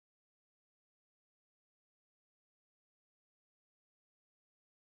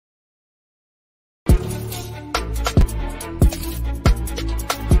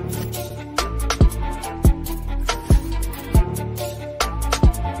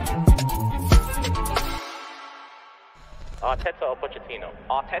Arteta or Pochettino?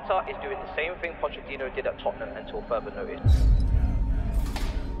 Arteta is doing the same thing Pochettino did at Tottenham until further notice.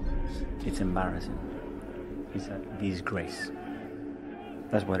 It's embarrassing. It's a disgrace.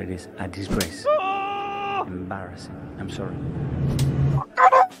 That's what it is, a disgrace. Embarrassing. I'm sorry.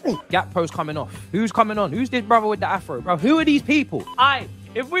 Gakpo's coming off. Who's coming on? Who's this brother with the afro? Bro, who are these people?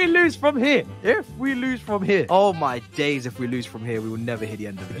 If we lose from here, oh my days, if we lose from here, we will never hit the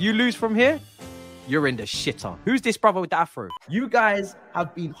end of it. If you lose from here, you're in the shitter. Who's this brother with the afro? You guys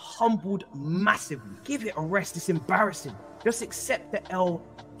have been humbled massively. Give it a rest. It's embarrassing. Just accept the L,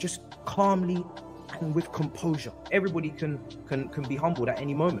 just calmly and with composure. Everybody can be humbled at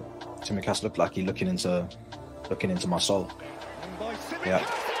any moment. To Newcastle looked like he looking into my soul. Yeah.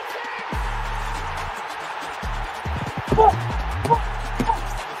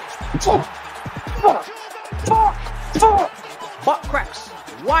 Butt cracks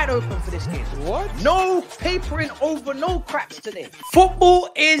wide open for this game. What? No papering over no cracks today. Football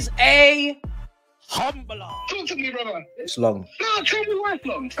is a humbler. Talk to me, brother. It's long. No, tell me why it's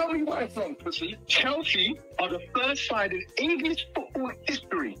long. Tell me why it's long. Chelsea are the first side in English football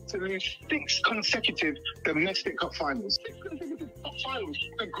history to lose 6 consecutive domestic cup finals. 6 consecutive cup finals.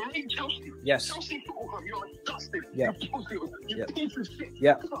 The great Chelsea. Yes. Chelsea Football Club, you are dusted. Yeah. You piece of shit.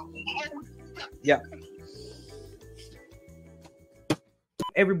 Yeah. Yeah.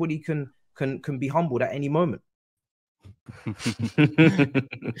 Everybody can be humbled at any moment.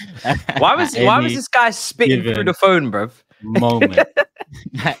 Why was this guy spitting through the phone, bruv? Moment.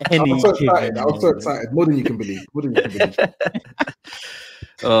 I was so excited. I was so excited. More than you can believe. More than you can believe.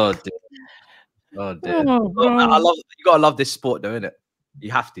 Oh dear. Oh dear. You gotta love this sport though, innit?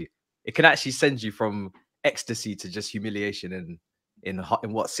 You have to. It can actually send you from ecstasy to just humiliation in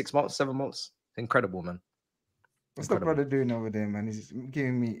what, 6 months, 7 months? Incredible, man. What's the brother doing over there, man? He's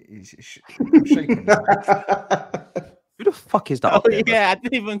giving me. He's shaking. Who the fuck is that? Oh, yeah, I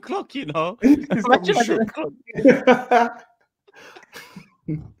didn't even clock, you know. Imagine I didn't clock.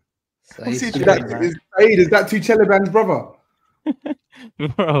 SAEED, is that Tucheleban's brother?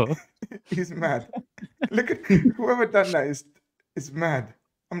 Bro. He's mad. Look at whoever done that is mad.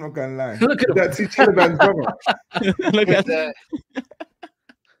 I'm not gonna lie. Look at that Tucheleban's brother. Look at that.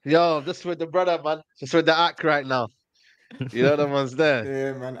 Yo, just with the brother, man. Just with the act right now. You know the one's there.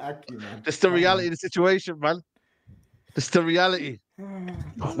 Yeah, man. Aki, man. Just the reality of the situation, man. Just the reality.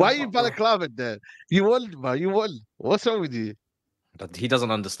 Why are you balaclava there? You won, man. You won. What's wrong with you? He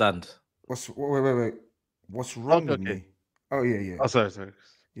doesn't understand. Wait. What's wrong with me? Oh yeah. Oh, sorry.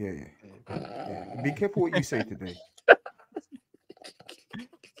 Yeah. Be careful what you say today.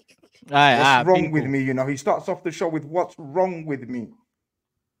 What's wrong with me? You know, he starts off the show with "What's wrong with me."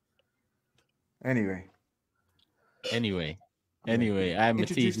 Anyway, I'm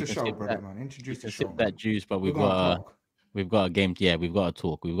introduce the show, brother, man. Introduce the show. That juice, but we've got a game. Yeah, we've got to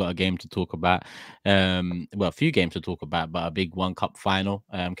talk. We've got a game to talk about. Well, a few games to talk about, but a big one cup final,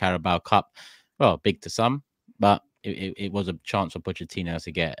 Carabao Cup. Well, big to some, but it was a chance for Pochettino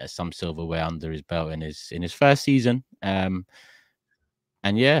to get some silverware under his belt in his first season. And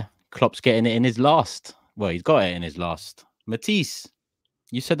yeah, Klopp's getting it in his last. Well, he's got it in his last. Matisse,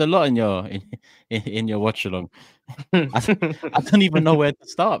 you said a lot in your watch along. I don't even know where to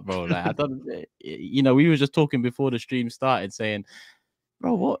start, bro. Like, I don't. You know, we were just talking before the stream started, saying,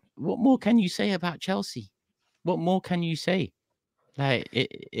 "Bro, what more can you say about Chelsea? What more can you say? Like,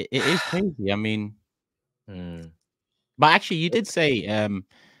 it is crazy. I mean, but actually, you did say,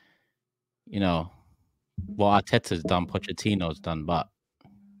 you know, what Arteta's done, Pochettino's done, but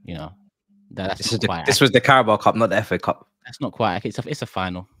you know, this was the Carabao Cup, not the FA Cup. That's not quite. It's a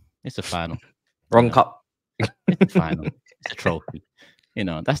final. It's a final. Wrong cup. It's a final. It's a trophy. You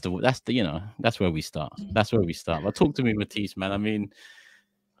know, that's where we start. That's where we start. But talk to me, Matisse, man. I mean,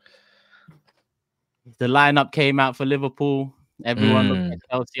 the lineup came out for Liverpool. Everyone looked at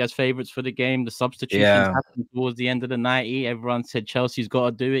Chelsea as favourites for the game. The substitutions happened towards the end of the 90. Everyone said Chelsea's got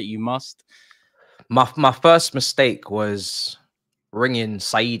to do it. You must. My first mistake was ringing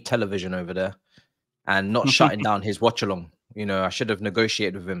SAEED television over there and not shutting down his watch along. You know, I should have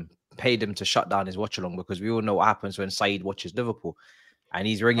negotiated with him, paid him to shut down his watch along, because we all know what happens when SAEED watches Liverpool. And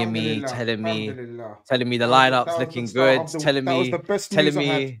he's ringing me, telling me the lineup's looking good, telling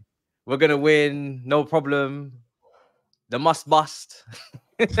me we're gonna win, no problem. The must bust.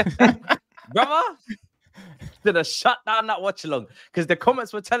 Brother, should have shut down that watch along, because the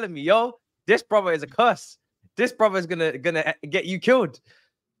comments were telling me, yo, this brother is a curse. This brother is gonna get you killed.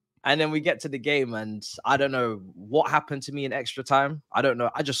 And then we get to the game, and I don't know what happened to me in extra time. I don't know.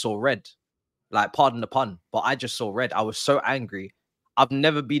 I just saw red. Like, pardon the pun, but I just saw red. I was so angry. I've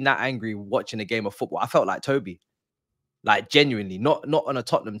never been that angry watching a game of football. I felt like Toby. Like genuinely, not on a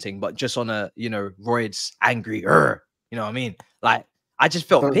Tottenham thing, but just on a, you know, Royd's angry, you know what I mean? Like I just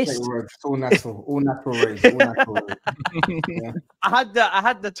felt Don't take pissed. words. It's all natural, all natural rays, all natural rays. Yeah. I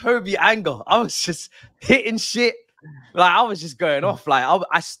had the Toby anger. I was just hitting shit. Like I was just going off. Like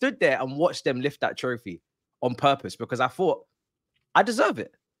I stood there and watched them lift that trophy on purpose because I thought I deserve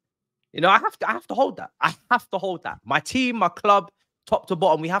it. You know, I have to hold that. I have to hold that. My team, my club, top to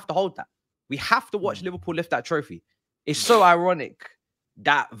bottom, we have to hold that. We have to watch Liverpool lift that trophy. It's so ironic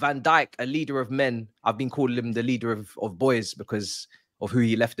that Van Dijk, a leader of men, I've been calling him the leader of boys because of who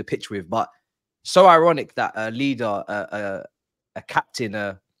he left the pitch with. But so ironic that a leader, a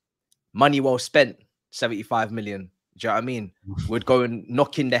captain, money well spent, 75 million, do you know what I mean, would go and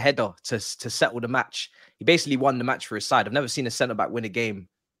knock in the header to settle the match. He basically won the match for his side. I've never seen a centre-back win a game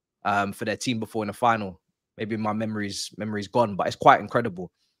for their team before in a final. Maybe my memory's gone, but it's quite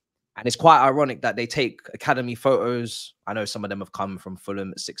incredible. And it's quite ironic that they take academy photos. I know some of them have come from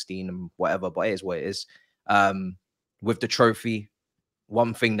Fulham at 16 and whatever, but it is what it is. With the trophy,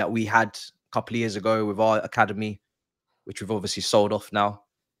 one thing that we had a couple of years ago with our academy, which we've obviously sold off now.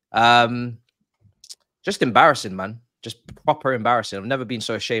 Just embarrassing, man. Just proper embarrassing. I've never been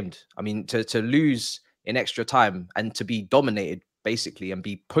so ashamed. I mean, to lose in extra time and to be dominated, basically, and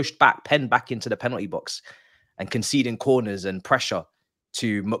be pushed back, penned back into the penalty box and conceding corners and pressure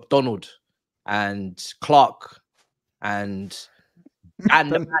to McDonald and Clark and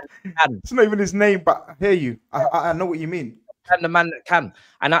it's not even his name, but I hear you. I know what you mean. And the man that can.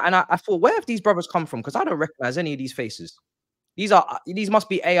 And I thought, where have these brothers come from? Because I don't recognize any of these faces. These must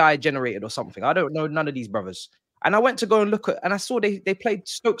be AI generated or something. I don't know none of these brothers. And I went to go and look at, and I saw they played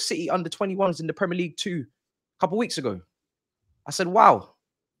Stoke City under 21s in the Premier League 2 a couple of weeks ago. I said, wow,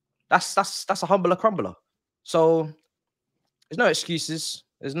 that's a humbler crumbler. So there's no excuses.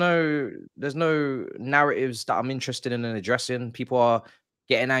 There's no narratives that I'm interested in and addressing. People are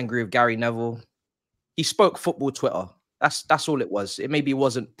getting angry with Gary Neville. He spoke football Twitter. That's all it was. It maybe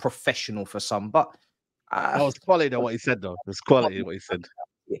wasn't professional for some, but that was quality though, what he said though. It's quality what he said.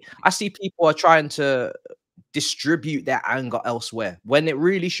 I see people are trying to distribute their anger elsewhere when it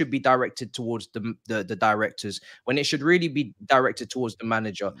really should be directed towards the directors, when it should really be directed towards the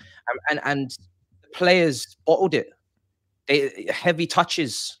manager. And the players bottled it. Heavy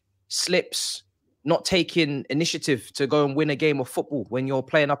touches, slips, not taking initiative to go and win a game of football when you're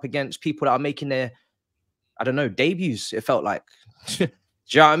playing up against people that are making their, I don't know, debuts, it felt like. Do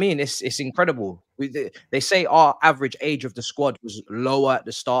you know what I mean? It's incredible. They say our average age of the squad was lower at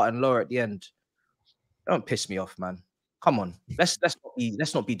the start and lower at the end. Don't piss me off, man. Come on. Let's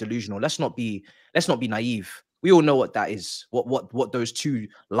not be delusional. Let's not be naive. We all know what that is. What those two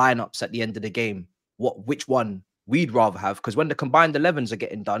lineups at the end of the game, which one we'd rather have, because when the combined 11s are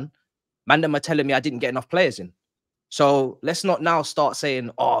getting done, man, them are telling me I didn't get enough players in. So let's not now start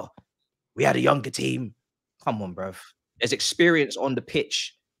saying, oh, we had a younger team. Come on, bruv. There's experience on the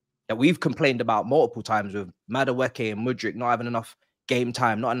pitch that we've complained about multiple times with Madueke and Mudryk not having enough game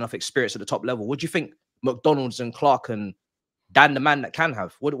time, not enough experience at the top level. What do you think McDonald's and Clark and Dan the man that can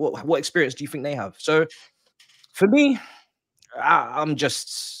have? What experience do you think they have? So for me, I'm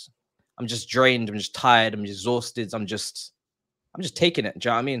just drained. I'm just tired. I'm exhausted. I'm just taking it. Do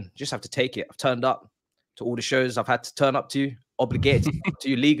you know what I mean? Just have to take it. I've turned up to all the shows I've had to turn up to, obligated to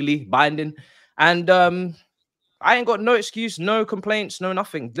you legally, binding. And I ain't got no excuse, no complaints, no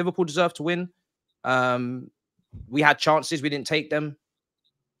nothing. Liverpool deserve to win. We had chances. We didn't take them.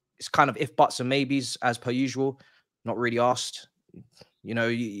 It's kind of if, buts, and maybes as per usual. Not really asked. You know,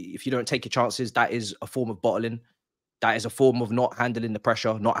 if you don't take your chances, that is a form of bottling. That is a form of not handling the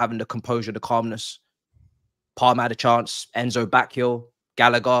pressure, not having the composure, the calmness. Palmer had a chance. Enzo backhill,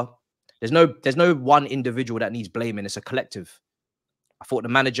 Gallagher. There's no one individual that needs blaming. It's a collective. I thought the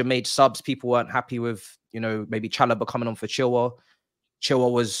manager made subs. People weren't happy with, you know, maybe Chalobah coming on for Chilwell.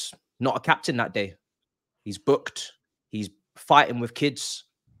 Chilwell was not a captain that day. He's booked. He's fighting with kids.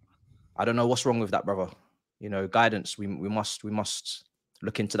 I don't know what's wrong with that, brother. You know, guidance. We must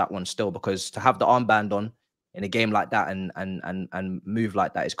look into that one still, because to have the armband on in a game like that and move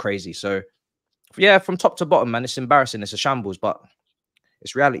like that is crazy. So yeah, from top to bottom, man, it's embarrassing. It's a shambles, but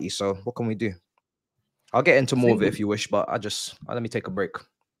it's reality. So what can we do? I'll get into more of it if you wish, but let me take a break.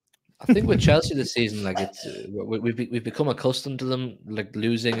 I think with Chelsea this season, like we've become accustomed to them like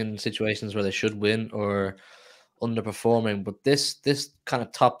losing in situations where they should win or underperforming. But this kind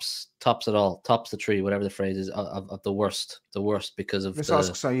of tops it all, tops the tree, whatever the phrase is, of the worst because of. Let's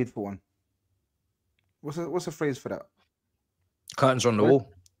ask SAEED for one. What's the phrase for that? Curtains on the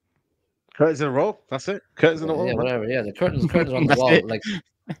wall. Curtains in a row. That's it. Curtains on the wall. Yeah, whatever. Yeah, the curtains on the wall. Like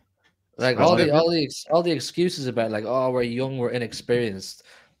Like all the excuses about like, oh, we're young, we're inexperienced.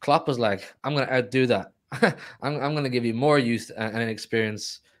 Klopp was like, I'm gonna outdo that. I'm gonna give you more youth and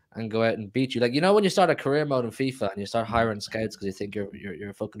inexperience and go out and beat you. Like, you know, when you start a career mode in FIFA and you start hiring scouts because you think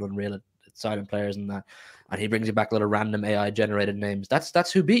you're fucking unreal at signing players and that, and he brings you back a little random AI generated names.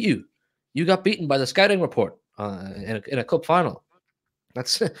 That's who beat you. You got beaten by the scouting report in a cup final.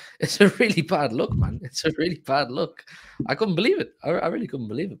 It's a really bad look, man. It's a really bad look. I couldn't believe it. I really couldn't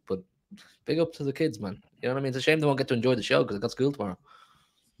believe it. But big up to the kids, man. You know what I mean? It's a shame they won't get to enjoy the show because I got school tomorrow.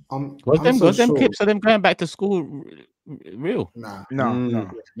 Was them clips of them going back to school real?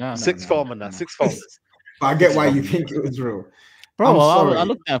 Nah. Sixth form and that. Sixth form. But I get why you think it was real. Bro, I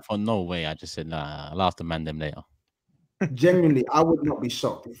looked at for no way. I just said, nah, I'll ask the man them later. Genuinely, I would not be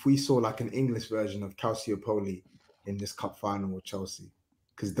shocked if we saw like an English version of Calciopoli in this cup final with Chelsea.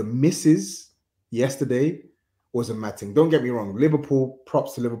 Because the misses yesterday was a mad thing. Don't get me wrong. Liverpool,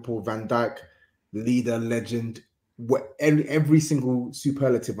 props to Liverpool. Van Dijk, leader, legend. Every single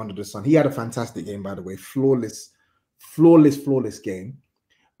superlative under the sun. He had a fantastic game, by the way. Flawless game.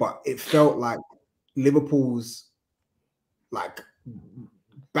 But it felt like Liverpool's like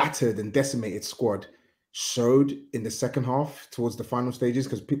battered and decimated squad showed in the second half towards the final stages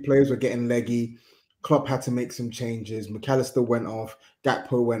because players were getting leggy. Klopp had to make some changes. McAllister went off.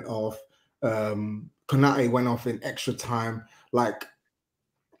 Gakpo went off. Konate went off in extra time. Like,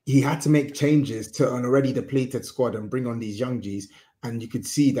 he had to make changes to an already depleted squad and bring on these young Gs. And you could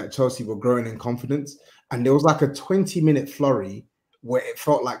see that Chelsea were growing in confidence. And there was like a 20-minute flurry where it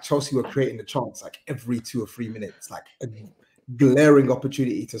felt like Chelsea were creating the chance like every 2 or 3 minutes, like a glaring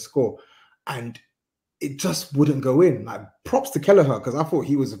opportunity to score. And it just wouldn't go in. Like, props to Kelleher, because I thought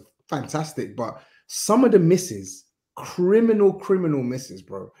he was fantastic. But some of the misses, criminal misses,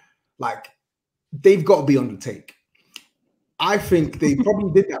 bro. Like, they've got to be on the take. I think they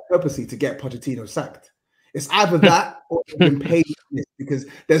probably did that purposely to get Pochettino sacked. It's either that or they've been paid because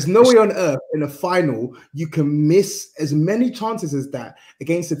there's no way on earth in a final you can miss as many chances as that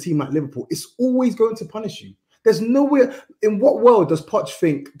against a team like Liverpool. It's always going to punish you. There's no way. In what world does Poch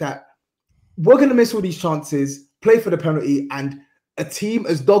think that we're going to miss all these chances, play for the penalty, and a team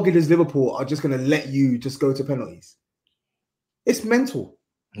as dogged as Liverpool are just going to let you just go to penalties? It's mental.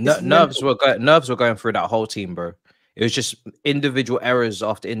 Nerves were going through that whole team, bro. It was just individual errors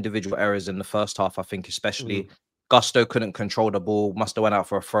after individual errors in the first half, I think, especially. Gusto couldn't control the ball, must have went out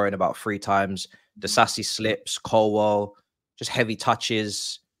for a throw in about 3 times. The Sassy slips, Colwell, just heavy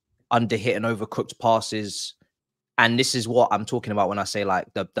touches, under-hit and overcooked passes. And this is what I'm talking about when I say, like,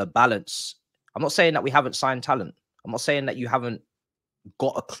 the balance. I'm not saying that we haven't signed talent. I'm not saying that you haven't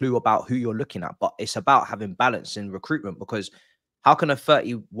got a clue about who you're looking at, but it's about having balance in recruitment, because how can a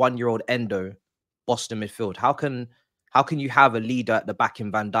 31-year-old Endo boss the midfield? How can you have a leader at the back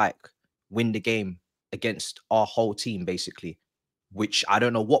in Van Dijk win the game against our whole team, basically? Which I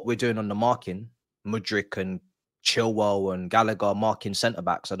don't know what we're doing on the marking. Mudryk and Chilwell and Gallagher marking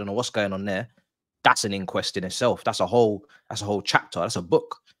centre-backs. I don't know what's going on there. That's an inquest in itself. That's a whole chapter. That's a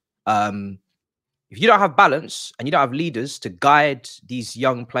book. If you don't have balance and you don't have leaders to guide these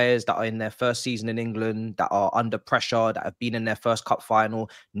young players that are in their first season in England, that are under pressure, that have been in their first cup final,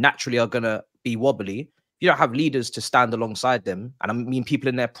 naturally are going to be wobbly. If you don't have leaders to stand alongside them, and I mean people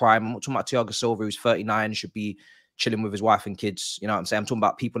in their prime, I'm not talking about Thiago Silva, who's 39, should be chilling with his wife and kids. You know what I'm saying? I'm talking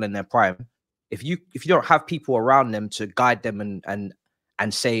about people in their prime. If you don't have people around them to guide them and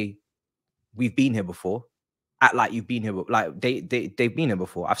say, we've been here before, act like you've been here, like they've been here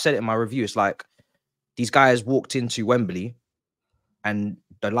before. I've said it in my review. It's like these guys walked into Wembley and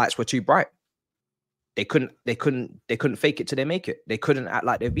the lights were too bright. They couldn't fake it till they make it. They couldn't act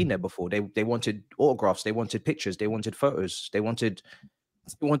like they've been there before. They wanted autographs, they wanted pictures, they wanted photos, they wanted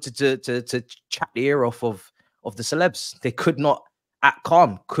to chat the ear off of the celebs. They could not act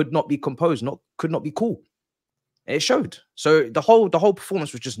calm, could not be composed, could not be cool. It showed. So the whole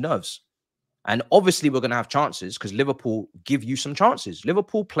performance was just nerves. And obviously we're gonna have chances because Liverpool give you some chances.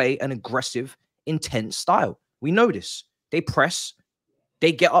 Liverpool play an aggressive, intense style. We know this. They press.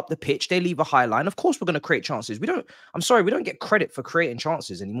 They get up the pitch. They leave a high line. Of course, we're going to create chances. I'm sorry, we don't get credit for creating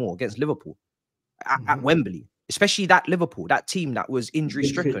chances anymore against Liverpool at Wembley, especially that Liverpool, that team that was injury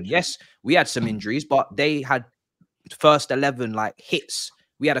stricken. Yes, we had some injuries, but they had first 11 like hits.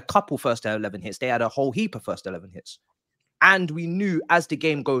 We had a couple first 11 hits. They had a whole heap of first 11 hits. And we knew as the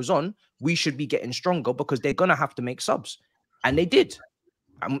game goes on, we should be getting stronger because they're going to have to make subs. And they did.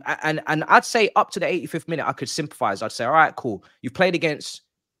 And I'd say up to the 85th minute, I could sympathize. I'd say, all right, cool. You've played against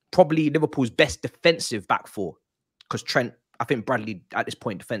probably Liverpool's best defensive back four, because Trent, I think Bradley at this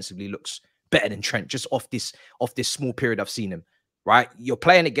point defensively looks better than Trent just off this small period I've seen him. right? You're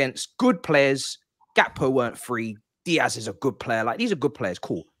playing against good players. Gakpo weren't free. Diaz is a good player. Like, these are good players.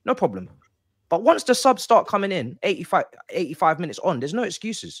 Cool. No problem. But once the subs start coming in, 85 minutes on, there's no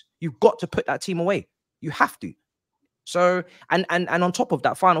excuses. You've got to put that team away. You have to. So, and on top of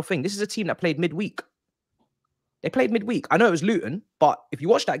that, final thing, this is a team that played midweek. They played midweek. I know it was Luton, but if you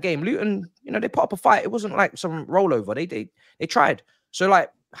watch that game, Luton, you know, they put up a fight. It wasn't like some rollover. They tried. So,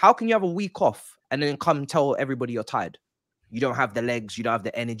 like, how can you have a week off and then come tell everybody you're tired? You don't have the legs, you don't have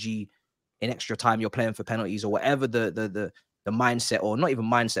the energy. In extra time, you're playing for penalties or whatever the mindset, or not even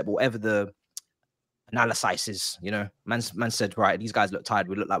mindset, but whatever the analysis is. You know, man said, right, these guys look tired.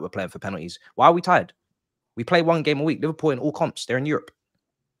 We look like we're playing for penalties. Why are we tired? We play one game a week. Liverpool in all comps. They're in Europe.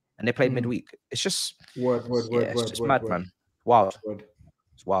 And they played midweek. It's just mad, man. Wild.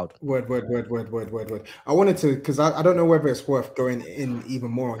 It's wild. Word. I wanted to, because I don't know whether it's worth going in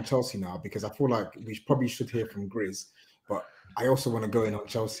even more on Chelsea now, because I feel like we probably should hear from GRIZZ, but I also want to go in on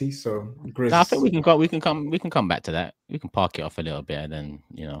Chelsea. So GRIZZ, I think we can come back to that. We can park it off a little bit and then,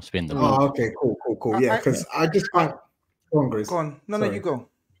 you know, spin the ball. Oh, okay, cool. Yeah, because I just can't. Go on, GRIZZ. Go on. No, you go.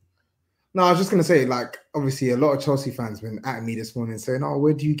 No, I was just going to say, like, obviously a lot of Chelsea fans been at me this morning saying, oh,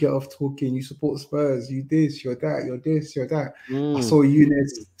 where do you get off talking? You support Spurs, you this, you're that, you're this, you're that. I saw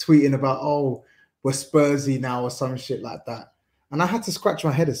Eunice tweeting about, oh, we're Spursy now or some shit like that. And I had to scratch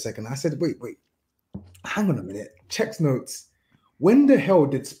my head a second. I said, wait, hang on a minute. Check notes. When the hell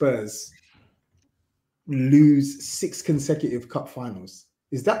did Spurs lose 6 consecutive cup finals?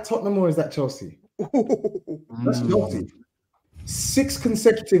 Is that Tottenham or is that Chelsea? That's Chelsea. 6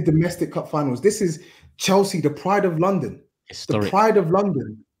 consecutive domestic cup finals. This is Chelsea, the pride of London. Historic. The pride of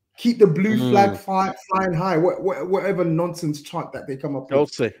London. Keep the blue flag flying high. Whatever nonsense chant that they come up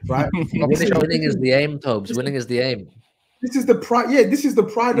with. Right? Winning is the aim, Tobes. Winning is the aim. This is the pride. Yeah, this is the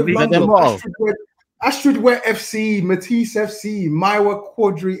pride of London. Astrid Ware FC, Matisse FC, Maiwa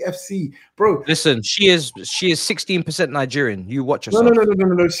Quadri FC, bro. Listen, she is 16% Nigerian. You watch yourself.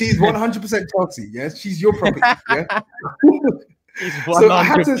 No. She's 100% Chelsea. Yes, she's your property. Yeah. So I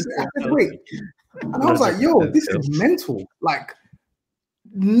had to wait, and I was like, "Yo, this is mental." Like,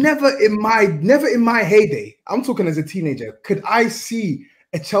 never in my heyday. I'm talking as a teenager. Could I see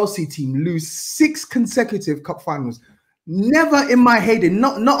a Chelsea team lose 6 consecutive cup finals? Never in my heyday,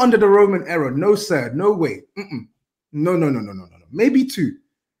 not under the Roman era. No, sir. No way. No. Maybe 2.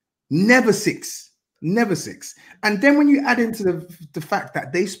 Never 6. Never 6. And then when you add into the fact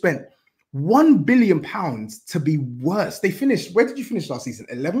that they spent £1 billion to be worse. They finished, where did you finish last season?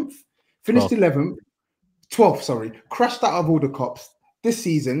 11th? Finished 11th. 12th, sorry. Crashed out of all the cups. This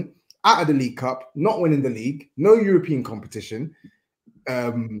season, out of the League Cup, not winning the league, no European competition.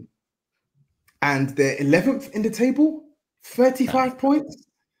 And they're 11th in the table. 35 points.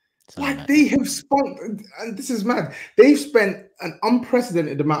 Like, they have spent, and this is mad, they've spent an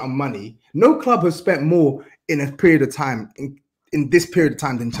unprecedented amount of money. No club has spent more in a period of time, in this period of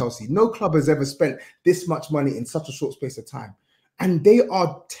time, than Chelsea. No club has ever spent this much money in such a short space of time. And they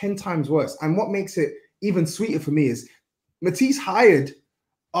are 10 times worse. And what makes it even sweeter for me is Matisse hired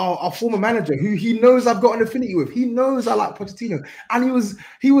our former manager, who he knows I've got an affinity with. He knows I like Pochettino. And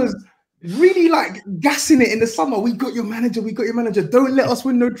he was really like gassing it in the summer. We got your manager. Don't let us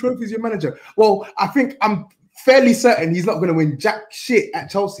win no trophies, your manager. Well, I'm fairly certain he's not going to win jack shit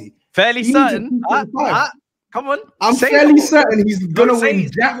at Chelsea. Fairly certain? Come on. I'm fairly certain he's going to win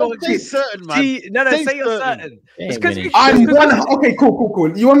jack shit. Certain, man. Say you're certain. It's because okay,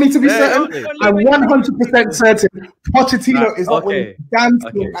 cool. You want me to be certain? I'm 100% certain Pochettino is not winning damn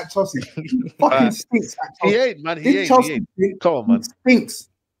shit at Chelsea. He fucking stinks at Chelsea. He ain't, man. He ain't. Come on, man. Stinks.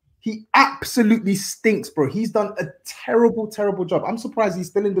 He absolutely stinks, bro. He's done a terrible job. I'm surprised he's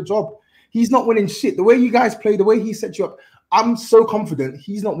still in the job. He's not winning shit. The way you guys play, the way he set you up, I'm so confident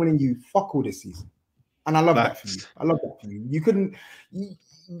he's not winning you fuck all this season. And I love that for you. I love that for you.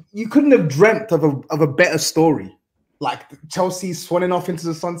 You couldn't have dreamt of a better story. Like Chelsea swanning off into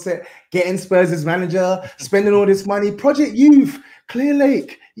the sunset, getting Spurs as manager, spending all this money. Project Youth, Clear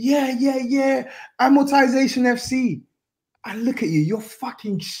Lake, yeah. Amortization FC. And look at you, you're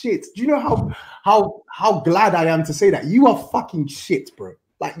fucking shit. Do you know how glad I am to say that? You are fucking shit, bro.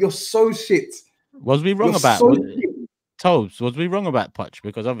 Like, you're so shit. Was we wrong about Tobes? Was we wrong about Poch?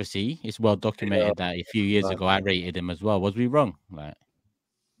 Because obviously it's well documented that a few years ago I rated him as well. Was we wrong? Like,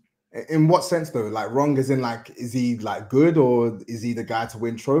 in what sense though? Like, wrong as in, like, is he like good, or is he the guy to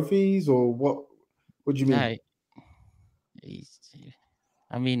win trophies, or what? What do you mean?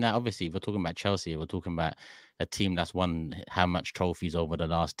 I mean, obviously we're talking about Chelsea. We're talking about a team that's won how much trophies over the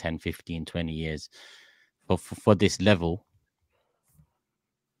last 10, 15, 20 years. For this level,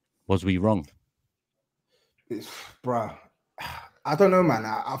 was we wrong? Bruh, I don't know, man.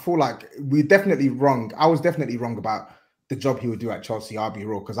 I feel like we're definitely wrong. I was definitely wrong about the job he would do at Chelsea. I'll be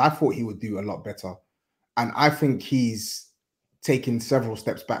real, because I thought he would do a lot better, and I think he's taken several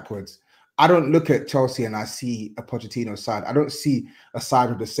steps backwards. I don't look at Chelsea and I see a Pochettino side. I don't see a side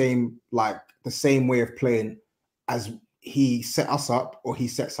with the same way of playing as he set us up or he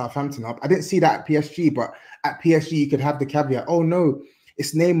set Southampton up. I didn't see that at PSG, but at PSG you could have the caveat, oh no,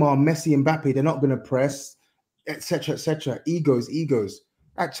 it's Neymar, Messi, and Mbappe, they're not going to press, etc., etc. Egos.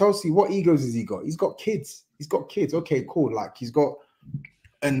 At Chelsea, what egos has he got? He's got kids. Okay, cool. Like, he's got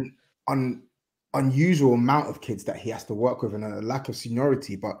an unusual amount of kids that he has to work with and a lack of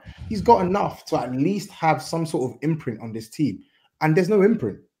seniority, but he's got enough to at least have some sort of imprint on this team. And there's no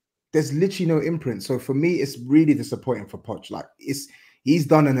imprint. There's literally no imprint. So for me, it's really disappointing for Poch. Like, he's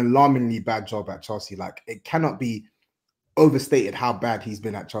done an alarmingly bad job at Chelsea. Like, it cannot be overstated how bad he's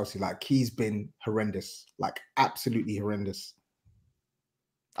been at Chelsea. Like, he's been horrendous, like absolutely horrendous.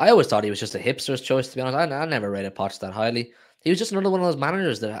 I always thought he was just a hipster's choice, to be honest. I never rated Poch that highly. He was just another one of those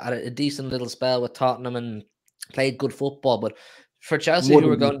managers that had a decent little spell with Tottenham and played good football. But for Chelsea, who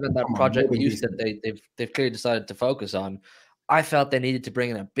were going to that Project Youth that they've clearly decided to focus on, I felt they needed to bring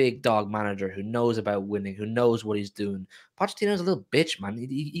in a big dog manager who knows about winning, who knows what he's doing. Pochettino's a little bitch, man.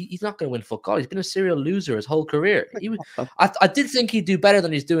 He's not going to win fuck all. He's been a serial loser his whole career. I did think he'd do better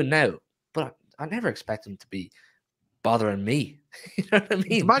than he's doing now, but I never expect him to be bothering me. You know what I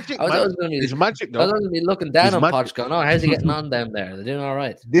mean? Magic, man. It's magic, though. I was going to be looking down on Poch going, oh, how's he getting on down there? They're doing all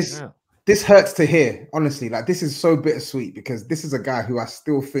right. This hurts to hear, honestly. Like, this is so bittersweet, because this is a guy who I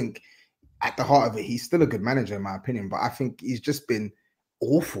still think, at the heart of it, he's still a good manager, in my opinion, but I think he's just been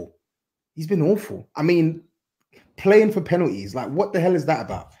awful. He's been awful. I mean, playing for penalties, like, what the hell is that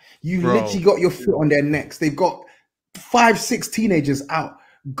about? You literally got your foot on their necks. They've got 5-6 teenagers out.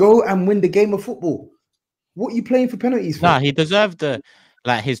 Go and win the game of football. What are you playing for penalties for? Nah, he deserved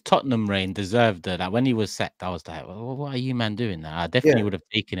his Tottenham reign deserved it. Like, when he was sacked, I was like, well, what are you, man, doing now? I definitely would have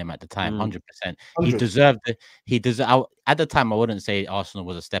taken him at the time, 100%. He deserved it. At the time, I wouldn't say Arsenal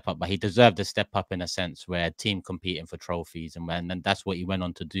was a step up, but he deserved a step up in a sense, where a team competing for trophies, and that's what he went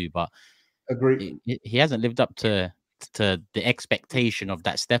on to do. But he hasn't lived up to the expectation of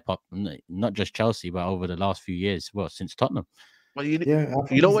that step up, not just Chelsea, but over the last few years, well, since Tottenham. Well, you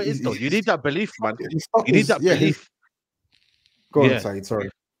know what it is, though? You need that belief, man. You need that belief. Go on, Saeed, sorry.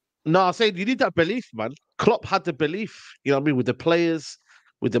 No, I said you need that belief, man. Klopp had the belief, you know what I mean, with the players,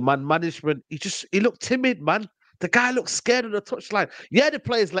 with the man management. He looked timid, man. The guy looked scared on the touchline. Yeah, the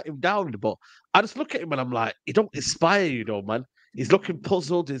players let him down, but I just look at him and I'm like, he don't inspire you, though, man. He's looking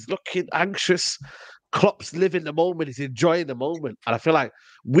puzzled. He's looking anxious. Klopp's living the moment. He's enjoying the moment. And I feel like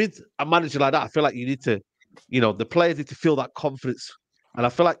with a manager like that, I feel like you need to, the players need to feel that confidence. And I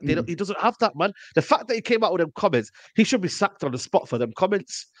feel like he doesn't have that, man. The fact that he came out with them comments, he should be sacked on the spot for them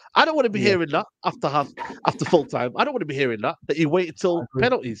comments. I don't want to be hearing that after full time. I don't want to be hearing that he waited till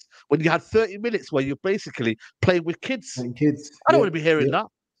penalties when you had 30 minutes where you're basically playing with kids. I don't want to be hearing that.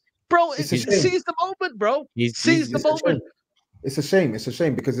 Bro, seize the moment, bro. Seize the moment. It's a shame. It's a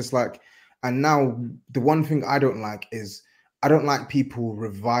shame, because it's like, and now the one thing I don't like is, I don't like people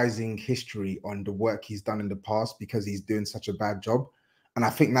revising history on the work he's done in the past because he's doing such a bad job. And I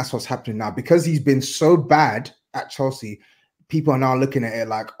think that's what's happening now. Because he's been so bad at Chelsea, people are now looking at it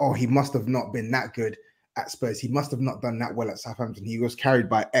like, oh, he must have not been that good at Spurs. He must have not done that well at Southampton. He was carried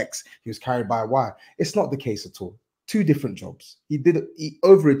by X. He was carried by Y. It's not the case at all. Two different jobs. He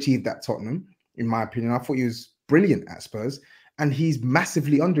overachieved at Tottenham, in my opinion. I thought he was brilliant at Spurs. And he's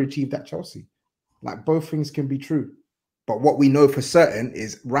massively underachieved at Chelsea. Like, both things can be true. But what we know for certain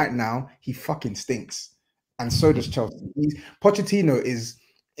is right now, he fucking stinks. And so does Chelsea. Pochettino is,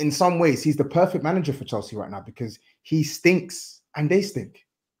 in some ways, he's the perfect manager for Chelsea right now, because he stinks and they stink.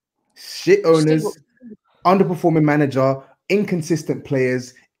 Shit owners, underperforming manager, inconsistent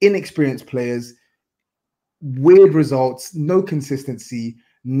players, inexperienced players, weird results, no consistency,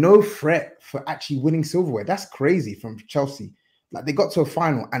 no threat for actually winning silverware. That's crazy from Chelsea. Like, they got to a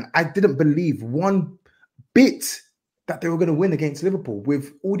final, and I didn't believe one bit that they were going to win against Liverpool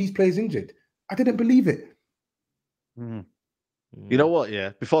with all these players injured. I didn't believe it. You know what?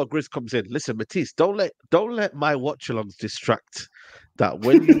 Yeah. Before GRIZZ comes in, listen, Matisse, don't let my watch-alongs distract. That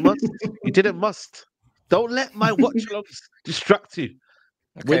when you must, you didn't must. Don't let my watch-alongs distract you.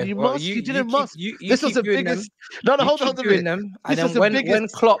 Okay, when you must, you didn't must. This was the biggest. No, hold on a minute. And then when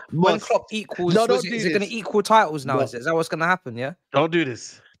Klopp equals, is it going to equal titles now? Is that what's going to happen? Yeah. Don't do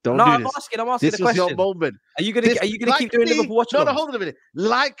this. Don't No, do I'm this. asking. I'm asking This the was your question. moment. Are you gonna keep doing Liverpool watch No, alongs? hold on a minute.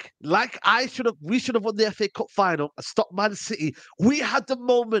 Like we should have won the FA Cup final and stopped Man City. We had the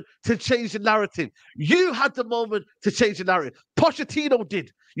moment to change the narrative. You had the moment to change the narrative. Pochettino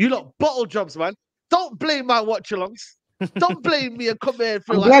did. You lot bottle jobs, man. Don't blame my watch-alongs. Don't blame me and come here and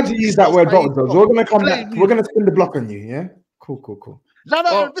feel I'm like glad you used that word, bottle jobs. We're gonna come back. Blame We're gonna spin the block on you. Yeah. Cool. No,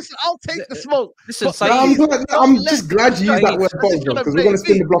 Well, listen, I'll take the smoke. Listen, but Saeed, I'm just glad you used that word, bottle Listen, jobs, because we're gonna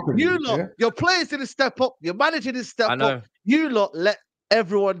spin the block on you. You lot, Yeah? your players didn't step up. Your manager didn't step I know. up. You lot let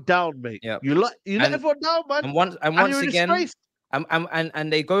everyone down, mate. Yep. You let everyone down, man. And once you're again, a disgrace.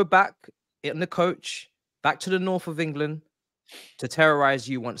 and they go back in the coach back to the north of England to terrorize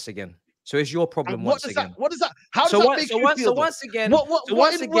you once again. So it's your problem And once again. What is that? How does that make you feel? Once again,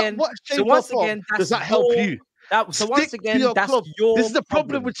 does that help you? So once again, that's club. your This is the problem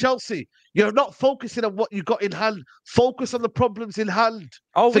problem with Chelsea. You're not focusing on what you got in hand. Focus on the problems in hand.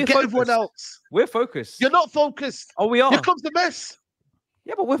 Oh, forget everyone else. We're focused. You're not focused. Oh, we are. Here comes the mess.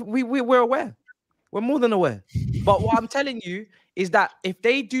 Yeah, but we're aware. We're more than aware. But what I'm telling you is that if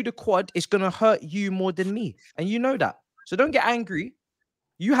they do the quad, it's gonna hurt you more than me, and you know that. So don't get angry.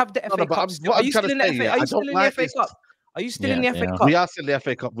 You have the FA Cup. Are you still in the FA? Are you still in the FA Cup? Are you still in the FA Cup? We are still in the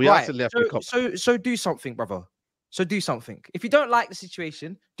FA Cup. We are still in the FA Cup. So do something, brother. So do something. If you don't like the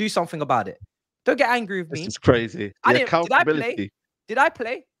situation, do something about it. Don't get angry with me. This is crazy. Did I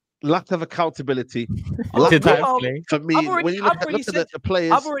play? Lack of accountability. For me, when you look at the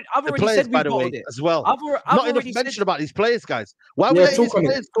players, the players, by the way, as well. Not enough mention about these players, guys. Why would these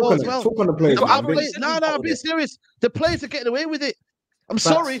players go as well? Talk on the players. No, I'm being serious. The players are getting away with it. I'm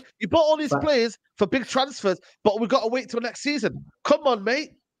sorry, you bought all these players for big transfers, but we've got to wait till next season. Come on,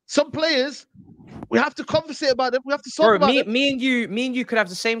 mate. Some players, we have to conversate about them. We have to talk about them. Me and you could have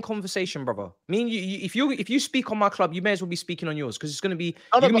the same conversation, brother. Me and you, if you speak on my club, you may as well be speaking on yours because it's going to be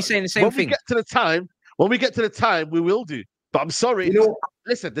you're going to be saying the same thing. When we get to the time, we will do. But I'm sorry.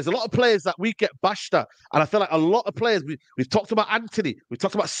 Listen, there's a lot of players that we get bashed at, and I feel like a lot of players. We've talked about Anthony. We've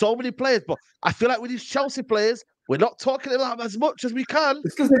talked about so many players, but I feel like with these Chelsea players, we're not talking about them as much as we can.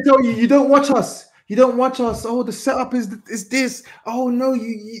 It's because they tell you don't watch us. You don't watch us. Oh, the setup is this. Oh no,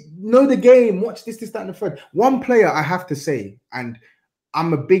 you know the game. Watch this, that, and the third. One player I have to say, and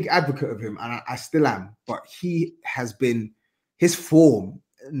I'm a big advocate of him, and I still am. But his form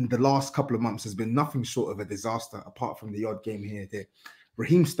in the last couple of months has been nothing short of a disaster, apart from the odd game here and there.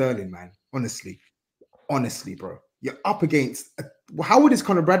 Raheem Sterling, man, honestly, bro, you're up against. How old is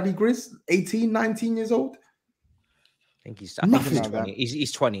Conor Bradley, Grizz? 18, 19 years old. I think he's 20.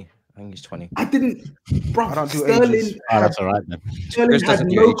 He's 20. I think he's 20. I don't do Sterling. Ages. That's all right then. Sterling had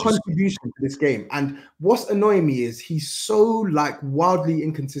no contribution to this game, and what's annoying me is he's so wildly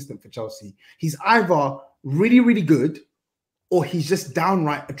inconsistent for Chelsea. He's either really, really good, or he's just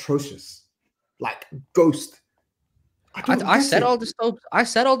downright atrocious, like ghost. I said all this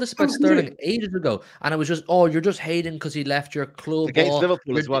about Sterling ages ago, and it was just, oh, you're just hating because he left your club. Against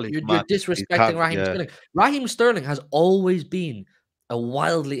Liverpool as well. You're disrespecting Raheem Sterling. Raheem Sterling has always been a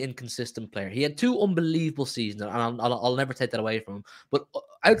wildly inconsistent player. He had 2 unbelievable seasons, and I'll never take that away from him. But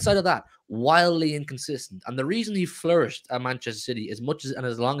outside of that, wildly inconsistent. And the reason he flourished at Manchester City as much as and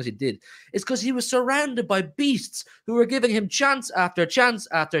as long as he did is because he was surrounded by beasts who were giving him chance after chance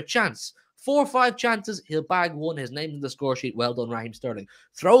after chance. 4 or 5 chances, he'll bag one. His name's in the score sheet. Well done, Raheem Sterling.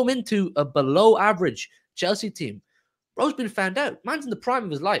 Throw him into a below-average Chelsea team. Bro's been found out. Man's in the prime of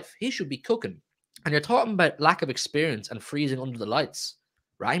his life. He should be cooking. And you're talking about lack of experience and freezing under the lights.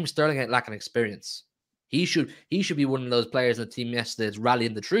 Raheem Sterling ain't lacking experience. He should be one of those players in the team yesterday that's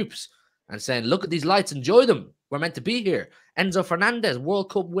rallying the troops and saying, look at these lights, enjoy them. We're meant to be here. Enzo Fernandez,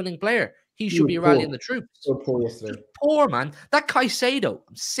 World Cup winning player. He should be rallying the troops. So poor yesterday. Poor, man. That Caicedo,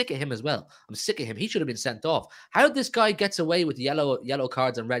 I'm sick of him as well. I'm sick of him. He should have been sent off. How this guy gets away with yellow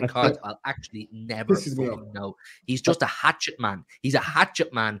cards and red cards, I'll actually never fucking know. He's just a hatchet man. He's a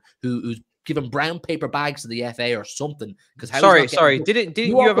hatchet man who's giving brown paper bags to the FA or something. Sorry. Didn't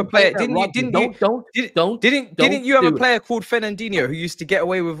you have a player? Didn't you have a player called Fernandinho who used to get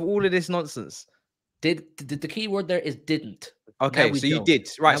away with all of this nonsense? The key word there is didn't. Okay, so you did.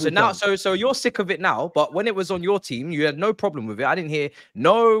 Right. So you're sick of it now, but when it was on your team, you had no problem with it. I didn't hear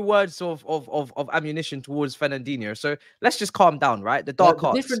no words of ammunition towards Fernandinho. So let's just calm down, right? The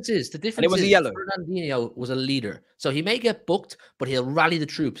difference is it was a yellow. Fernandinho was a leader. So he may get booked, but he'll rally the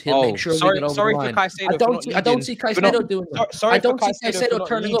troops. He'll make sure we get over the line. I don't see Caicedo doing that. I don't see Caicedo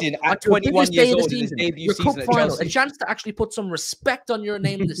turning up at 21 years old in his debut season at Chelsea. A chance to actually put some respect on your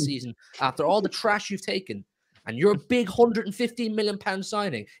name this season after all the trash you've taken. And your big £115 million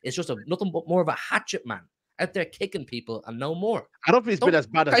signing is just nothing but more of a hatchet man. out there kicking people and no more. I don't think it's been as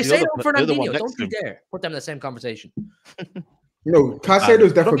bad as Caicedo the and other one Fernandinho, next don't to you him. dare put them in the same conversation. No, Caicedo's I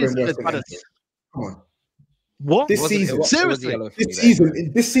don't definitely think been it's worse as bad than as Enzo. Come on. what This season, seriously.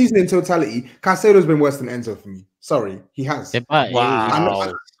 this season in totality, Caicedo's been worse than Enzo for me. Sorry, he has. Yeah, but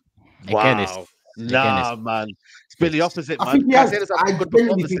Wow. Again, Wow. it's Nah, man. It's been the opposite, man. I think he has. Caicedo's had I good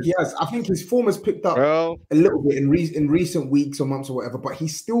genuinely think he performances. has. I think his form has picked up Bro. a little bit in recent weeks or months or whatever, but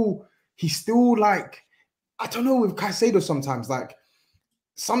he's still like, I don't know with Caicedo sometimes like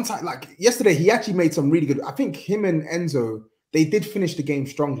yesterday he actually made some really good. I think him and Enzo, they did finish the game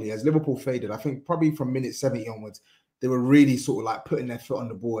strongly as Liverpool faded. I think probably from minute 70 onwards, they were really sort of like putting their foot on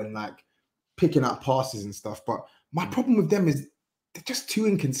the ball and like picking up passes and stuff. But my problem with them is they're just too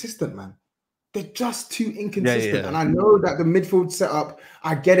inconsistent, man. They're just too inconsistent. Yeah. And I know that the midfield setup,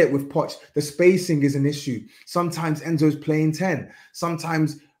 I get it with Poch. The spacing is an issue. Sometimes Enzo's playing 10.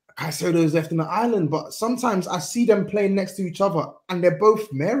 Sometimes Caicedo's left in the island. But sometimes I see them playing next to each other and they're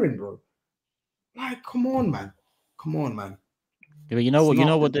both marrying, bro. Like, come on, man. Come on, man. Yeah, but you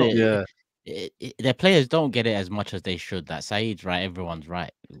know what? Their players don't get it as much as they should. That Saeed's right, everyone's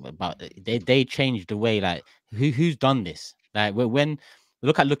right. But they changed the way. Like, who's done this? Like, when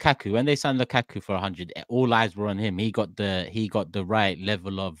look at Lukaku, when they signed Lukaku for 100, all eyes were on him. He got the right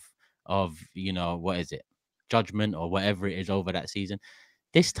level of what is it, judgment or whatever it is over that season.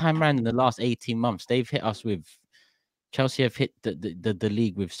 This time around in the last 18 months, they've hit us with Chelsea have hit the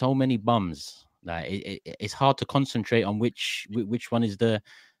league with so many bums. Like it's hard to concentrate on which one is the,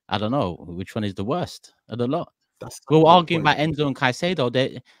 I don't know, which one is the worst of the lot. We're arguing about Enzo and Caicedo.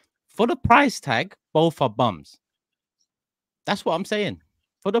 They, for the price tag, both are bums. That's what I'm saying.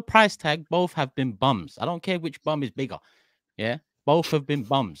 For the price tag, both have been bums. I don't care which bum is bigger. Yeah, both have been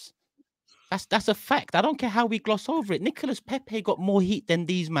bums. That's a fact. I don't care how we gloss over it. Nicolas Pepe got more heat than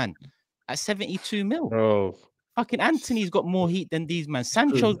these man at 72 mil. Oh. Fucking Anthony's got more heat than these man.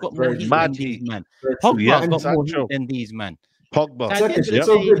 Sancho's got more heat Mad than these heat. man. Yeah, Pogba's got more Sancho. heat than these man. Pogba. It's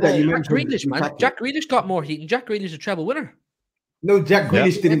so good that you Jack mentioned Grealish, man. Lukaku. Jack Grealish got more heat, and Jack Grealish is a treble winner. No, Jack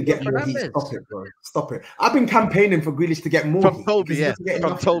Grealish Yeah. didn't get more heat. Fernandez. Stop it, bro. Stop it. I've been campaigning for Grealish to get more From heat Toby, because he yeah. doesn't get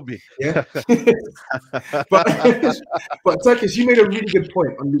From enough Toby. heat, yeah. but Turkish, you made a really good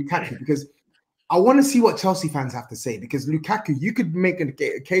point on Lukaku because I want to see what Chelsea fans have to say because Lukaku, you could make a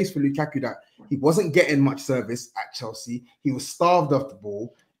case for Lukaku that he wasn't getting much service at Chelsea. He was starved off the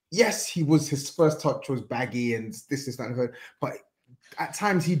ball. Yes, his first touch was baggy and this, that, and that. But at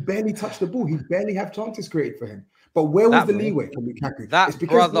times he barely touched the ball. He barely had chances created for him. But where was the leeway for Lukaku? That it's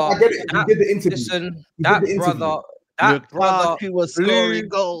because brother, I get it. He did the interview. Listen, He that did the interview. brother, that brother Lukaku was scoring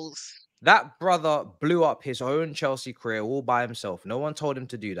goals. That brother blew up his own Chelsea career all by himself. No one told him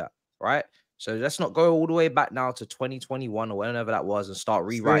to do that, right? So let's not go all the way back now to 2021 or whenever that was and start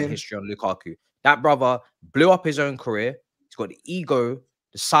rewriting history on Lukaku. That brother blew up his own career. He's got the ego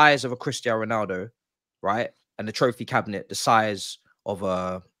the size of a Cristiano Ronaldo, right? And the trophy cabinet the size of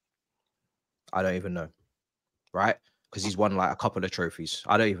a, I don't even know, right? Because he's won like a couple of trophies.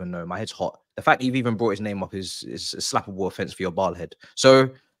 I don't even know. My head's hot. The fact that you've even brought his name up is a slappable offense for your bald head. So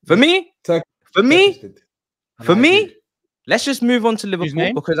for me, let's just move on to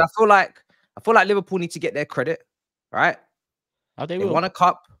Liverpool because I feel like Liverpool need to get their credit, right? They won a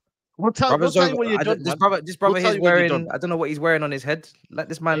cup. We'll tell you when you're done, this brother he's wearing, I don't know what he's wearing on his head. Let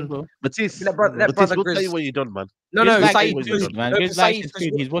this man. Matisse, let brother we'll tell Grizz. you when you're done, man. No, Saeed,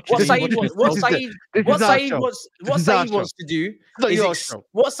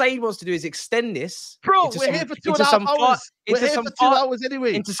 what Saeed wants to do is extend this. Bro, we're here for 2.5 hours. We're here for 2 hours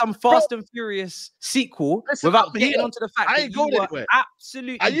anyway. Into some Fast and Furious sequel without getting onto the fact that you were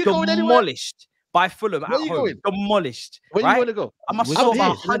absolutely demolished by Fulham at home. Demolished. Where you want to go? I must have saw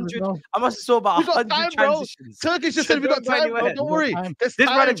about 100. I must have saw about 100 transitions. Turkish just said we got time, bro. Don't worry. This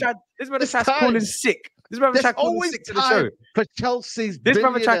brother tried calling sick. This brother tried calling sick to the show. For Chelsea's this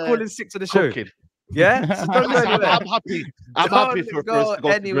brother tried calling sick to the show. Yeah, so don't go anywhere. I'm happy. I'm happy for go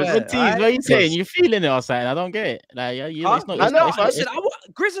anywhere. What are you saying? You feeling it or something? I don't get it. Like, it's not. Listen,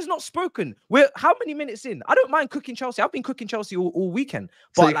 Grizz has not spoken. We're how many minutes in? I don't mind cooking Chelsea. I've been cooking Chelsea all weekend.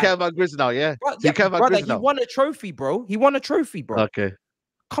 But so you care about Grizz now, yeah? You care about Grizz now? He won a trophy, bro. He won a trophy, bro. Okay.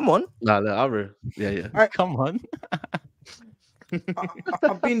 Come on. Yeah. Come on.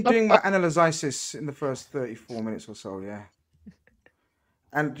 I've been doing my analysis in the first 34 minutes or so, yeah.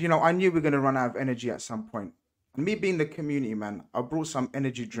 And, I knew we were going to run out of energy at some point. And me being the community man, I brought some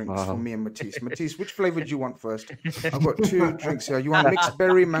energy drinks for me and Matisse. Matisse, which flavor do you want first? I've got 2 drinks here. You want mixed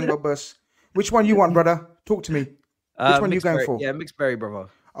berry, mango burst? Which one you want, brother? Talk to me. Which one are you going for? Yeah, mixed berry, brother.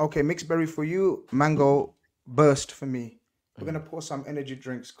 Okay, mixed berry for you, mango burst for me. We're gonna pour some energy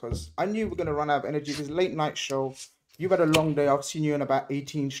drinks because I knew we are gonna run out of energy. This late night show. You've had a long day. I've seen you in about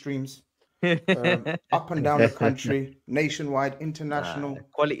 18 streams, up and down the country, nationwide, international.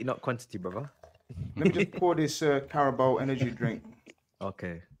 Quality, not quantity, brother. Let me just pour this Carabao energy drink.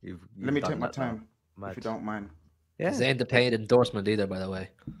 Okay. Let me take my time, if you don't mind. Yeah. This ain't the paid endorsement either, by the way.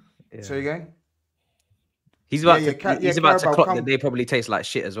 Yeah. So again? He's about to clock that they probably taste like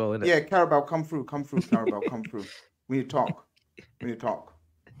shit as well, isn't it? Yeah, Carabao, come through, Carabao, come through. We need to talk.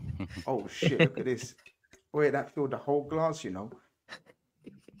 Oh shit, look at this. Wait, that filled the whole glass, you know.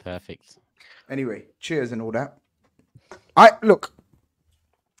 Perfect. Anyway, cheers and all that. Look,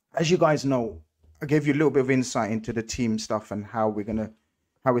 as you guys know, I gave you a little bit of insight into the team stuff and how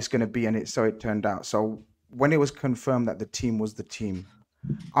it's gonna be, and so it turned out. So when it was confirmed that the team was the team,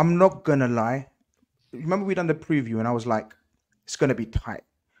 I'm not gonna lie. Remember we done the preview and I was like, it's gonna be tight,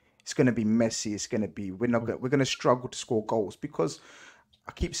 it's gonna be messy, we're gonna struggle to score goals, because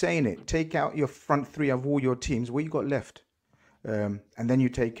I keep saying it, take out your front three of all your teams, what you got left? And then you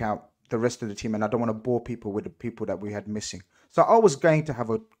take out the rest of the team, and I don't want to bore people with the people that we had missing. So I was going to have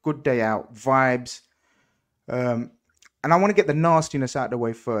a good day out, vibes, and I want to get the nastiness out of the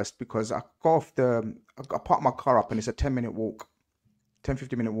way first, because I parked my car up and it's a 10-15 minute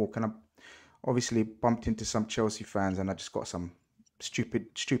walk, and I obviously bumped into some Chelsea fans and I just got some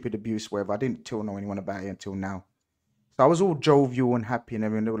stupid abuse, whatever. I didn't know anyone about it until now. So I was all jovial and happy and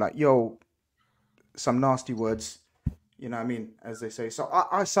everything. They were like, yo, some nasty words, you know what I mean, as they say. So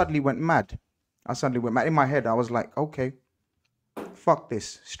I suddenly went mad. In my head, I was like, okay, fuck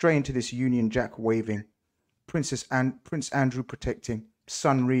this. Straight into this Union Jack waving, Prince Andrew protecting,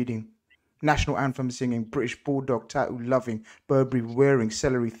 sun reading, national anthem singing, British bulldog tattoo loving, Burberry wearing,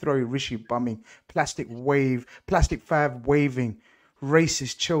 celery throwing, Rishi bumming, plastic fab waving,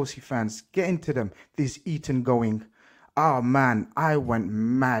 racist Chelsea fans, get into them, this Eton going. Oh man, I went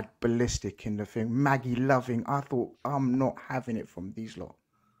mad ballistic in the thing. Maggie loving. I thought, I'm not having it from these lot.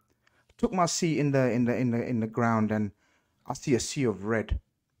 Took my seat in the ground, and I see a sea of red.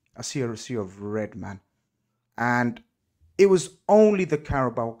 Man. And it was only the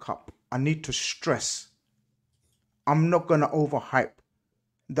Carabao Cup. I need to stress, I'm not gonna overhype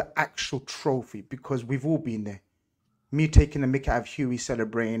the actual trophy, because we've all been there. Me taking the mick out of Hughie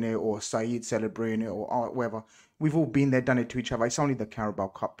celebrating it, or SAEED celebrating it, or whatever. We've all been there, done it to each other. It's only the Carabao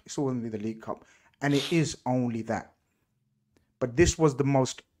Cup. It's only the League Cup. And it is only that. But this was the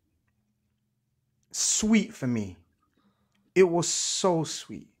most sweet for me. It was so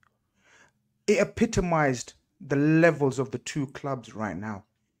sweet. It epitomized the levels of the two clubs right now.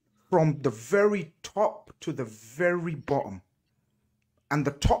 From the very top to the very bottom. And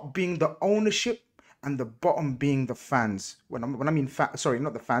the top being the ownership, and the bottom being the fans. When I mean, sorry,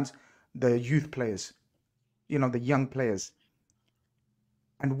 not the fans, the youth players. You know, the young players.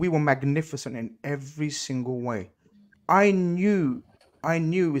 And we were magnificent in every single way. I knew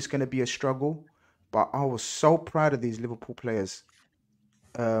it's going to be a struggle, but I was so proud of these Liverpool players.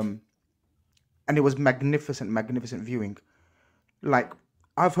 And it was magnificent viewing. Like,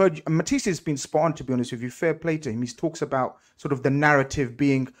 I've heard, Matisse has been spot on, to be honest with you. Fair play to him. He talks about sort of the narrative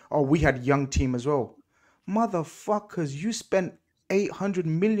being, oh, we had young team as well. Motherfuckers, you spent £800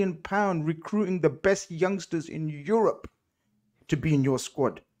 million recruiting the best youngsters in Europe to be in your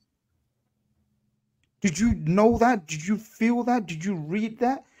squad. Did you know that? Did you feel that? Did you read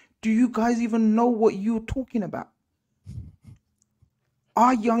that? Do you guys even know what you're talking about?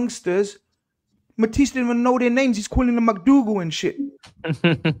 Our youngsters, Matisse didn't even know their names. He's calling them McDougal and shit.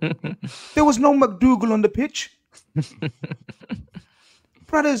 There was no McDougal on the pitch.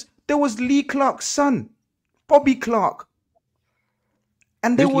 Brothers, there was Lee Clark's son, Bobby Clark.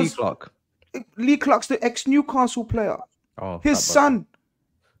 And there was Lee Clark's the ex-Newcastle player. Oh, his son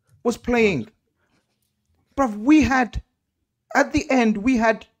was playing. Bruv, we had, at the end, we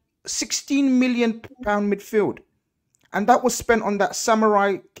had £16 million midfield. And that was spent on that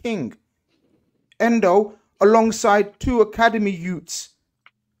Samurai King. Endo, alongside two academy youths,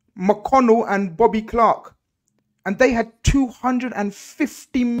 McConnell and Bobby Clark. And they had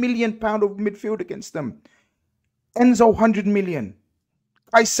 £250 million of midfield against them. Enzo, 100 million.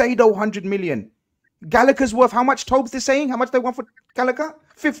 Caicedo, 100 million. Gallagher's worth how much? Tobes, they're saying? How much they want for Gallagher?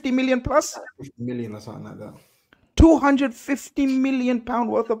 50 million plus? 50 million or something like that. £250 million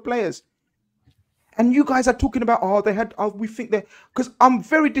worth of players. And you guys are talking about, oh, they had, oh, we think that, because I'm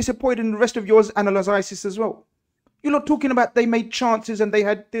very disappointed in the rest of yours analysis as well. You're not talking about they made chances and they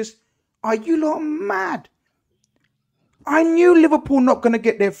had this. Are you lot mad? I knew Liverpool not going to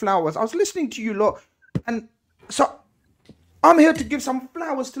get their flowers. I was listening to you lot. And so I'm here to give some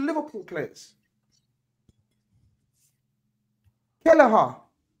flowers to Liverpool players. Kelleher,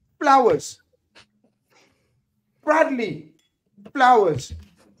 flowers. Bradley, flowers.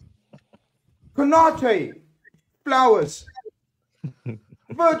 Konate, flowers.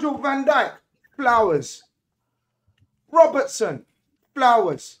 Virgil van Dijk, flowers. Robertson,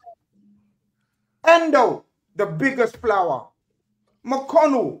 flowers. Endo, the biggest flower.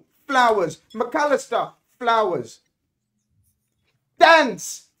 McConnell, flowers. McAllister, flowers.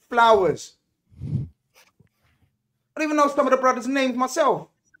 Dance, flowers. I don't even know some of the brothers' names myself.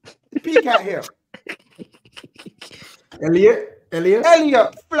 Peek out here.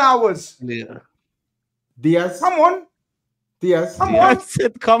 Elliot, flowers. Yeah. Diaz. Come on. Diaz. Come I on.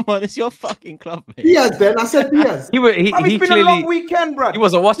 said, come on, it's your fucking club, mate. Diaz, then. I said Diaz. He It's been a long clearly weekend, bro. he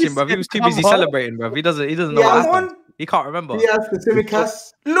wasn't watching, He bro. He said, was too "Come busy on." celebrating, bro. He doesn't know Yeah, what come happened. on. He can't remember. Diaz, the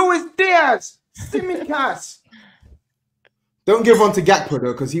Simicast. Luis Diaz, Simicast. Don't give one to Gakpo,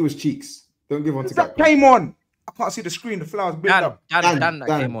 though, because he was cheeks. Don't give one to That Gakpo. came on. I can't see the screen. The flowers build Dan, up. Dan, that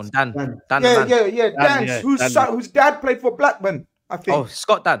came on. Dan. Yeah, Dan. Dance, yeah, whose Dan. son, whose dad played for Blackburn, I think. Oh,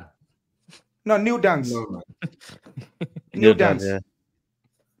 Scott Dan. No, Neil Dance. No, man. Neil Dance. Yeah.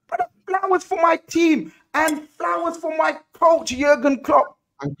 But flowers for my team and flowers for my coach, Jurgen Klopp.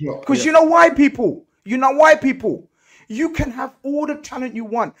 And Klopp, Because yeah. you know why, people? You know why, people? You can have all the talent you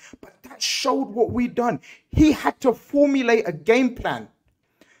want, but that showed what we done. He had to formulate a game plan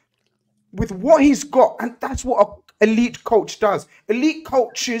with what he's got, and that's what an elite coach does. Elite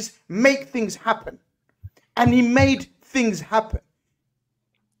coaches make things happen, and he made things happen.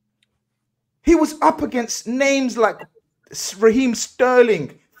 He was up against names like Raheem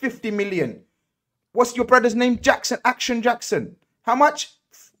Sterling, 50 million. What's your brother's name? Action Jackson. How much?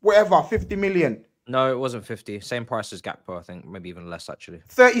 Whatever, 50 million. No, it wasn't 50. Same price as Gakpo, I think. Maybe even less, actually.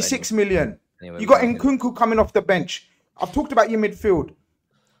 36 million. Anyway, You got we don't Nkunku coming off the bench. I've talked about your midfield.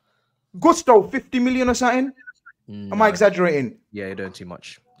 Gusto, 50 million or something? Am I exaggerating? Yeah, you're doing too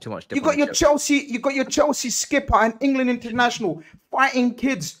much. Too much. You got your Chelsea skipper and England international fighting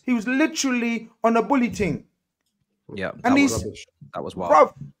kids. He was literally on a bully team. Yeah, And that was wild.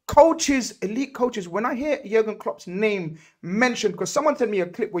 Bro, coaches, elite coaches, when I hear Jurgen Klopp's name mentioned, because someone sent me a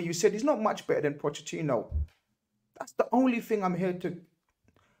clip where you said he's not much better than Pochettino. That's the only thing I'm here to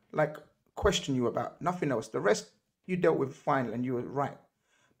like question you about. Nothing else. The rest you dealt with fine and you were right.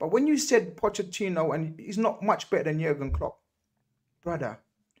 But when you said Pochettino and he's not much better than Jurgen Klopp, brother,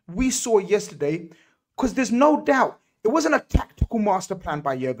 we saw yesterday, because there's no doubt it wasn't a tactical master plan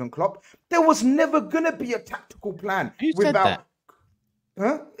by Jurgen Klopp. There was never gonna be a tactical plan. Who said that?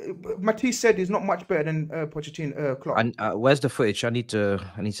 Huh? Matisse said he's not much better than Pochettino, Klopp. And where's the footage? I need to.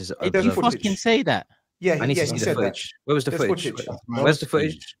 Did There's you footage. fucking say that? Yeah, I need yeah, to he see the said that. footage. Where was the There's footage? footage. Where's the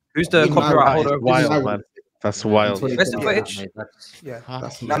footage? Who's the Yeah, copyright man, holder? it's Wild, man. That's wild. Where's the footage? Yeah.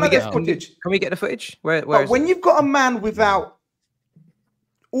 Fucking No, hell. there's footage. Can we get the footage? Where But is when it? you've got a man without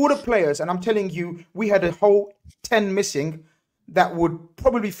all the players, and I'm telling you, we had a whole 10 missing that would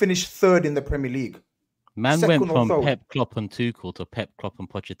probably finish third in the Premier League. Man Second went or from third. Pep Klopp and Tuchel to Pep Klopp and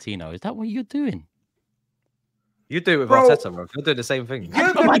Pochettino. Is that what you're doing? You do it with Bro. Arteta, bro. You're doing the same thing.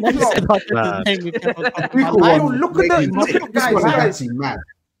 Jurgen I never Klopp. said Arteta's Nah. name with Pep Klopp in my Tuchel life. won. Look at the This guys, one is guys, actually mad.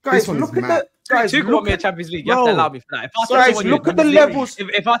 guys. This one is Look at mad. the guys. Tuchel won Look me a at Champions League. You have to Bro. allow me for that. If Arteta Guys, won you a look at the Champions League- levels.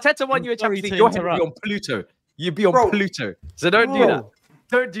 If Arteta won you a I'm sorry Champions League, to your head would be interrupt. on Pluto. You'd be on Bro. Pluto. So don't do that. Bro.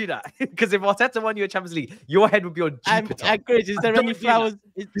 Don't do that. Because if Arteta won you a Champions League, your head would be on Jupiter. And Grizz, is there Don't any do that. flowers?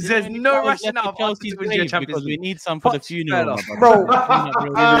 Because there's no rationale for Chelsea's Arteta to win you a Champions because we League. need some for the Poch funeral, fell Bro.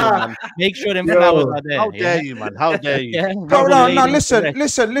 man. Make sure them Yo. flowers are there. How yeah? dare you, man? How dare you? Yeah, Bro, How no, ladies no, to listen, rest.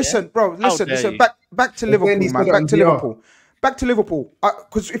 listen, bro, listen. dare you. Back to Then Liverpool, he's man. got Back on to VR. Liverpool. Back to Liverpool.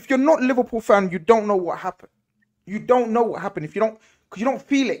 Because if you're not a Liverpool fan, you don't know what happened. You don't know what happened. If you don't, because you don't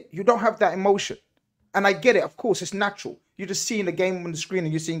feel it. You don't have that emotion. And I get it. Of course, it's natural. You're just seeing the game on the screen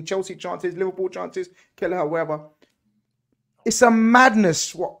and you're seeing Chelsea chances, Liverpool chances, Kelleher, wherever. It's a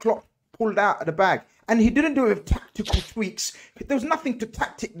madness what Klopp pulled out of the bag. And he didn't do it with tactical tweaks. There was nothing to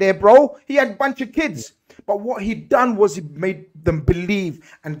tactic there, bro. He had a bunch of kids. But what he done was he made them believe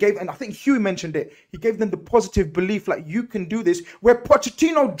and I think Hugh mentioned it. He gave them the positive belief, like, you can do this, where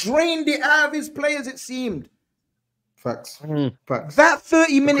Pochettino drained it out of his players, it seemed. Facts. Facts. That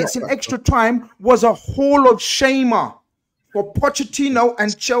 30 minutes in extra time was a hall of shamer for Pochettino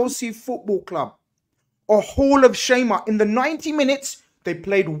and Chelsea Football Club. A hall of shamer. In the 90 minutes, they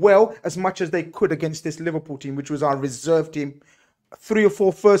played well as much as they could against this Liverpool team, which was our reserve team. 3 or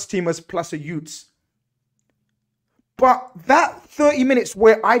 4 first teamers plus a youths. But that 30 minutes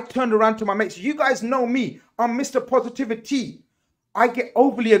where I turned around to my mates, you guys know me, I'm Mr. Positivity. I get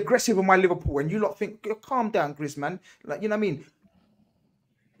overly aggressive with my Liverpool, and you lot think, calm down, Grizz, man. Like, you know what I mean?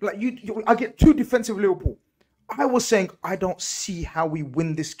 Like, I get too defensive with Liverpool. I was saying, I don't see how we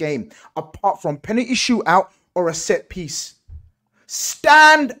win this game apart from penalty shootout or a set piece.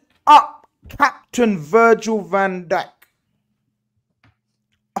 Stand up, Captain Virgil van Dijk.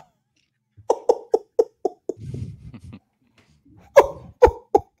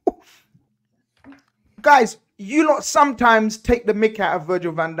 Guys, you lot sometimes take the mick out of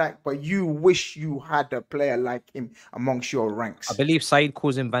Virgil van Dijk, but you wish you had a player like him amongst your ranks. I believe SAEED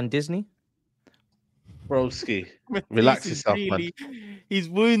calls him Van Disney. Broski, relax yourself, man. He's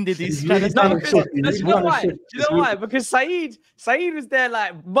wounded. He's really trying done a shift. You He's know done a why? shift. You know why? Because Saeed was there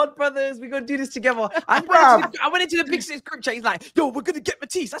like, mud brothers, we're gonna do this together. I went into the Big Six group chat. He's like, yo, we're gonna get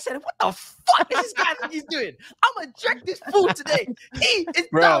Matisse. I said, what the fuck is this guy think he's doing? I'm gonna drag this fool today. He is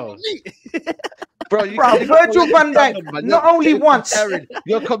down with me. Bro, Virgil van Dijk, not only once.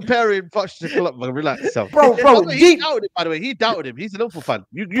 You're comparing Poch to Klopp, man. Relax yourself. Bro, he doubted him, by the way. He doubted him. He's a Liverpool fan.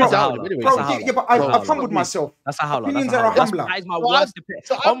 You doubted him anyway. Bro, yeah, but I've humbled myself. That's a howler. Opinions are a humbler. That is my worst opinion.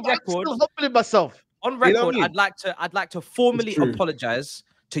 So On I'm record, still humbling myself. on record, You know what I mean? I'd like to formally apologize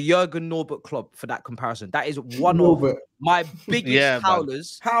to Jurgen Norbert Klopp for that comparison. That is one Norbert. of my biggest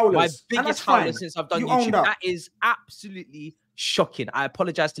howlers. My biggest howlers since I've done YouTube. That is absolutely shocking. I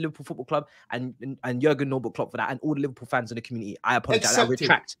apologize to Liverpool Football Club and Jurgen Norbert Klopp for that, and all the Liverpool fans in the community. I apologize. I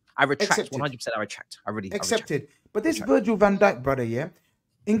retract. 100%. I retract. I really accepted. But this Virgil van Dijk brother, yeah,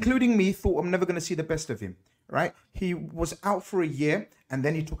 including me, thought I'm never going to see the best of him. Right? He was out for a year, and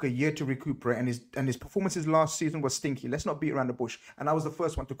then he took a year to recuperate, and his performances last season was stinky. Let's not beat around the bush. And I was the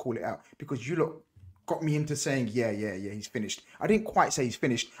first one to call it out because you lot got me into saying, yeah, he's finished. I didn't quite say he's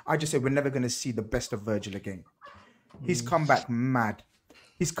finished. I just said we're never going to see the best of Virgil again. He's come back mad.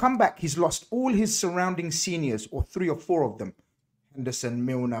 He's come back. He's lost all his surrounding seniors, or 3 or 4 of them. Henderson,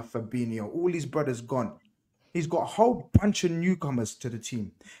 Milner, Fabinho, all his brothers gone. He's got a whole bunch of newcomers to the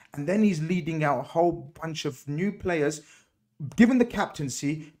team. And then he's leading out a whole bunch of new players. Given the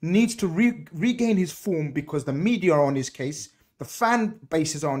captaincy, needs to regain his form because the media are on his case. The fan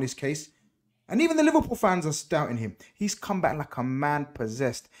bases are on his case. And even the Liverpool fans are doubting him. He's come back like a man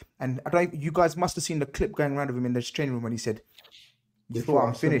possessed. And you guys must have seen the clip going around of him in the training room when he said, "Before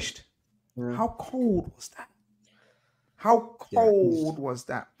I'm finished." Yeah. How cold was that? How cold was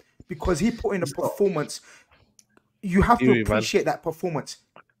that? Because he put in a performance. You have to appreciate that performance.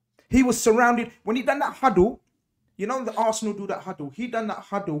 He was surrounded when he done that huddle. You know, the Arsenal do that huddle. He done that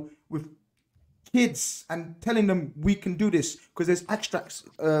huddle with kids and telling them we can do this because there's extracts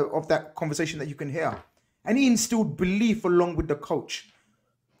of that conversation that you can hear. And he instilled belief along with the coach.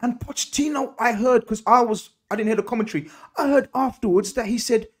 And Pochettino, I heard, because I didn't hear the commentary. I heard afterwards that he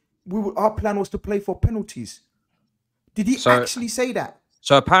said our plan was to play for penalties. Did he actually say that?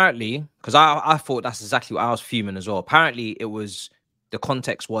 So apparently, because I thought that's exactly what I was fuming as well. Apparently, the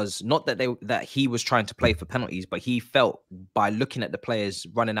context was not that he was trying to play for penalties, but he felt by looking at the players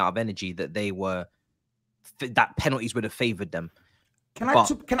running out of energy that that penalties would have favoured them. I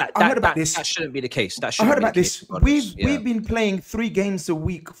heard about this. That shouldn't be the case. I heard about this. We've been playing 3 games a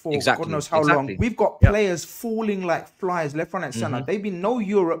week for God knows how long. We've got players falling like flies left, right, and center. They've been no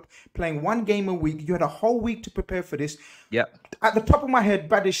Europe, playing 1 game a week. You had a whole week to prepare for this. Yep. At the top of my head,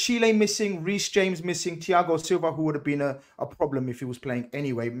 Badishile missing, Reece James missing, Thiago Silva, who would have been a problem if he was playing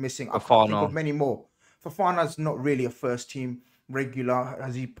anyway, missing. I can't think of many more. Fofana's not really a first team regular.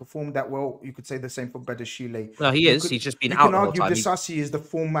 Has he performed that well? You could say the same for Badishile. No, he's just been out. You can argue Disasi is the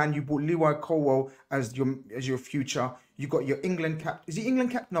form man. You bought Leroy Colwell as your future. You got your England cap. Is he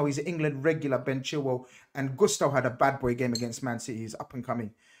England cap? No, he's an England regular. Ben Chilwell and Gusto had a bad boy game against Man City. He's up and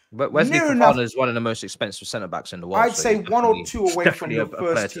coming. But Wesley Fofana is one of the most expensive centre backs in the world. I'd say 1 or 2 away from the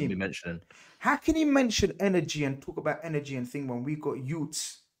first team. To be mentioning. How can he mention energy and talk about energy and thing when we got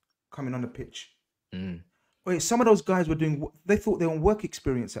youths coming on the pitch? Wait, some of those guys they thought they were on work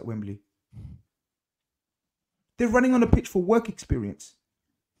experience at Wembley. They're running on the pitch for work experience.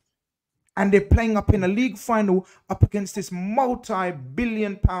 And they're playing up in a league final up against this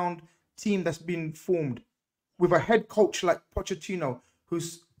multi-billion-pound team that's been formed with a head coach like Pochettino,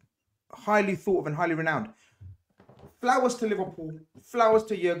 who's highly thought of and highly renowned. Flowers to Liverpool, flowers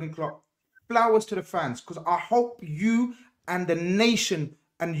to Jurgen Klopp, flowers to the fans, because I hope you and the nation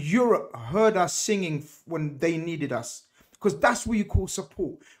and Europe heard us singing when they needed us. Because that's what you call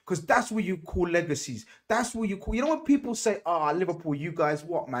support. Because that's what you call legacies. That's what you call... You know when people say, Liverpool, you guys,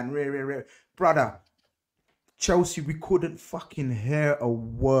 what, man? Brother, Chelsea, we couldn't fucking hear a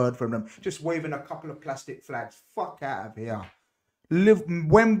word from them. Just waving a couple of plastic flags. Fuck out of here.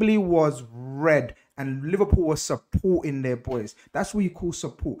 Wembley was red and Liverpool was supporting their boys. That's what you call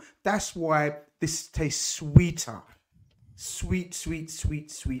support. That's why this tastes sweeter. Sweet, sweet, sweet,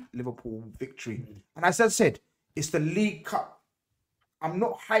 sweet Liverpool victory. And as I said, It's the League Cup. I'm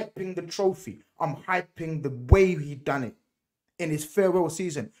not hyping the trophy. I'm hyping the way he done it in his farewell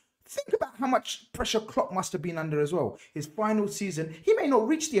season. Think about how much pressure Klopp must have been under as well. His final season, he may not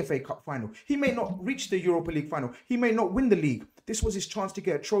reach the FA Cup final. He may not reach the Europa League final. He may not win the league. This was his chance to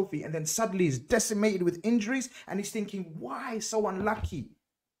get a trophy, and then suddenly he's decimated with injuries, and he's thinking, why so unlucky?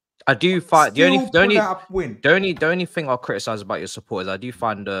 I do find the only thing I'll criticize about your support is I do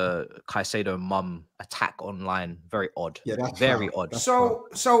find the Caicedo mum attack online very odd. Yeah, that's very foul. odd. That's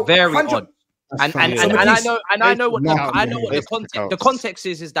So very 100 odd. And I know what the context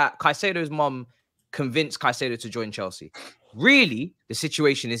is that Caicedo's mum convinced Caicedo to join Chelsea. Really, the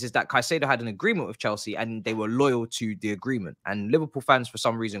situation is that Caicedo had an agreement with Chelsea and they were loyal to the agreement. And Liverpool fans, for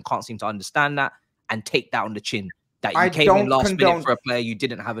some reason, can't seem to understand that and take that on the chin. That you came in last minute for a player you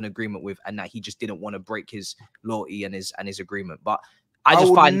didn't have an agreement with, and that he just didn't want to break his loyalty and his agreement. But I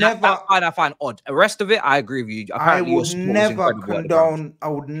just find that I find odd. The rest of it, I agree with you. Apparently, I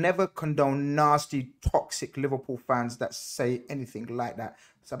would never condone nasty, toxic Liverpool fans that say anything like that.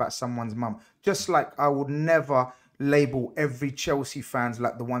 It's about someone's mum. Just like I would never label every Chelsea fans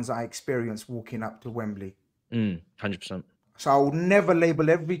like the ones I experienced walking up to Wembley. 100%. So I would never label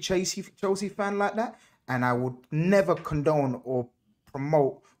every Chelsea fan like that. And I would never condone or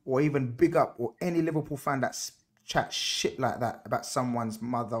promote or even big up or any Liverpool fan that chat shit like that about someone's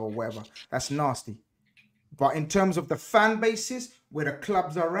mother or whatever. That's nasty. But in terms of the fan bases, where the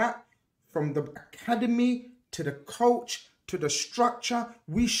clubs are at, from the academy to the coach to the structure,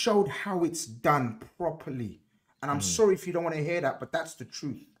 we showed how it's done properly. And I'm sorry if you don't want to hear that, but that's the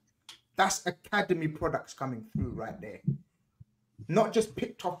truth. That's academy products coming through right there. Not just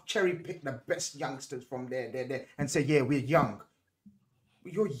cherry pick the best youngsters from there, and say, yeah, we're young.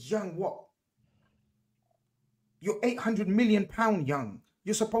 You're young, what? You're £800 million young.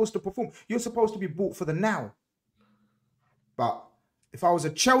 You're supposed to perform. You're supposed to be bought for the now. But if I was a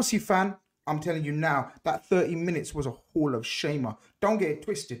Chelsea fan, I'm telling you now, that 30 minutes was a hall of shamer. Don't get it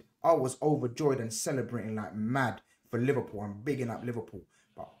twisted. I was overjoyed and celebrating like mad for Liverpool. I'm bigging up Liverpool.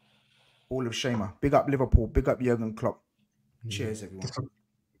 But hall of shamer. Big up Liverpool. Big up Jurgen Klopp. Cheers, everyone.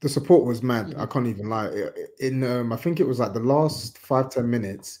 The support was mad. I can't even lie. I think it was like the last 5-10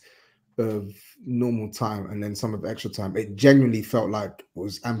 minutes of normal time and then some of extra time. It genuinely felt like it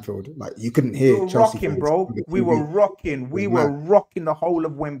was Anfield. Like you couldn't hear we were Chelsea rocking, bro. We were rocking. We were rocking the whole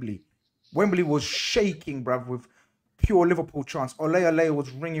of Wembley. Wembley was shaking, bruv, with pure Liverpool chants. Ole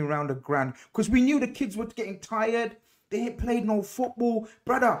was ringing around the ground because we knew the kids were getting tired. They ain't played no football,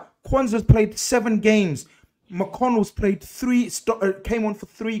 brother. Kwanzaa's played 7 games. McConnell's played 3, came on for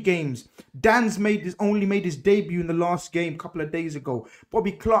 3 games. Dan's only made his debut in the last game a couple of days ago.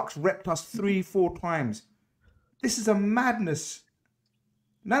 Bobby Clark's repped us 3-4 times. This is a madness.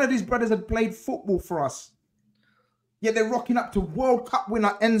 None of these brothers had played football for us. Yet they're rocking up to World Cup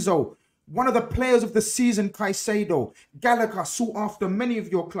winner Enzo. One of the players of the season, Caicedo. Gallagher sought after many of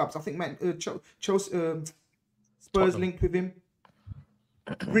your clubs. I think Spurs linked with him.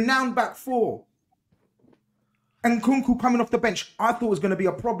 Renowned back 4. And Nkunku coming off the bench, I thought was going to be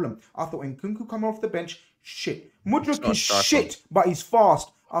a problem. I thought Nkunku coming off the bench, shit. Mudryk is shit, but he's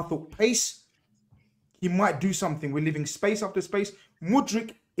fast. I thought pace, he might do something. We're leaving space after space.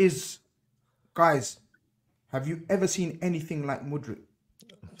 Mudryk is, guys, have you ever seen anything like Mudryk?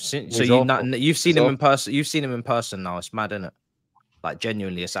 So you've seen him in person. You've seen him in person now. It's mad, isn't it? Like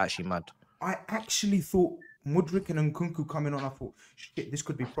genuinely, it's actually mad. I actually thought Mudryk and Nkunku coming on, I thought, shit, this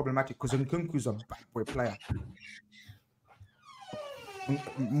could be problematic because Nkunku's a backboy player.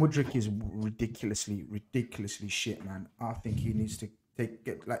 Mudryk is ridiculously shit, man. I think he needs to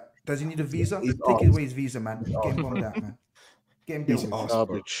does he need a visa? Take away his visa, man. Get him on that, man. Get him dealt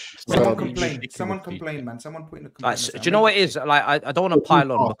with. Someone complain, man. Someone put in the complaint. Do you know what it is? Like, I don't want to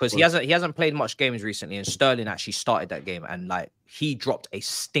pile on because he hasn't played much games recently, and Sterling actually started that game, and like he dropped a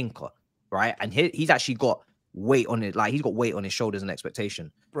stinker, right? And he's actually got weight on it, like he's got weight on his shoulders and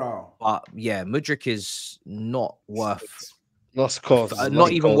expectation, bro. But yeah, Mudryk is not worth lost cause,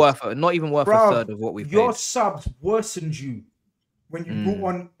 not even worth a third of what we've paid. Your subs worsened you when you brought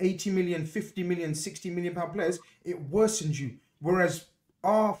on 80 million, 50 million, 60 million pound players. It worsened you, whereas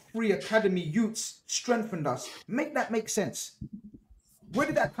our free academy youths strengthened us. Make that make sense. Where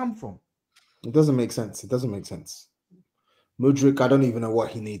did that come from? It doesn't make sense. It doesn't make sense. Mudryk, I don't even know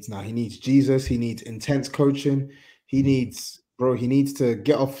what he needs now. He needs Jesus. He needs intense coaching. He needs to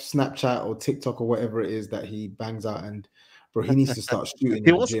get off Snapchat or TikTok or whatever it is that he bangs out. And bro, he needs to start shooting.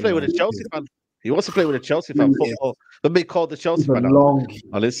 He wants to play with a Chelsea fan. He wants to play with a Chelsea fan. Football. Let me call the Chelsea fan on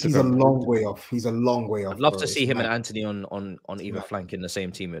Instagram. He's a long way off. He's a long way off. I'd love bro. to see It's him and mad. Anthony on either flank in the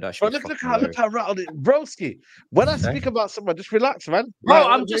same team. That Bro, look how rattled it, broski. When I speak about someone, just relax, man. Bro, Like,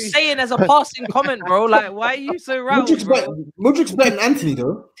 I'm just saying as a passing comment, bro. Like, why are you so rattled, bro? Mudrik's better than Anthony,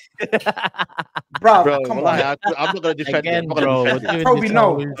 though. Bro, Bro, come wallahi, on. I'm not gonna defend Again, him. I'm not bro. gonna defend him. Toby,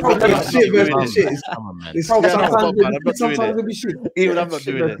 no. Shit versus shit. Come on, man. It's Yeah, sometimes come on, man, I'm not doing sometimes it. it'll be shit. Even I'm not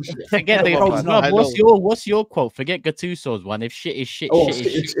Shit doing it. versus shit. Forget the Come on, man. I know. what's your quote? Forget Gattuso's one. If shit is shit, Oh, shit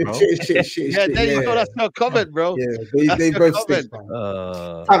is shit, bro. shit. Yeah, there you go. That's no comment, bro. Yeah, That's they no both comment. stink,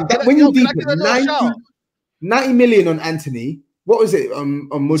 man. Fam, when you deep it, 90 million on Anthony. What was it on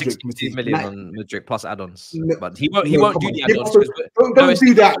Mudryk? 60 million on Mudryk plus add-ons, No, but he won't do come the on. add-ons. Don't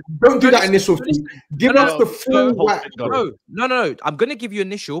do that. Don't do that initial fee. Give us the full whack. No. I'm gonna give you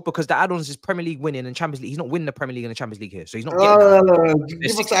initial because the add-ons is Premier League winning and Champions League. He's not winning the Premier League and the Champions League here, so he's not getting that. Give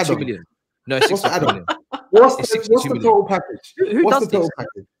It's us the 62 add-on. million. No, it's 62 million. What's It's the 62 million. total package? Who What's does the total this?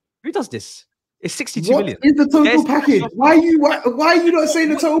 package? Who does this? It's 62 What million. is the total There's- package? Why are you not saying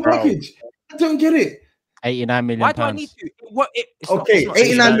the total package? I don't get it. 89 million Why do I pounds. need to? It's Okay, not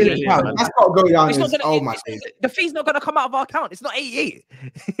 89 million million, pounds. man. That's got to go down. It's not gonna, Oh my days, the fee's not going to come out of our account. It's not 88.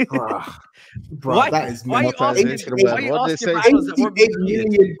 bro, Why- that is why are you mental. asking- 88 why are you What they asking say? for add-ons that won't be 88 needed?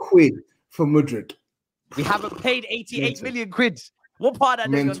 million quid for Mudryk. We haven't paid 88 Mental. million quid. What part of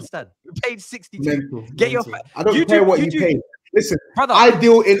that don't you Mental. understand? We paid 62. Mental. Get your mental. I don't you care do- what you you do- pay. Listen, Brother. I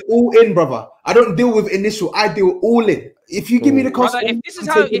deal in all in, brother. I don't deal with initial. I deal all in. If you give me the cost, Brother, if this is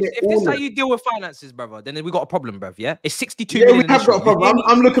I'm how taking it if this is all how in. you deal with finances, brother, then we got a problem, bruv. Yeah, it's 62 Yeah, we million. have got a problem.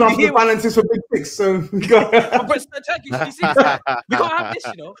 I'm looking after the balances for Big Six, so we got. But it's the Turkish. You see, we can't have this.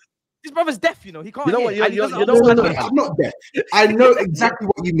 You know, this brother's deaf. You know, he can't. You know what, hear, and he you doesn't know what- understand. I'm not deaf. I know exactly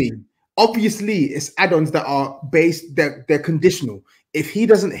what you mean. Obviously, it's add-ons that are based. They're conditional. If he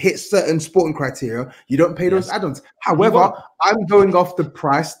doesn't hit certain sporting criteria, you don't pay those add-ons. However, I'm going off the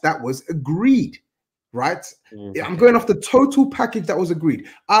price that was agreed, right? I'm going off the total package that was agreed.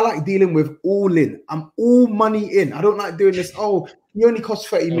 I like dealing with all in. I'm all money in. I don't like doing this. Oh, you only cost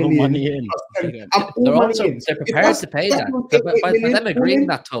 30 million. money in. I'm all They're money also in. they're If prepared to pay that. By them agreeing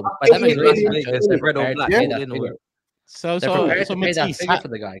that, Tob, by them agreeing that, It's they're red or prepared to black. pay Yeah. that figure. So They're prepared so to pay that Matisse, figure for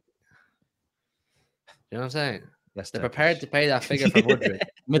the guy. You know what I'm saying? Yes, They're prepared to pay that figure for Mudryk.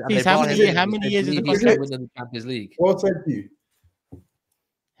 Matisse, how many years is the He's contract? going to win the Champions League. Well said to you.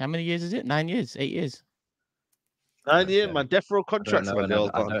 How many years is it? 9 years, 8 years. 9 year, man. Death row I don't contracts, know, man. and they all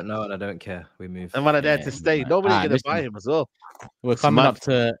I got. don't know, and I don't care. We move. And man are there Yeah, to stay. man. Nobody's Ah, gonna buy listen. him as well. We're It's coming mad. up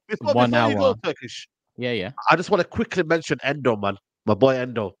to Before 1 you hour. go, Turkish, Yeah. I just want to quickly mention Endo, man. My boy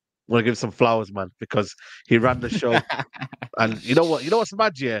Endo. I want to give him some flowers, man, because he ran the show. And you know what? You know what's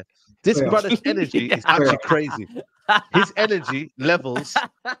mad, yeah? This Yeah. brother's energy is actually crazy. His energy levels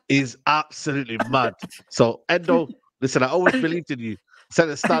is absolutely mad. So Endo, listen, I always believed in you. Said at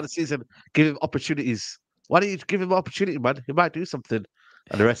the start of the season, give him opportunities. Why don't you give him an opportunity, man? He might do something.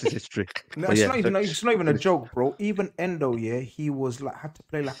 And the rest is history. No, But it's, yeah, not even, it's not even a joke, bro. Even Endo, yeah, he was like had to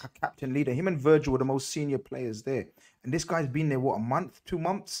play like a captain leader. Him and Virgil were the most senior players there. And this guy's been there, what, a month, 2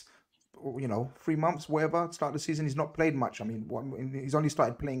 months? Or, 3 months, whatever. Start of the season, he's not played much. I mean, he's only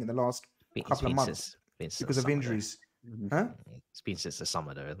started playing in the last couple of months because of injuries. Huh? It's been since the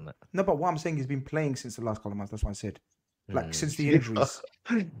summer, though, isn't it? No, but what I'm saying, he's been playing since the last couple of months. That's what I said. Like since the injuries.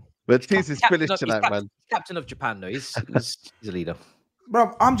 But Tease is finished tonight, man. Captain of Japan, though. He's a leader.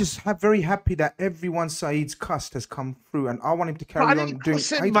 Bro, I'm just very happy that everyone Saeed's cussed has come through, and I want him to carry on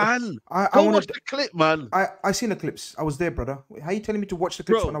doing. Man, I go wanna- watch the clip, man. I seen the clips. I was there, brother. How you telling me to watch the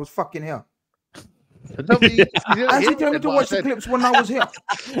clips when I was fucking here? How you telling me to watch the clips when I was here?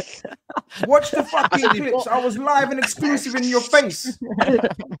 Watch the fucking clips. I was live and exclusive in your face.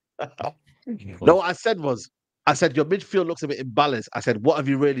 No, what I said was, I said your midfield looks a bit imbalanced. I said, what have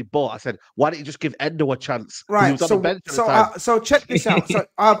you really bought? I said, why don't you just give Endo a chance? 'Cause he Right. was on the bench at the time. So check this out. So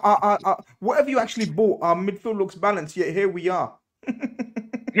what have you actually bought? Our midfield looks balanced. Yet here we are.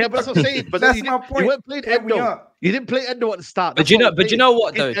 Yeah, but that's what I'm saying. But That's then my point. You weren't playing Here we Endo. are. You didn't play Endo at the start. But That's you what know, I'm but you saying. know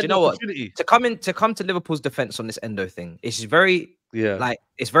what Give though? Do you Endo know what? opportunity. To come to Liverpool's defense on this Endo thing, it's very Yeah. like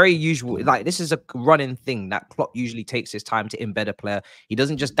it's very usual. Like this is a running thing that Klopp usually takes his time to embed a player. He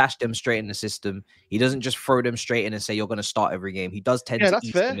doesn't just dash them straight in the system. He doesn't just throw them straight in and say you're going to start every game. He does tend to that's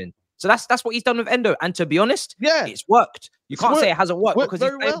ease fair. them in. So that's what he's done with Endo. And to be honest, Yeah, it's worked. You It's can't say worked. it hasn't worked Worked because he's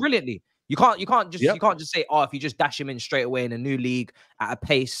very played well. brilliantly. You can't just Yep. say, oh, if you just dash him in straight away in a new league at a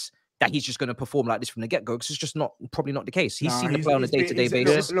pace that he's just going to perform like this from the get-go, because it's just probably not the case. He's seen the play on a day-to-day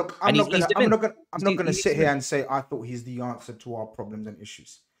basis. Look, and I'm not gonna he's sit them here in. and say I thought he's the answer to our problems and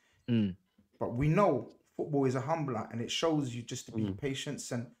issues. But we know football is a humbler, and it shows you just to be patient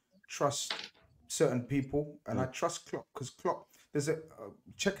and trust certain people, and I trust Klopp because Klopp. There's a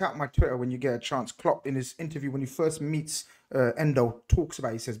check out my Twitter when you get a chance. Klopp in his interview when he first meets Endo talks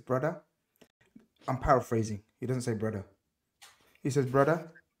about. He says, "Brother," I'm paraphrasing. He doesn't say brother. He says,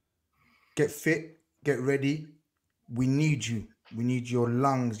 "Brother, get fit, get ready. We need you. We need your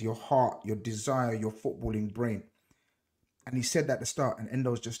lungs, your heart, your desire, your footballing brain." And he said that at the start, and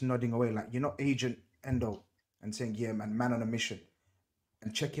Endo's just nodding away like, "You're not Agent Endo," and saying, "Yeah, man on a mission."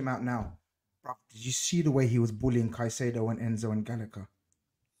 And check him out now. Bro, did you see the way he was bullying Caicedo and Enzo and Gallagher?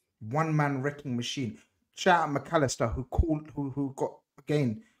 One man wrecking machine. Shout out McAllister who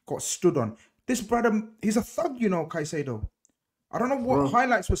got stood on. This brother, he's a thug, you know, Caicedo. I don't know what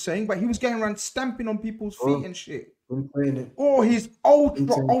highlights were saying, but he was getting around stamping on people's feet and shit. Oh, he's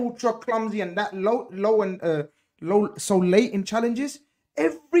ultra clumsy and that low so late in challenges.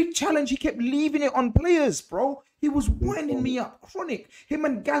 Every challenge he kept leaving it on players, bro. He was winding me up chronic. Him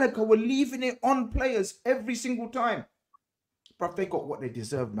and Gallagher were leaving it on players every single time. Bro, they got what they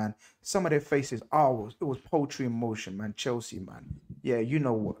deserved, man. Some of their faces, it was poetry in motion, man. Chelsea, man. Yeah, you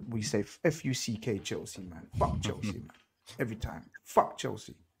know what we say. F-U-C-K Chelsea, man. Fuck Chelsea, man. Every time. Fuck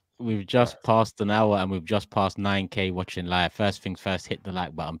Chelsea. We've just passed an hour and we've just passed 9K watching live. First things first, hit the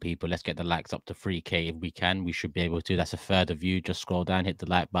like button, people. Let's get the likes up to 3K if we can. We should be able to. That's a third of you. Just scroll down, hit the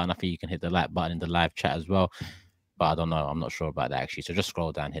like button. I think you can hit the like button in the live chat as well. But I don't know. I'm not sure about that, actually. So just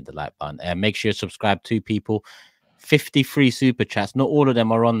scroll down, hit the like button. Make sure you subscribe to people. 53 super chats. Not all of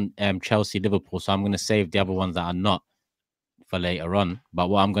them are on Chelsea, Liverpool. So I'm going to save the other ones that are not for later on. But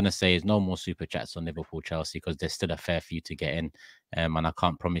what I'm going to say is no more super chats on Liverpool, Chelsea, because there's still a fair few to get in. And I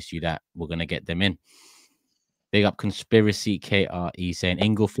can't promise you that we're going to get them in. Big up Conspiracy KRE saying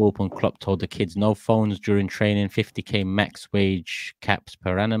Inglethorpe and Klopp told the kids no phones during training, 50k max wage caps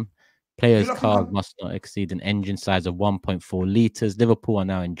per annum. Players' cars must not exceed an engine size of 1.4 litres. Liverpool are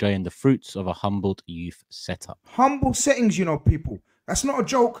now enjoying the fruits of a humbled youth setup. Humble settings, you know, people. That's not a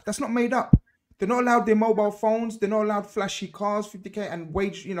joke. That's not made up. They're not allowed their mobile phones. They're not allowed flashy cars, 50k, and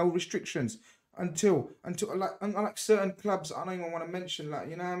wage, you know, restrictions until like certain clubs. I don't even want to mention, like,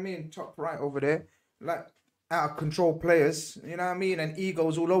 you know what I mean, top right over there, like out of control players, you know what I mean, and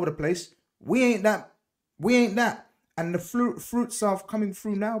egos all over the place. We ain't that. We ain't that. And the fruits are coming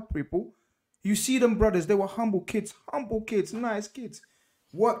through now, people. You see them brothers. They were humble kids, nice kids,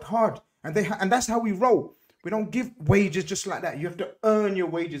 worked hard, and and that's how we roll. We don't give wages just like that. You have to earn your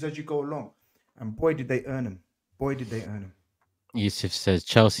wages as you go along. And boy, did they earn them. Boy, did they earn them. Yusuf says,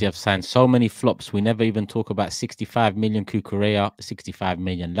 Chelsea have signed so many flops. We never even talk about 65 million Kukurea, 65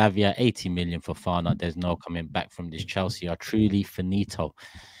 million Lavia, 80 million for Fana. There's no coming back from this. Chelsea are truly finito.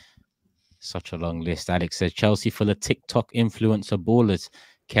 Such a long list. Alex says, Chelsea full of TikTok influencer ballers.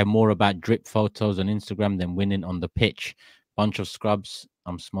 Care more about drip photos on Instagram than winning on the pitch. Bunch of scrubs.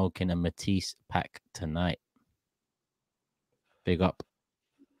 I'm smoking a Matisse pack tonight. Big up.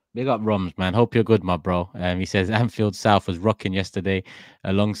 Big up Roms, man. Hope you're good, my bro. He says Anfield South was rocking yesterday.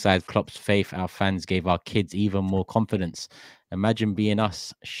 Alongside Klopp's faith, our fans gave our kids even more confidence. Imagine being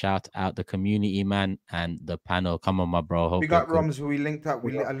us. Shout out the community, man, and the panel. Come on, my bro. Hope Big up Roms, who we linked up.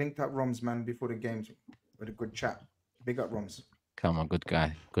 I linked up Roms, man, before the games with a good chat. Big up Roms. Come on, good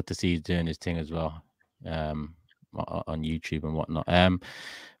guy. Good to see you doing his thing as well. On YouTube and whatnot.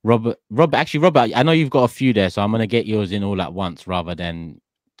 Robert, I know you've got a few there, so I'm gonna get yours in all at once rather than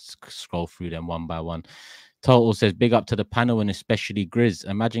scroll through them one by one. Total says, big up to the panel and especially GRIZZ.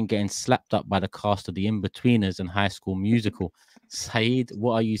 Imagine getting slapped up by the cast of The In-Betweeners and High School Musical. SAEED,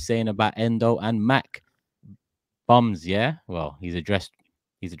 what are you saying about Endo and Mac? Bums, yeah? Well, he's addressed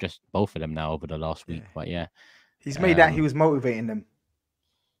both of them now over the last week, but yeah. He's made that he was motivating them.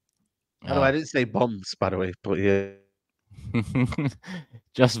 I didn't say bombs, by the way, but yeah.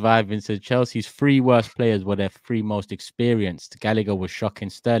 Just vibing. So Chelsea's 3 worst players were their 3 most experienced. Gallagher was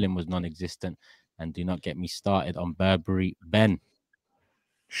shocking. Sterling was non-existent. And do not get me started on Burberry Ben.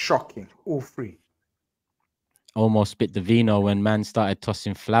 Shocking. All 3. Almost spit the vino when man started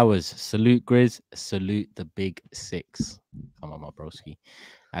tossing flowers. Salute GRIZZ. Salute the big 6. Come on, my broski.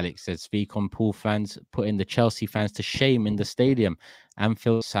 Alex said, speak on Pool fans, putting the Chelsea fans to shame in the stadium.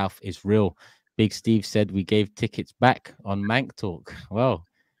 Anfield South is real. Big Steve said we gave tickets back on Mank Talk. Well,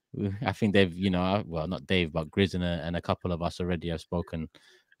 I think they've, you know, well, not Dave, but GRIZZ and a couple of us already have spoken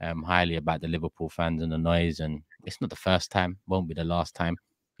highly about the Liverpool fans and the noise. And it's not the first time, won't be the last time.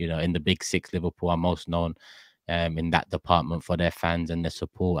 You know, in the big 6, Liverpool are most known in that department for their fans and their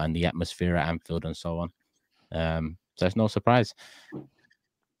support and the atmosphere at Anfield and so on. So it's no surprise.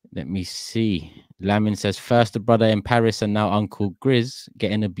 Let me see. Lamin says, first the brother in Paris and now Uncle GRIZZ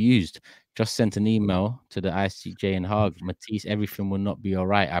getting abused. Just sent an email to the ICJ and HUGH. Matisse, everything will not be all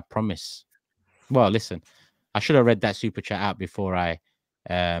right, I promise. Well, listen, I should have read that super chat out before I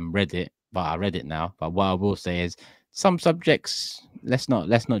read it, but I read it now. But what I will say is some subjects, let's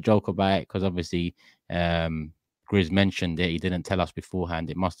not joke about it, because obviously GRIZZ mentioned it. He didn't tell us beforehand.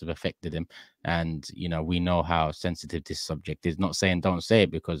 It must have affected him. And, you know, we know how sensitive this subject is. Not saying don't say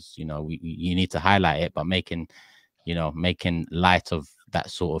it, because, you know, you need to highlight it, but making light of that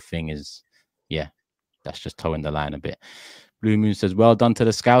sort of thing is, yeah, that's just towing the line a bit. Blue Moon says, well done to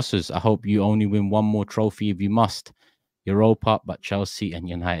the Scousers. I hope you only win one more trophy if you must. Europa, but Chelsea and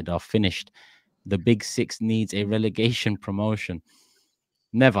United are finished. The Big Six needs a relegation promotion.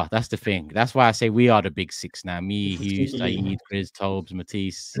 Never. That's the thing. That's why I say we are the Big Six now. Me, Hugh, SAEED, GRIZZ, Tobes,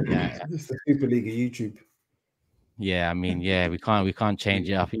 Matisse. Yeah. It's the Super League of YouTube. Yeah, I mean, yeah, we can't change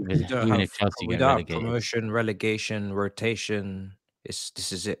it up even if Chelsea we get don't have relegated. promotion, relegation, rotation. This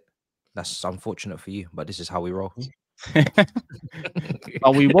is it. That's unfortunate for you, but this is how we roll.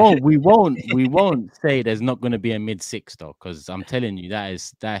 But we won't say there's not going to be a mid-6 though, because I'm telling you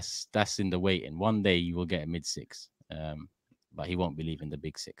that's in the waiting. One day you will get a mid-6, but he won't be leaving the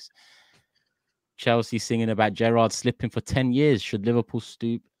Big Six. Chelsea singing about Gerrard slipping for 10 years. Should Liverpool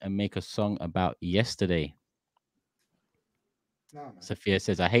stoop and make a song about yesterday? No, Sophia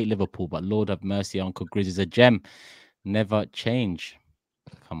says, I hate Liverpool, but Lord have mercy, Uncle Grizz is a gem. Never change.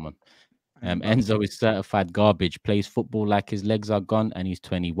 Come on. Enzo is certified garbage, plays football like his legs are gone, and he's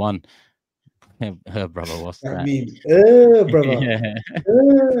 21. Her brother, what's that? I mean, brother.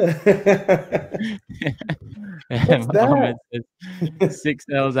 What's that? Says, 6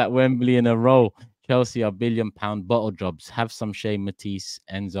 L's at Wembley in a row. Chelsea are £1 billion bottle jobs. Have some shame, Matisse.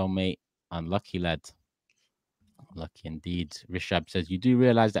 Enzo, mate. Unlucky, lad. Lucky indeed. Rishab says, you do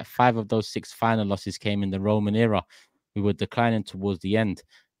realize that 5 of those 6 final losses came in the Roman era. We were declining towards the end.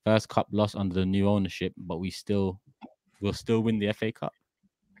 First cup loss under the new ownership, but we'll still win the FA Cup.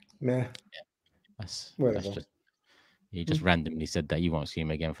 Yeah. That's just, he just randomly said that. You won't see him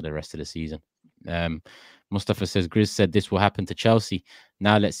again for the rest of the season. Mustafa says, GRIZZ said this will happen to Chelsea.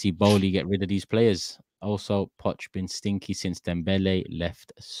 Now let's see Bowley get rid of these players. Also, Poch been stinky since Dembele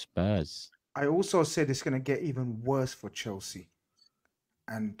left Spurs. I also said it's going to get even worse for Chelsea.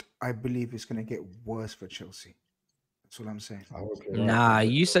 And I believe it's going to get worse for Chelsea. That's what I'm saying. Nah,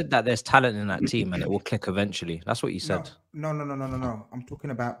 you said that there's talent in that team and it will click eventually. That's what you said. No. I'm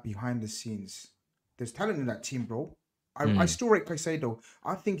talking about behind the scenes. There's talent in that team, bro. I still rate Caicedo.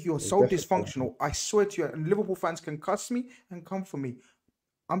 I think you're so dysfunctional. I swear to you, and Liverpool fans can cuss me and come for me.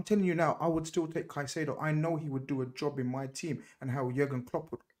 I'm telling you now, I would still take Caicedo. I know he would do a job in my team and how Jurgen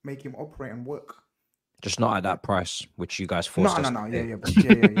Klopp would make him operate and work. Just not at that price, which you guys forced us. No. Yeah.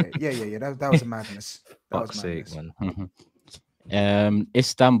 That was a madness. Fuck's sake, man.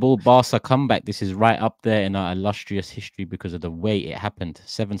 Istanbul Barca comeback. This is right up there in our illustrious history because of the way it happened.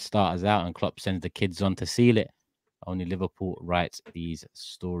 7 starters out and Klopp sends the kids on to seal it. Only Liverpool writes these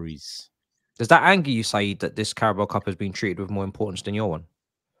stories. Does that anger you, Saeed, that this Carabao Cup has been treated with more importance than your one?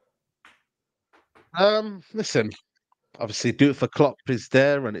 Listen, obviously, do it for Klopp is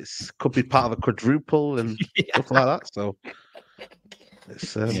there, and it's could be part of a quadruple and stuff like that. So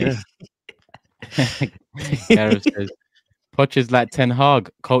it's Gareth says, Poch is like Ten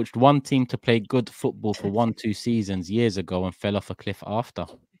Hag, coached one team to play good football for 1-2 seasons years ago and fell off a cliff after.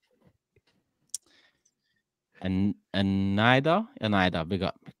 And neither, big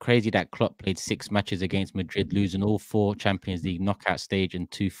up. Crazy that Klopp played 6 matches against Madrid, losing all 4 Champions League knockout stage and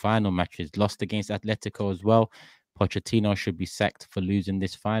 2 final matches. Lost against Atletico as well. Pochettino should be sacked for losing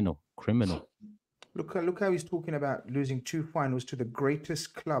this final. Criminal. Look how he's talking about losing 2 finals to the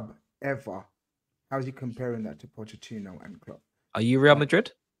greatest club ever. How's he comparing that to Pochettino and Klopp? Are you Real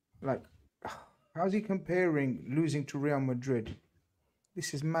Madrid? Like, how's he comparing losing to Real Madrid?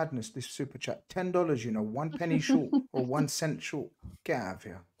 This is madness, this super chat. $10, 1 penny short or 1 cent short. Get out of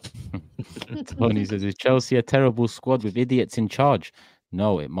here. Tony says, is Chelsea a terrible squad with idiots in charge?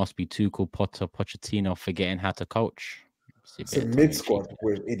 No, it must be Tuchel, Potter, Pochettino forgetting how to coach. It's a mid squad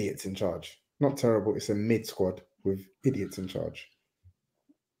with idiots in charge. Not terrible. It's a mid squad with idiots in charge.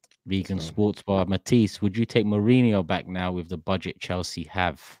 Vegan Sports Bar. Matisse, would you take Mourinho back now with the budget Chelsea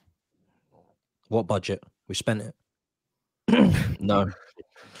have? What budget? We spent it. No.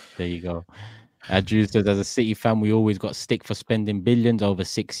 There you go. Drew says, as a City fan, we always got stick for spending billions over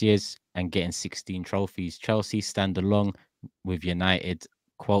 6 years and getting 16 trophies. Chelsea stand along with United,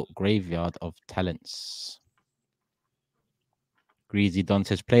 quote, graveyard of talents. Greasy Don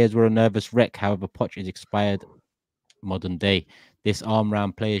says, players were a nervous wreck. However, Poch is expired modern day. This arm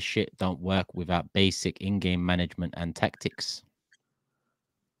round player shit don't work without basic in-game management and tactics.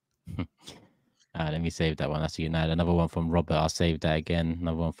 Let me save that one. That's United. Another one from Robert. I'll save that again.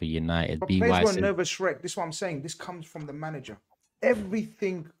 Another one for United. But BY players weren't says, nervous wreck. This is what I'm saying. This comes from the manager.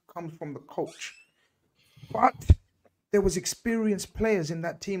 Everything comes from the coach. But there was experienced players in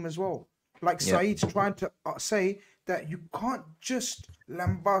that team as well. Like Saeed's trying to say that you can't just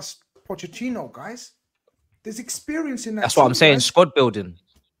lambast Pochettino, guys. There's experience in that. That's what I'm saying. Guys. Squad building.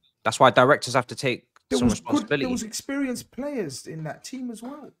 That's why directors have to take some responsibility. There was experienced players in that team as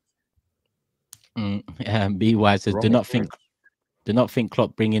well. BY says, do not think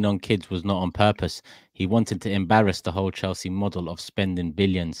Klopp bringing on kids was not on purpose. He wanted to embarrass the whole Chelsea model of spending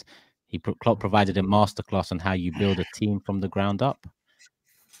billions. Klopp provided a masterclass on how you build a team from the ground up.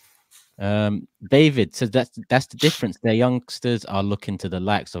 David says that's the difference. Their youngsters are looking to the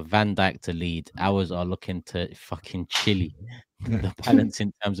likes of Van Dijk to lead. Ours are looking to fucking Chile. The balance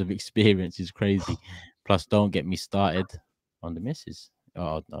in terms of experience is crazy. Plus, don't get me started on the misses.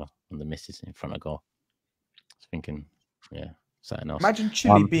 Oh no, on the misses in front of goal. I was thinking, something else. Imagine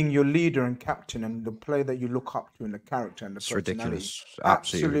Chile being your leader and captain and the player that you look up to and the character and the personality. Ridiculous.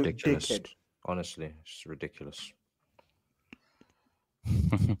 Absolutely ridiculous. Dickhead. Honestly, it's ridiculous.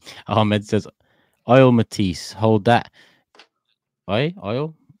 Ahmed says, oil Matisse, hold that.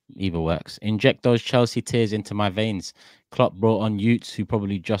 Oil? Either works. Inject those Chelsea tears into my veins. Klopp brought on youths who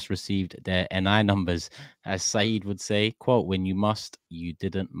probably just received their NI numbers. As Saeed would say, quote, when you must, you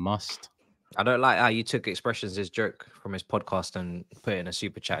didn't must. I don't like how you took Expressions' his joke from his podcast and put it in a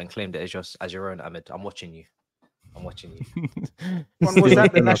super chat and claimed it as your own, Ahmed. I'm watching you. I'm watching you. One was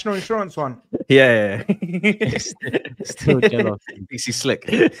that the national insurance one? Yeah. Still jealous. DC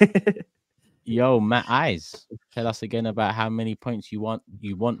Slick. Yo, Matt Eyes, tell us again about how many points you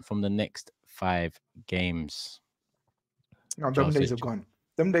want from the next 5 games. No, them days are gone.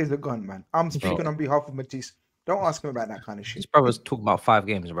 Them days are gone, man. I'm speaking on behalf of Matisse. Don't ask him about that kind of shit. His brother's talking about 5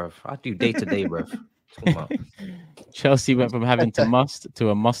 games, bro. I do day to day, bro. Chelsea went from having to must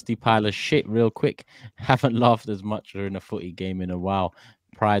to a musty pile of shit real quick. Haven't laughed as much during a footy game in a while.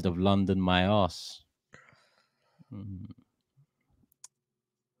 Pride of London, my ass. Where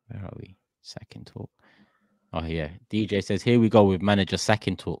are we? Second talk. Oh, yeah. DJ says, here we go with manager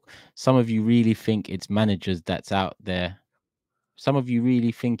sacking talk. Some of you really think it's managers that's out there. Some of you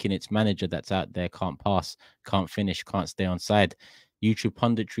really thinking it's manager that's out there can't pass, can't finish, can't stay on side. YouTube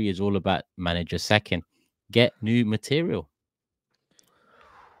punditry is all about manager sacking. Get new material.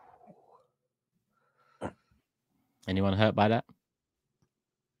 Anyone hurt by that?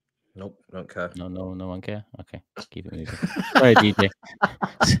 Nope, don't care. No one care. Okay, keep it moving. Sorry, DJ.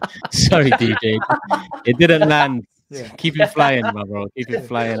 Sorry, DJ. It didn't land. Yeah. Keep it flying, my bro. Keep it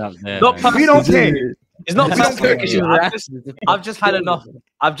flying up there. We don't care. It's not Turkish. I've just had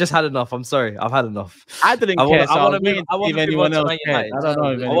enough. I'm sorry. I've had enough. I didn't care. I want to move on to Man United.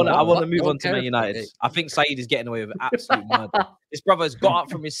 I want to move on to Man United. I think Saeed is getting away with absolute murder. His brother's got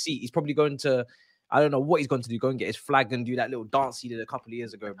up from his seat. He's probably going to, I don't know what he's going to do. Go and get his flag and do that little dance he did a couple of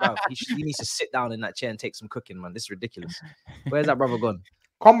years ago, bro. He needs to sit down in that chair and take some cooking, man. This is ridiculous. Where's that brother gone?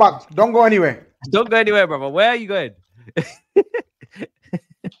 Come back. Don't go anywhere. Don't go anywhere, brother. Where are you going?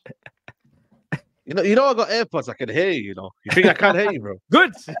 You know, I got AirPods. I can hear you. You know, you think I can't hear you, bro?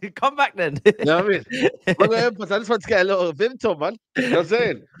 Good. Come back then. You know what I mean? I got AirPods. I just want to get a little Vimto, man. You know what I'm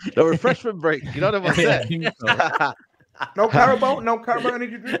saying? The refreshment break. You know what I'm saying? No Carabao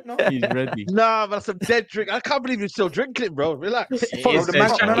energy drink. No, he's ready. Nah, but that's some dead drink. I can't believe you're still drinking it, bro. Relax. No,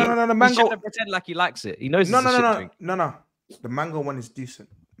 the mango. He's trying to pretend like he likes it. He knows. No. The mango one is decent.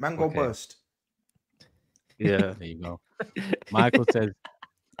 Mango burst. Yeah. There you go. Michael says,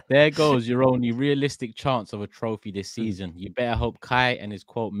 there goes your only realistic chance of a trophy this season. You better hope Kai and his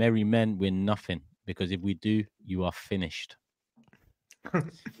quote merry men win nothing, because if we do, you are finished.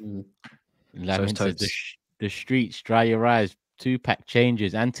 Lavin says, the streets, dry your eyes. 2-pack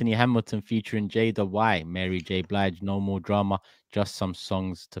changes. Anthony Hamilton featuring Jada Y. Mary J. Blige, no more drama, just some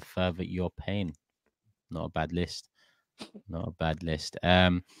songs to further your pain. Not a bad list. Not a bad list.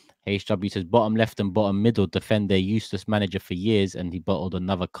 HW says, bottom left and bottom middle defend their useless manager for years, and he bottled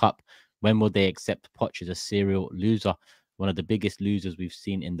another cup. When will they accept Poch as a serial loser? One of the biggest losers we've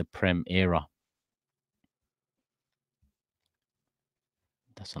seen in the Prem era.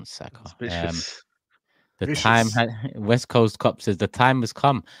 That's on Saka. West Coast Cup says, the time has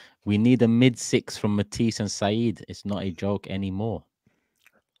come. We need a mid-6 from Matisse and Saeed. It's not a joke anymore.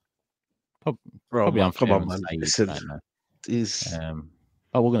 Probably unfair. Come on, man.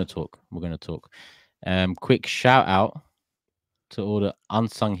 But we're going to talk. We're going to talk. Quick shout out to all the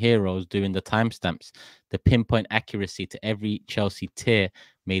unsung heroes doing the timestamps. The pinpoint accuracy to every Chelsea tier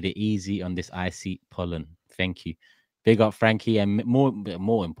made it easy on this icy pollen. Thank you. Big up Frankie, and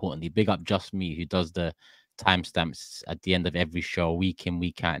more importantly, big up Just Me, who does the timestamps at the end of every show, week in,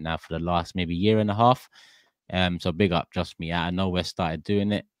 week out now for the last maybe year and a half. So big up Just Me. Out of nowhere started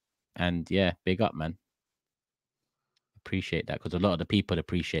doing it, and yeah, big up, man. Appreciate that, because a lot of the people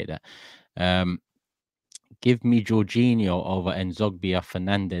appreciate that. Give me Jorginho over Nzogbia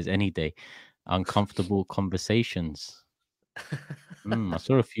Fernandez any day. Uncomfortable conversations. I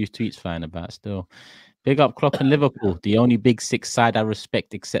saw a few tweets flying about still. Big up Klopp and Liverpool, the only big six side I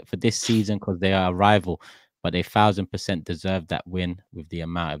respect except for this season because they are a rival, but they 1000% deserved that win with the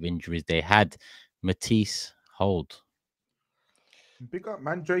amount of injuries they had. Matisse, hold. Big up,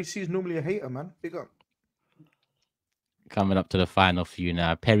 man. JC's normally a hater, man. Big up. Coming up to the final for you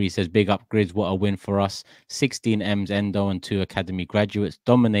now. Perry says, big up GRIZZ, what a win for us. 16 M's Endo and 2 academy graduates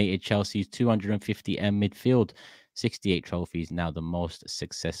dominated Chelsea's 250 M midfield. 68 trophies, now the most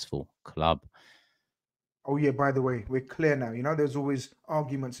successful club. Oh yeah, by the way, we're clear now. You know, there's always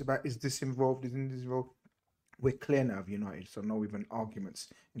arguments about is this involved, isn't this involved? We're clear now of United, so no even arguments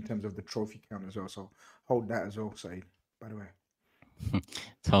in terms of the trophy count as well. So hold that as well, Saeed, by the way.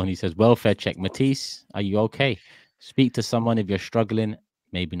 Tony says, welfare check. Matisse, are you okay? Speak to someone if you're struggling.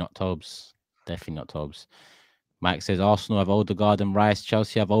 Maybe not Tobes. Definitely not Tobes. Mike says, Arsenal have Odegaard and Rice.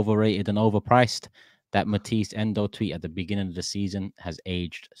 Chelsea have overrated and overpriced. That Matisse Endo tweet at the beginning of the season has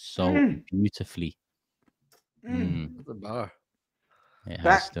aged so beautifully. The bar.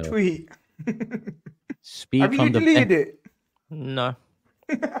 That tweet. Speak have you deleted it? No.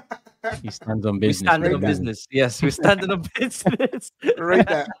 He stands on We business. standing on business. Yes, we're standing on business. Rate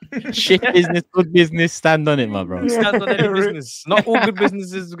that. Shit business, good business. Stand on it, my bro. We stand on any business. Not all good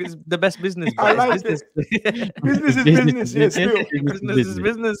business is the best business. I But like it's business. Business is business. Yes, still. Business is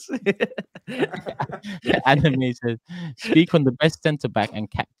business. Anime says, speak on the best centre back and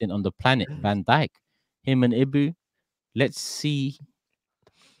captain on the planet, Van Dijk. Him and Ibu. Let's see.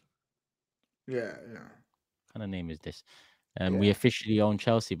 Yeah. What kind of name is this? We officially own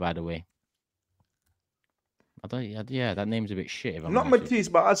Chelsea, by the way. I don't. Yeah, that name's a bit shit. If I'm Not honest with you. Matisse,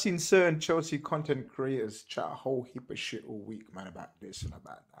 but I've seen certain Chelsea content creators chat a whole heap of shit all week, man, about this and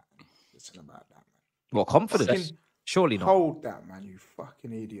about that. This and about that, man. What, confidence? Fucking Surely not. Hold that, man, you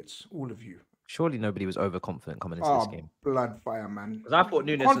fucking idiots. All of you. Surely nobody was overconfident coming into this game. Blood fire, man. Because I thought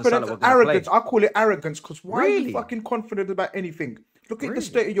Nunes and Salah Confidence, were going to arrogance. play. I call it arrogance because why are Really? you fucking confident about anything? Look at the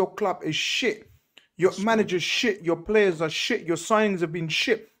state of your club is shit. Your manager's shit. Your players are shit. Your signings have been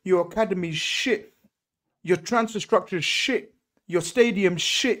shit. Your academy's shit. Your transfer structure is shit. Your stadium's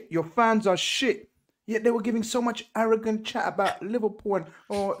shit. Your fans are shit. Yet they were giving so much arrogant chat about Liverpool and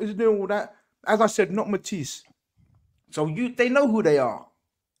is doing all that. As I said, not Matisse. So they know who they are.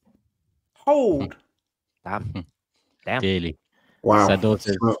 Hold. Damn. Daily. Wow. Sado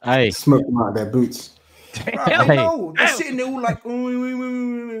says, Smoke them out their boots. I know. They're sitting there all like,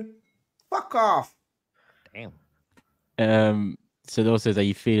 fuck off. Damn. Sado says, are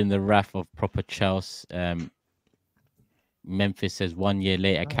you feeling the wrath of proper Chelsea? Memphis says 1 year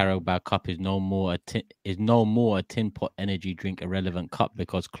later, Carabao Cup is no more a tin pot energy drink irrelevant cup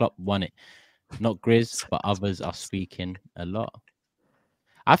because Klopp won it. Not GRIZZ, but others are speaking a lot.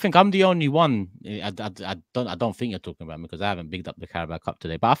 I think I'm the only one. I don't think you're talking about me because I haven't bigged up the Carabao Cup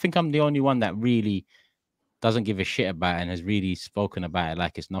today. But I think I'm the only one that really doesn't give a shit about it and has really spoken about it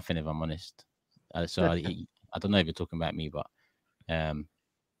like it's nothing. If I'm honest, so I don't know if you're talking about me, but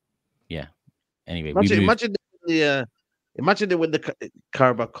yeah. Anyway, imagine they win the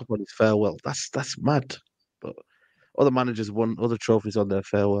Carabao Cup on his farewell. That's mad. But other managers won other trophies on their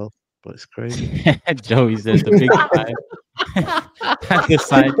farewell. But it's crazy. Joey says the big guy.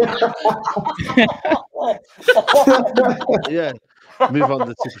 Yeah. Move on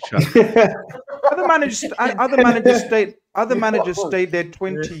to super chat. Other managers stayed there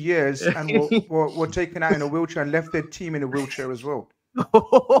 20 years and were taken out in a wheelchair and left their team in a wheelchair as well.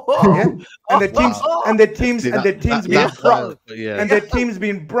 Yeah? And their team's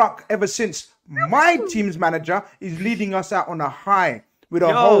been broke ever since. My team's manager is leading us out on a high with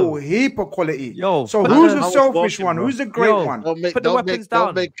a whole heap of quality. So who's the selfish one? Who's the great one? Put the weapons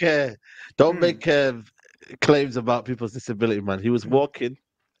down. Don't make claims about people's disability, man. He was walking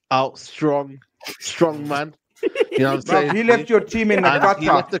out strong man. You know what I'm saying? He left your team in the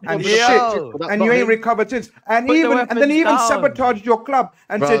gutter and shit, and you ain't recovered since. And then he even sabotaged your club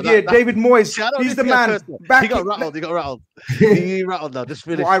and said, "Yeah, David Moyes, he's the man." He got rattled. He rattled now. Just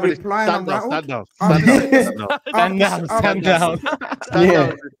finish. I reply and I'm rattled. Stand down.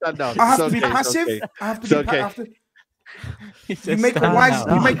 I have to be passive. I have to be passive. You make a wise,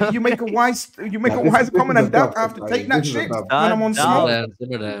 you make a wise comment, and that I have to take that shit when I'm on smoke.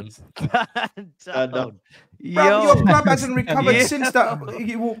 Simmer down. No. Bro, your club hasn't recovered since that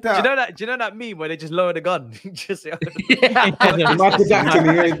he walked out. Do you know that meme where they just lower the gun? Just Michael Jackson.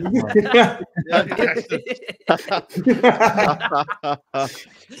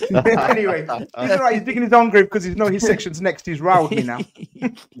 Anyway, he's alright. He's digging his own grave because he's know his section's next. He's riled me now.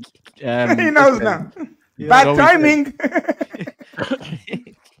 He knows now. Bad timing.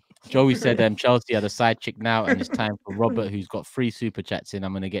 Joey said Chelsea are the side chick now, and it's time for Robert, who's got 3 super chats in.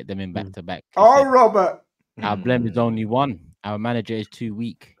 I'm going to get them in back to back. Oh, Robert. Our blame is only one. Our manager is too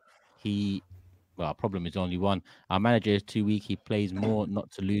weak. Our problem is only one. Our manager is too weak. He plays more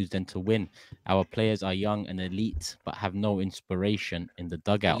not to lose than to win. Our players are young and elite, but have no inspiration in the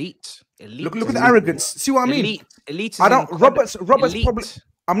dugout. Elite. Look at the arrogance. See what I mean? Elite. I don't. Robert's probably.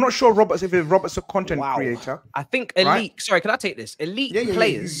 I'm not sure Robert's if Robert's a content creator. I think elite. Right? Sorry, can I take this? Elite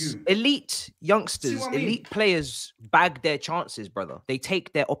players, elite youngsters, elite players bag their chances, brother. They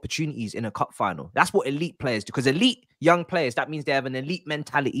take their opportunities in a cup final. That's what elite players do. Because elite young players, that means they have an elite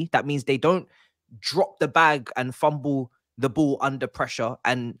mentality. That means they don't drop the bag and fumble the ball under pressure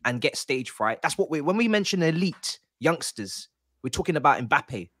and get stage fright. That's what when we mention elite youngsters, we're talking about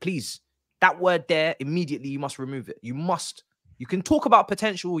Mbappe. Please, that word there immediately you must remove it. You must. You can talk about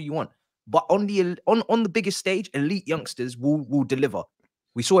potential all you want, but on the biggest stage, elite youngsters will deliver.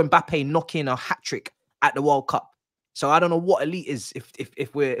 We saw Mbappe knock in a hat trick at the World Cup. So I don't know what elite is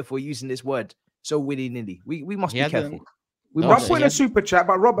if we're using this word so willy-nilly. We must be careful. Rob put in a super chat,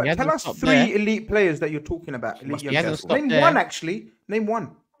 but Robert, tell us 3 elite players that you're talking about. Elite youngsters. Name one, actually. Name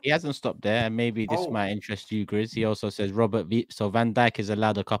one. He hasn't stopped there, and maybe this might interest you, Grizz. He also says so Van Dijk has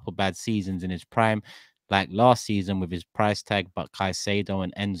allowed a couple bad seasons in his prime, like last season with his price tag, but Caicedo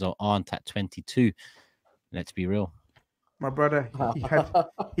and Enzo aren't at 22. Let's be real. My brother,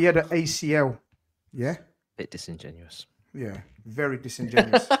 he had an ACL. Yeah? Bit disingenuous. Yeah, very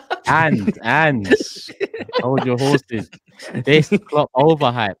disingenuous. and hold your horses. This Klopp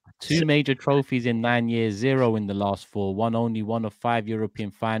overhype. 2 major trophies in 9 years, 0 in the last 4. Only one of 5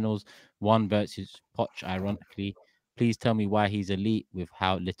 European finals, 1 versus Poch, ironically. Please tell me why he's elite with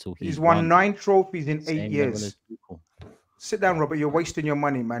how little he's won 9 trophies in 8 years. Sit down, Robert. You're wasting your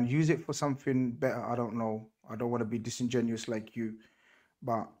money, man. Use it for something better. I don't know. I don't want to be disingenuous like you,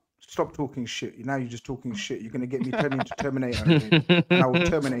 but stop talking shit. Now you're just talking shit. You're going to get me turning into Terminator, and I will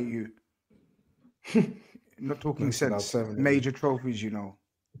terminate you. Not talking sense. Major trophies, you know.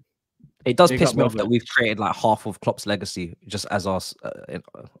 It does piss me off that we've created like half of Klopp's legacy just as us,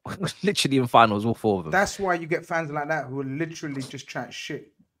 literally in finals, all 4 of them. That's why you get fans like that who are literally just chat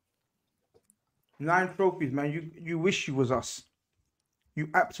shit. 9 trophies, man. You wish you was us. You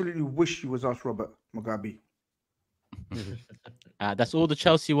absolutely wish you was us, Robert Mugabe. That's all the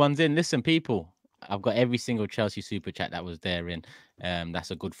Chelsea ones in. Listen, people, I've got every single Chelsea super chat that was there in. That's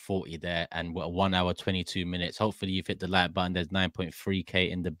a good 40 there, and 1 hour 22 minutes. Hopefully you've hit the like button. There's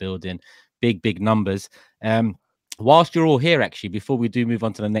 9.3k in the building. Big numbers. Whilst you're all here, actually, before we do move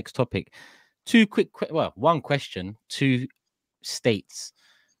on to the next topic, 2 quick one question, 2 states.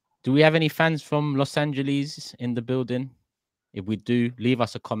 Do we have any fans from Los Angeles in the building? If we do, leave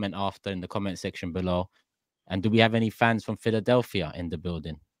us a comment after in the comment section below. And do we have any fans from Philadelphia in the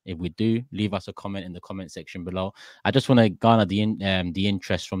building? If we do, leave us a comment in the comment section below. I just want to garner the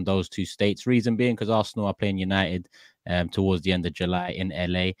interest from those 2 states. Reason being, because Arsenal are playing United towards the end of July in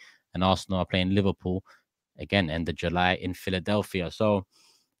LA, and Arsenal are playing Liverpool again end of July in Philadelphia. So,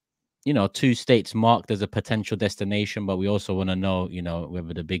 2 states marked as a potential destination, but we also want to know,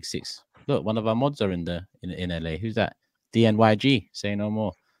 whether the big 6. Look, one of our mods are in LA. Who's that? DNYG. Say no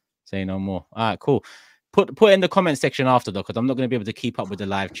more. Say no more. All right, cool. Put in the comment section after, though, because I'm not going to be able to keep up with the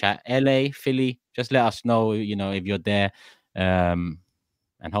live chat. LA, Philly, just let us know, if you're there. And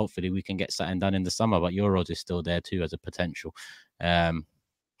hopefully we can get something done in the summer. But Euros is still there, too, as a potential. But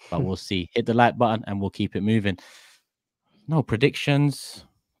we'll see. Hit the like button and we'll keep it moving. No predictions.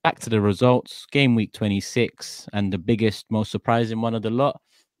 Back to the results. Game week 26. And the biggest, most surprising one of the lot.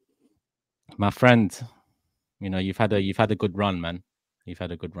 My friend, you've had a good run, man. You've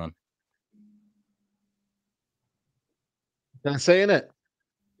had a good run. Can I say it?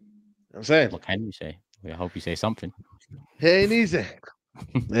 I'm saying. What can you say? I hope you say something. It ain't easy.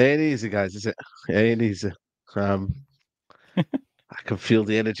 It ain't easy, guys, is it? It ain't easy. I can feel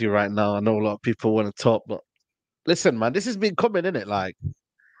the energy right now. I know a lot of people want to talk, but listen, man, this has been coming, innit? Like,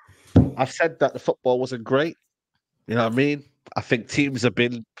 I've said that the football wasn't great. You know what I mean? I think teams have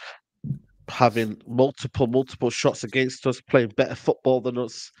been having multiple shots against us, playing better football than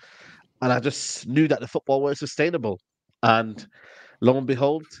us. And I just knew that the football weren't sustainable. And lo and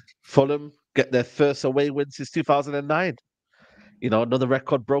behold, Fulham get their first away win since 2009. You know, another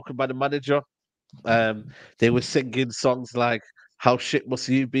record broken by the manager. They were singing songs like "How shit must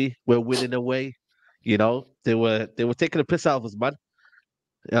you be? We're winning away." You know, they were taking a piss out of us, man.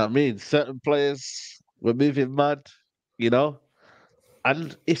 You know what I mean? Certain players were moving mad. You know,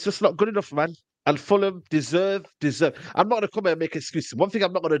 and it's just not good enough, man. And Fulham deserve. I'm not going to come here and make excuses. One thing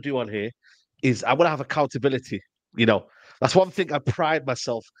I'm not going to do on here is I'm going to have accountability. You know, that's one thing I pride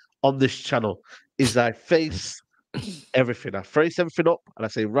myself on this channel is I face everything. I face everything up and I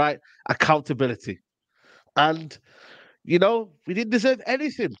say, right, accountability. And, you know, we didn't deserve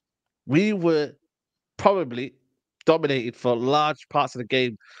anything. We were probably dominated for large parts of the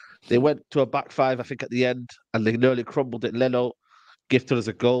game. They went to a back five, I think, at the end, and they nearly crumbled it. Leno gifted us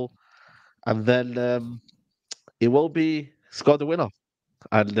a goal. And then Iwobi scored the winner.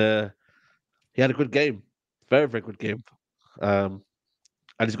 And he had a good game. Very, very good game. And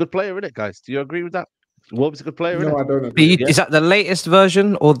he's a good player, isn't it, guys? Do you agree with that? Iwobi's a good player, No, isn't I it? don't agree. Is that the latest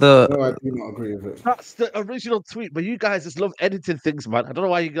version or the? No, I do not agree with it. That's the original tweet, but you guys just love editing things, man. I don't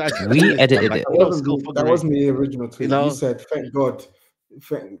know why you guys. We edited it. That wasn't the original tweet. You know? You said, "Thank God,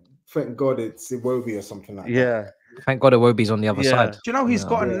 thank God, it's Iwobi or something like that." Yeah. Thank God Iwobi's on the other side. Do you know he's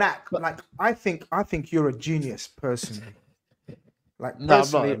got a knack? Like I think you're a genius personally. Like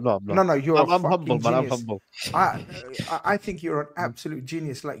personally, No, I'm not. No, you're I'm a humble, fucking man. I'm genius. humble. I think you're an absolute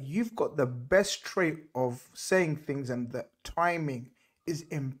genius. Like you've got the best trait of saying things, and the timing is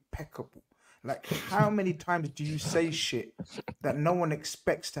impeccable. Like how many times do you say shit that no one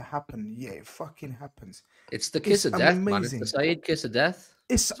expects to happen? Yeah, it fucking happens. It's the kiss of death, man. It's the SAEED kiss of death.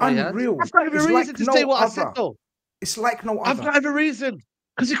 It's unreal. I've got every reason to say what I said, though. It's like no other. I've got every reason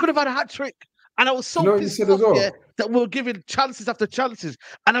because he could have had a hat trick, and I was so You know what you pissed said off as well? that we were giving chances after chances,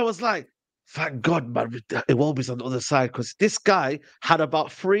 and I was like, "Thank God, man, Iwobi's on the other side," because this guy had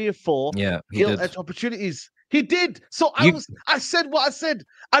about 3 or 4 gilt edge opportunities. He did. So I said what I said.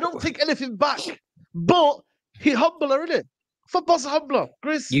 I don't take anything back, but he humbler, innit? Football's a humbler,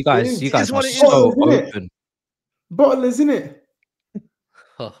 Grizz. You guys are what it so is. open. Bottlers, innit?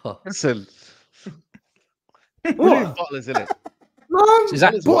 Listen. What? Bottlers, innit? No, Is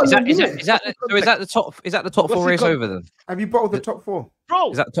that the top What's 4 he race got? over then? Have you bottled the top 4?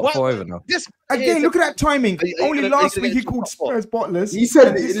 Bro, Is that top 4 over now? This Again, look at that timing. Only last week he get called top 4. Spurs bottlers. He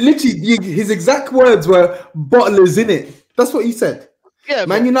said literally his exact words were "bottlers," innit? That's what he said. Yeah,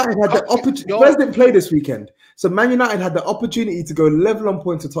 Man United had the opportunity. Spurs didn't play this weekend, so Man United had the opportunity to go level on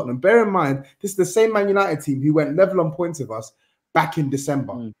points with Tottenham. Bear in mind, this is the same Man United team who went level on points with us back in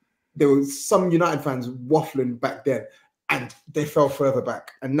December. There was some United fans waffling back then, and they fell further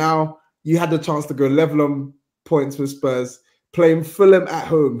back. And now you had the chance to go level on points with Spurs, playing Fulham at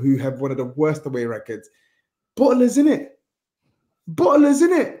home, who have one of the worst away records. Bottlers, innit? Bottlers,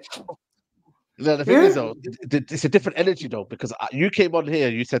 innit? No, the thing is, though, it's a different energy, though, because you came on here,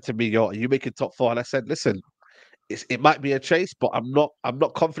 you said to me, "Yo, are you making top 4?" And I said, "Listen, it might be a chase, but I'm not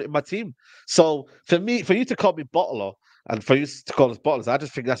confident in my team." So for you to call me bottler and for you to call us bottlers, I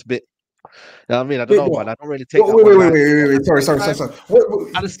just think that's a bit. You know what I mean? I don't know, man. I don't really take that. Wait. Sorry.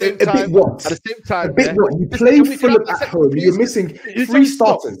 At the same time, a bit what? At the same time, A bit yeah? what? You Listen, play Fulham at home. You're missing 3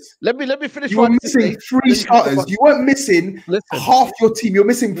 starters. Let me finish. You were missing 3 starters. You weren't missing half your team. You're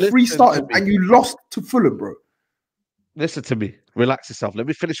missing 3 starters, and you lost to Fulham, bro. Listen to me. Relax yourself. Let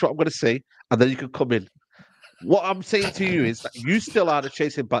me finish what I'm going to say, and then you can come in. What I'm saying to you is that you still are the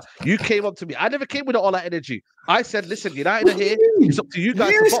chasing, but you came up to me. I never came with all that energy. I said, "Listen, United are here. It's up to you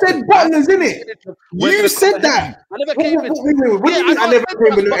guys." You said bottlers, innit? You said that. I never came with. What do you mean I never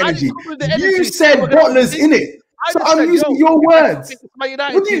came with no energy? You said bottlers, innit? So I'm using your words. Wait.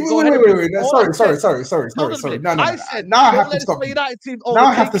 Sorry. No. Now I have to stop. Now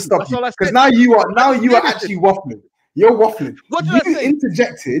I have to stop you because now you are actually waffling. You're waffling. You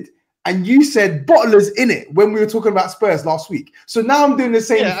interjected. And you said bottlers in it when we were talking about Spurs last week. So now I'm doing the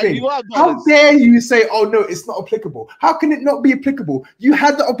same thing. How dare you say, "Oh no, it's not applicable"? How can it not be applicable? You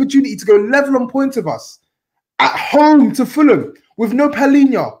had the opportunity to go level on points with us at home to Fulham with no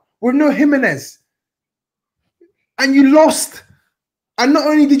Palhinha, with no Jimenez, and you lost. And not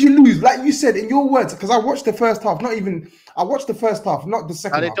only did you lose, like you said in your words, because I watched the first half. I watched the first half, not the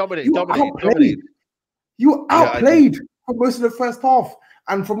second half. You were outplayed for most of the first half.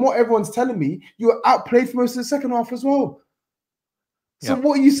 And from what everyone's telling me, you were outplayed for most of the second half as well. So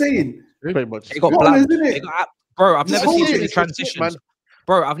what are you saying? Pretty much. Bro, I've never seen so many transitions.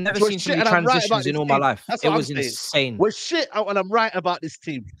 Bro, I've never seen so many transitions in all my life. It was insane. We're shit out, and I'm right about this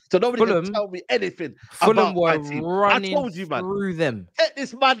team. So nobody can tell me anything. Fulham were running through them. Get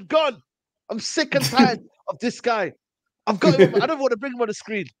this man gone. I'm sick and tired of this guy. I've got him. I don't want to bring him on the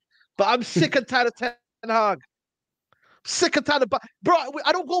screen, but I'm sick and tired of Ten Hag. Sick and tired of bro.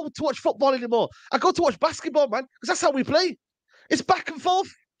 I don't go to watch football anymore. I go to watch basketball, man, because that's how we play. It's back and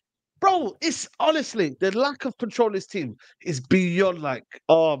forth, bro. It's honestly the lack of control in this team is beyond like,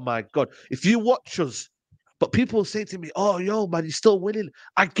 oh my god. If you watch us, but people say to me, "Oh, yo, man, you're still winning."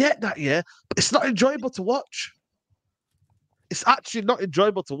 I get that, yeah, but it's not enjoyable to watch. It's actually not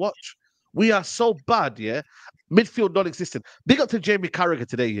enjoyable to watch. We are so bad, yeah. Midfield non-existent. Big up to Jamie Carragher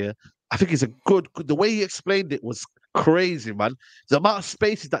today, yeah. I think he's a good. The way he explained it was crazy, man. The amount of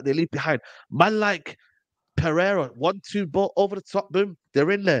spaces that they leave behind. Man, like Pereira, 1-2 ball over the top, boom.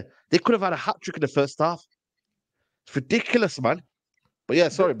 They're in there. They could have had a hat trick in the first half. It's ridiculous, man. But yeah,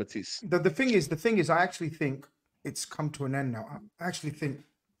 sorry, Matisse. The thing is, I actually think it's come to an end now. I actually think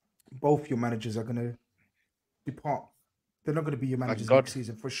both your managers are going to depart. They're not going to be your managers next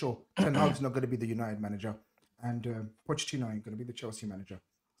season for sure. Ten Hag's not going to be the United manager, and Pochettino ain't going to be the Chelsea manager.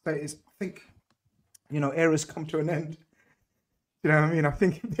 So I think, eras come to an end. You know what I mean? I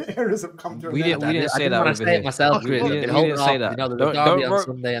think the eras have come to an end. We didn't say that. I say it myself. We didn't say that.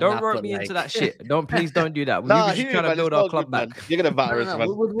 Don't rope me into that shit. Please don't do that. We're just trying to build our club back. You're gonna batter us, man.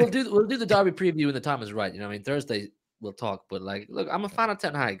 We'll do the derby preview when the time is right. You know what I mean? Thursday we'll talk. But like, look, I'm a fan of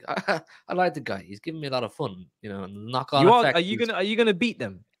Ten Hag. I like the guy. He's giving me a lot of fun. Knock on. Are you gonna beat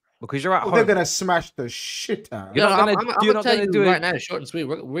them? Because you're at home. They're gonna smash the shit out. I'm gonna tell you right now, short and sweet.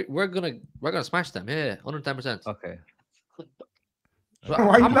 We're gonna smash them. Yeah, 110%. Okay.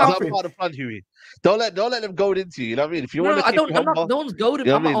 Why you laughing? Part of the plan, Hughie. Don't let them go into you. You know what I mean? If you want to, no one's goaded.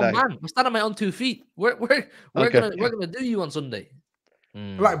 I'm my own man. I'm standing on my own 2 feet. We're gonna do you on Sunday.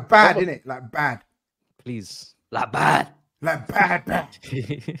 Like bad, innit? Like bad. Please. Like bad. Like bad.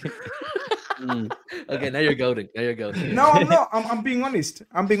 Okay, now you're goading. No, I'm not. I'm being honest.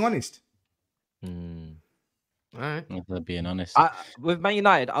 All right. I'm being honest. With Man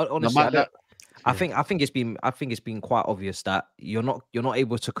United, honestly, I think it's been quite obvious that you're not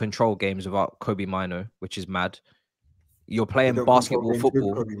able to control games without Kobe Mino, which is mad. You're playing basketball,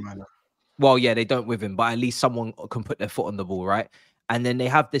 football. Well, yeah, they don't with him, but at least someone can put their foot on the ball, right? And then they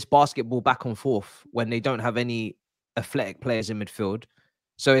have this basketball back and forth when they don't have any athletic players in midfield.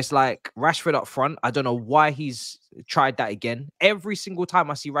 So it's like Rashford up front. I don't know why he's tried that again. Every single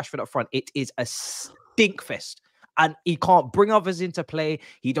time I see Rashford up front, it is a stink fest. And he can't bring others into play.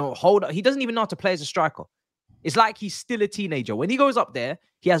 He doesn't even know how to play as a striker. It's like he's still a teenager. When he goes up there,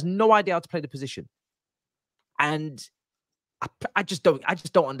 he has no idea how to play the position. And I just don't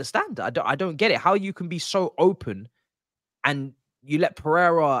understand. I don't get it. How you can be so open and you let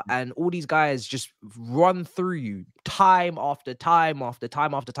Pereira and all these guys just run through you time after time after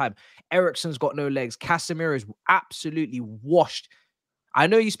time after time. Eriksen's got no legs. Casemiro is absolutely washed. I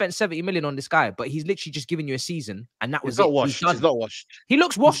know you spent 70 million on this guy, but he's literally just giving you a season, and that was it. He's not washed. He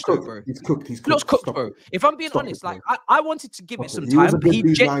looks washed, though, bro. He's cooked. He looks cooked, bro. If I'm being honest, like I wanted to give it some time.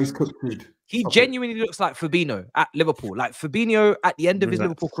 He genuinely looks like Fabinho at Liverpool. Like Fabinho at the end of his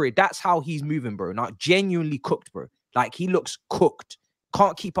Liverpool career, that's how he's moving, bro. Not genuinely cooked, bro. Like he looks cooked.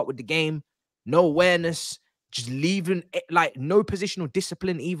 Can't keep up with the game. No awareness. Just leaving, like no positional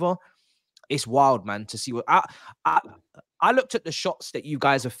discipline either. It's wild, man, to see what I looked at the shots that you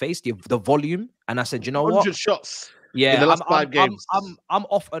guys have faced, the volume, and I said, you know what? 100 shots. Yeah, in the last 5 games. I'm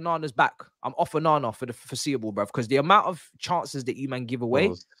off Onana's back. I'm off Onana for the foreseeable, bruv, because the amount of chances that you man give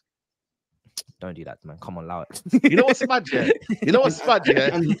away. Don't do that, man. Come on, allow it. You know what's mad, yeah?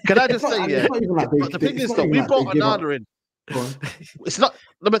 Can I just say, yeah? But the thing is, though, we brought Onana in. It's not.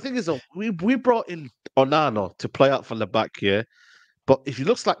 The thing is, though, we brought in Onana to play out from the back, yeah. But if he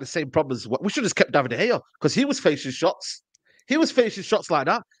looks like the same problems, we should have just kept David De Gea because he was facing shots. He was facing shots like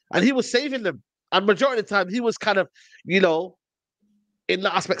that, and he was saving them. And majority of the time, he was kind of, in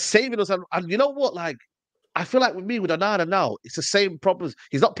that aspect, saving us. And you know what? Like, I feel like with Onana now, it's the same problems.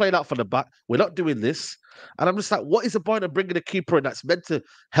 He's not playing out from the back. We're not doing this. And I'm just like, what is the point of bringing a keeper in that's meant to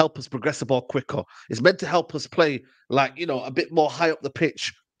help us progress the ball quicker? It's meant to help us play, like, a bit more high up the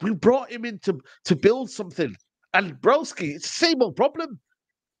pitch. We brought him in to build something. And broski, it's the same old problem.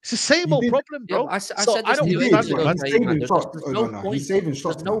 It's the same old problem, bro. I said this I don't He's saving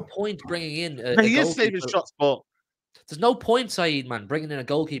shots. There's no point bringing in he is saving shots, but there's no point, SAEED, man, bringing in a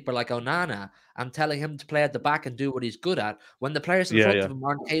goalkeeper like Onana and telling him to play at the back and do what he's good at when the players in front of him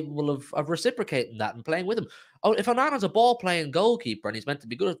aren't capable of reciprocating that and playing with him. Oh, if Onana's a ball-playing goalkeeper and he's meant to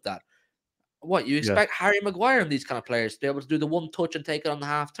be good at that, what, you expect Harry Maguire and these kind of players to be able to do the one touch and take it on the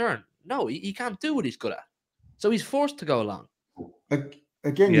half turn? No, he can't do what he's good at. So he's forced to go along.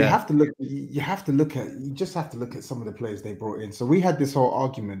 Again, you have to look. You just have to look at some of the players they brought in. So we had this whole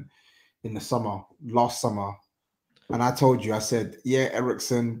argument in the last summer, And I told you, I said, yeah,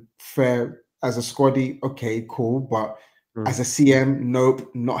 Ericsson, fair as a squaddy, okay, cool. But as a CM, nope,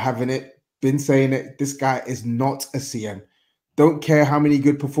 not having it. Been saying it. This guy is not a CM. Don't care how many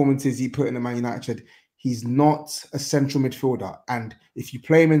good performances he put in the Man United. He's not a central midfielder. And if you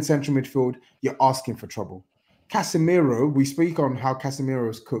play him in central midfield, you're asking for trouble. Casemiro, we speak on how Casemiro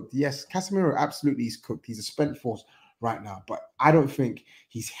is cooked. Yes, Casemiro absolutely is cooked. He's a spent force right now. But I don't think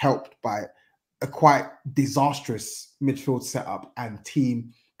he's helped by a quite disastrous midfield setup and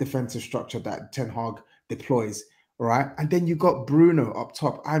team defensive structure that Ten Hag deploys. All right. And then you got Bruno up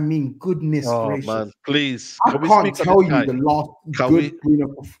top. I mean, goodness gracious. Man, please. I can't tell you the last good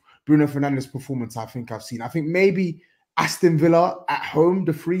Bruno Fernandes performance I think I've seen. I think maybe Aston Villa at home,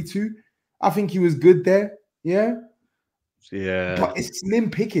 the 3-2. I think he was good there. Yeah. Yeah. But it's slim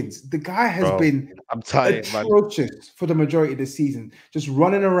pickings. The guy has been atrocious for the majority of the season. Just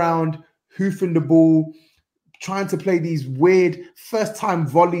running around, hoofing the ball, trying to play these weird first-time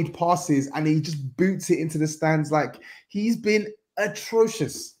volleyed passes, and he just boots it into the stands. Like, he's been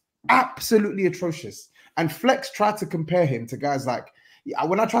atrocious, absolutely atrocious. And Flex tried to compare him to guys like,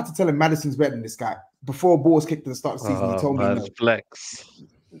 when I tried to tell him Maddison's better than this guy, before balls kicked at the start of the season, he told me no. Flex.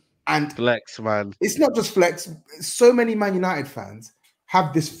 And Flex, man. It's not just Flex. So many Man United fans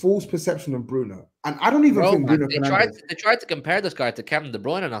have this false perception of Bruno. And I don't even think Bruno Fernandes... They tried to compare this guy to Kevin De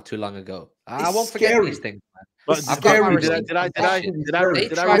Bruyne not too long ago. I won't forget these things, man. But did I defend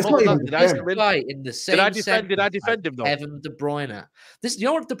him though? Kevin De Bruyne. You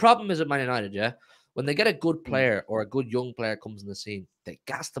know what the problem is at Man United, yeah? When they get a good player or a good young player comes in the scene, they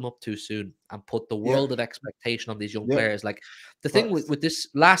gas them up too soon and put the world of expectation on these young players. Like the thing with this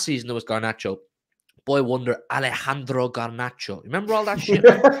last season, there was Garnacho. Boy wonder Alejandro Garnacho. Remember all that shit?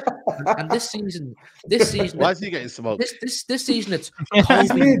 And this season, why is he getting smoked? This season, it's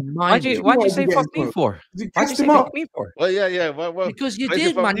why'd you say fuck me for? Why'd you say fuck me for? Well, yeah. Well, because you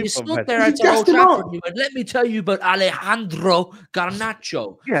did, man. You stood there at Old Trafford and you went, let me tell you about Alejandro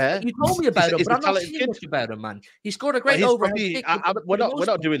Garnacho. Yeah, you told me about him, but I'm not saying much about him, man. He scored a great overhead kick. We're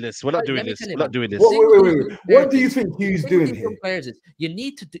not doing this. We're not doing this. Wait. What do you think Hugh's doing here? You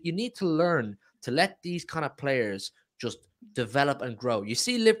need to learn to let these kind of players just develop and grow. You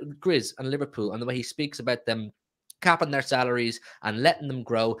see GRIZZ and Liverpool and the way he speaks about them capping their salaries and letting them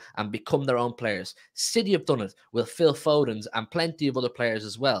grow and become their own players. City have done it with Phil Foden's and plenty of other players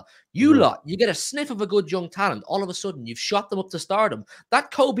as well. You lot, you get a sniff of a good young talent, all of a sudden you've shot them up to stardom.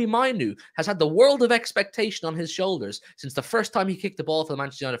 That Kobe Mainu has had the world of expectation on his shoulders since the first time he kicked the ball for the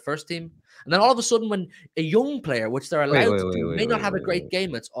Manchester United first team. And then all of a sudden when a young player, which they're allowed to do, may not have a great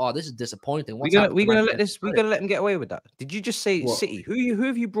game, it's, this is disappointing. We're gonna let him get away with that. Did you just say City? Who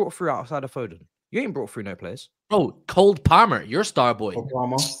have you brought through outside of Foden? You ain't brought through no players. Bro, Cold Palmer, your star boy.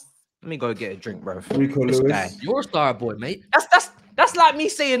 Let me go get a drink, bro. This guy. Your star boy, mate. That's like me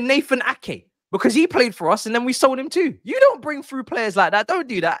saying Nathan Ake because he played for us and then we sold him too. You don't bring through players like that. Don't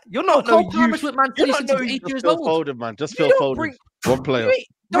do that. You're not Cold Palmer's with Man City since 8 years old. Foden, man. Just Phil Foden. One player.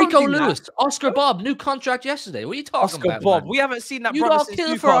 Rico Lewis, Oscar Bob, new contract yesterday. What are you talking about? Oscar Bob, man? We haven't seen that. You all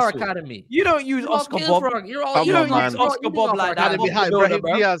kill for our academy. You don't use Oscar Bob. You don't use Oscar Bob like that. Don't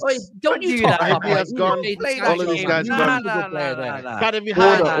you talk about he has gone. All of these guys gone. Academy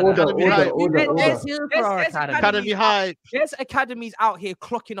high. Academy high. There's academies out here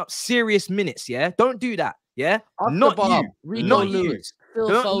clocking up serious minutes. Yeah, don't do that. Yeah, not you. Not you.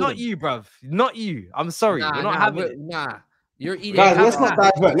 Not you, bruv. Not you. I'm sorry. We're not having it. Nah. You're eating. Guys, let's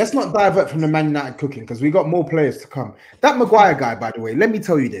not divert from the Man United cooking because we got more players to come. That Maguire guy, by the way, let me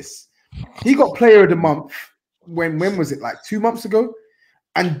tell you this. He got player of the month when was it? Like 2 months ago?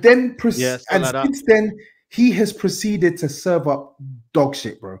 And then since then, he has proceeded to serve up dog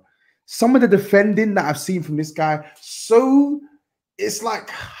shit, bro. Some of the defending that I've seen from this guy, it's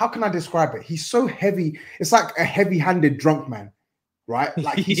like, how can I describe it? He's so heavy. It's like a heavy-handed drunk man, right?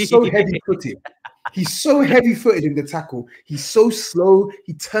 Like he's so heavy-footed. He's so heavy-footed in the tackle. He's so slow.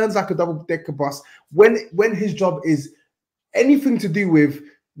 He turns like a double-decker bus. When his job is anything to do with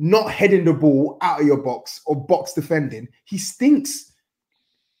not heading the ball out of your box or box defending, he stinks.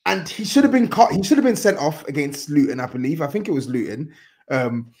 And he should have been cut. He should have been sent off against Luton, I believe. I think it was Luton.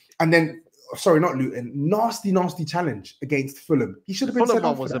 And then, sorry, not Luton. Nasty challenge against Fulham. He should have been sent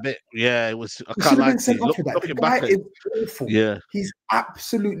off. Was a bit, it was. He should have been sent off for that. The guy is awful. Yeah, he's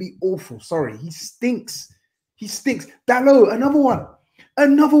absolutely awful. Sorry, he stinks. He stinks. Dalot, another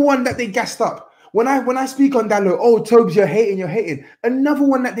one that they gassed up. When I speak on Dalot, Tobes, you're hating. Another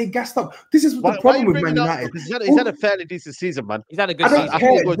one that they gassed up. This is the problem with Man United. He's had a fairly decent season, man. He's had a good season.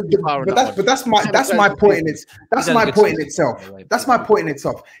 That's my point in it. That's my point in itself. That's my point in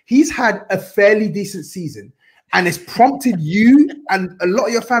itself. He's had a fairly decent season, and it's prompted you and a lot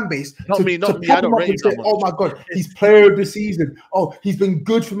of your fan base Not to me. pop I don't him up rate and him say, that "Oh my God, he's player of the season. Oh, he's been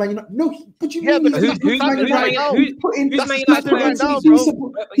good for Man United." No, but you mean who's Man United now? Who's Man United player now,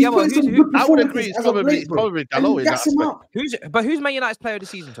 bro? He's putting some good I would agree. performances It's as of probably late, bro. Dalot in that gas him aspect. up. Who's Man United's player of the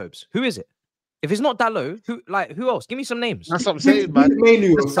season, Tobes? Who is it? If it's not Dalot, who else? Give me some names. That's what I'm saying, man. Give it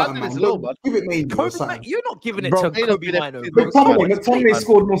Manu or The something, standard is man. low, man. Give it Manu or Kobe, something. you're not giving it Bro, to they don't Kobe give it- Mino. McTominay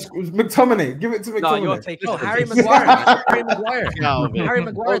scored more. McTominay, give it to No, you're McTominay. taking No, the Harry piss. Maguire. man. Harry Maguire. No, man. Harry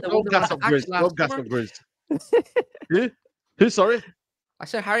Maguire. The one Don't that gas won up the Grizz. last Don't gas up summer. Grizz. Who? Sorry. I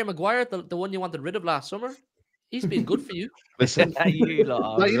said Harry Maguire, the one you wanted rid of last summer. He's been good for you. Listen. You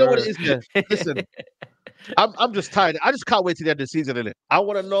lot Like, are you know what it rare. is, yeah? Listen. I'm just tired. I just can't wait till the end of the season, innit? I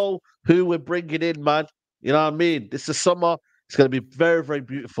want to know who we're bringing in, man. You know what I mean? This is summer. It's going to be very, very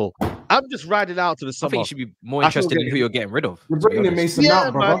beautiful. I'm just riding out to the I summer. think you should be more I feel interested in good. who you're getting rid of. You're to be bringing in honest. Mason Yeah,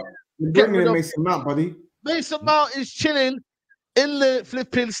 Mount, brother. man. You're Get bringing rid in of- Mason Mount, buddy. Mason Mount is chilling in the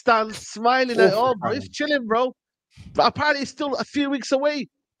flipping stands, smiling at Awful, all, bro. man. He's chilling, bro. But apparently, he's still a few weeks away.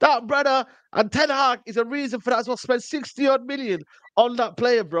 That brother and Ten Hag is a reason for that as well. Spent 60-odd million on that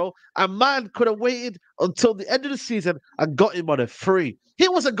player, bro. And man could have waited until the end of the season and got him on a free. He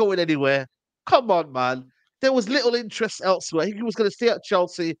wasn't going anywhere. Come on, man. There was little interest elsewhere. He was going to stay at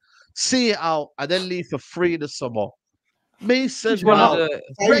Chelsea, see it out, and then leave for free in the summer. Mason Who's one of Mount.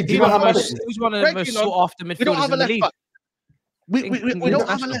 the Hey, do you know how much? who's one of the most Regular. sought after We don't midfielders have in a the left league? back. We don't have a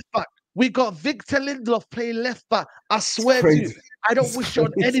International. left back. We got Victor Lindelof playing left back. I swear to crazy. you, I don't It's wish it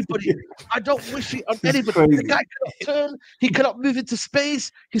on crazy. anybody. I don't wish it on It's anybody. The crazy. guy cannot turn. He cannot move into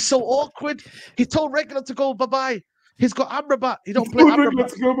space. He's so awkward. He told Regular to go bye-bye. He's got Amrabat. He don't play Amrabat.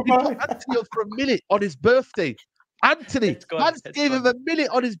 Let's go, He put bye-bye. Anthony up for a minute on his birthday. Anthony, It's gone, man it's gave him gone. a minute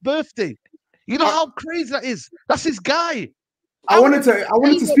on his birthday. You know how crazy that is? That's his guy. I wanted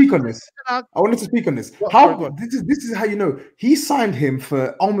to speak on this. I wanted to speak on this. What, How sorry, this is how you know he signed him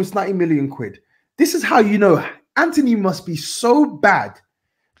for almost 90 million quid. This is how you know Anthony must be so bad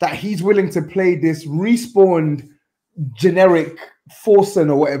that he's willing to play this respawned generic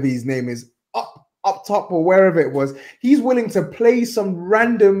Forsen or whatever his name is up top or wherever it was. He's willing to play some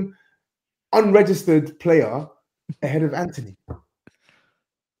random unregistered player ahead of Anthony.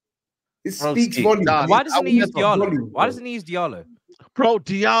 It Bro, speaks Steve, volumes. nah, Why doesn't he use Volumes, Diallo? Why bro. doesn't he use Diallo? Bro,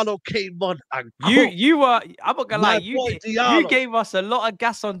 Diallo came on and You were. I'm not gonna My lie. boy You Diallo. gave us a lot of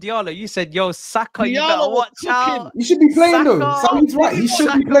gas on Diallo. You said, "Yo, Saka, you Diallo better was watch cooking. out." He should be playing though. Saka. Sally's right. He should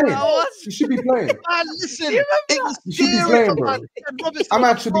be Saka playing. was. He should be playing. Man, listen, You it was He should be scary, playing, man. bro. Robert's I'm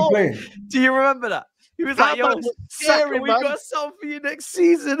got actually the ball. playing. Do you remember that? He was That like, "Yo, man was Saka, scary, we man. got something for you next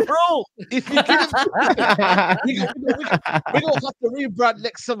season." Bro, if you give us, we're gonna have to rebrand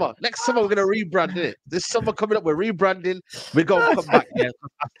next summer. Next summer, we're gonna rebrand it. This summer coming up, we're rebranding. We're gonna come back. Yeah,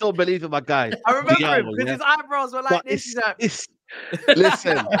 I still believe in my guy. I remember him Diallo, because yeah. his eyebrows were like But this. He's like,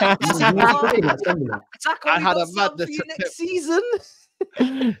 listen. Saka, I we had got a something madness for you at next season.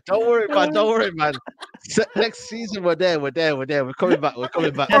 Don't worry, man. Don't worry, man. Next season, we're there. We're coming back. We're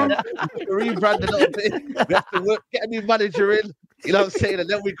coming back, man. Rebrand a little bit. We have to work, get a new manager in. You know what I'm saying? And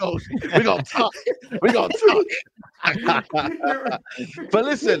then we go talk. But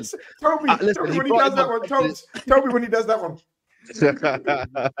listen, Toby, listen, Toby he when he brought does him that on one, confidence. Toby when he does that one.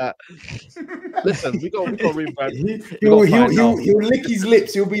 Listen, we go rebrand. He'll lick his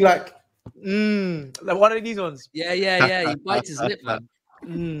lips. He'll be like, Like one of these ones. Yeah. He bites his lip, man.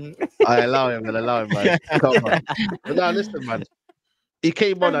 I allow him, man. Come on. But now listen, man. He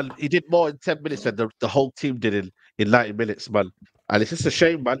came on and he did more in 10 minutes than the whole team did in 90 minutes, man. And it's just a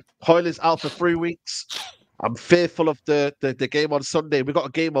shame, man. Hoyler's out for 3 weeks. I'm fearful of the game on Sunday. We got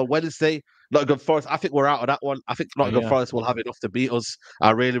a game on Wednesday. Nottingham Forest. I think we're out of that one. I think Nottingham Forest will have enough to beat us.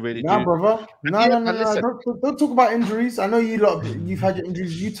 I really do. nah, brother. No. listen. Don't talk about injuries. I know you've had your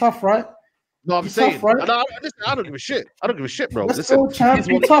injuries. You tough, right? No, I'm You saying. tough, right? And I don't give a shit. I don't give a shit, bro. Let's Listen, go, champ. he's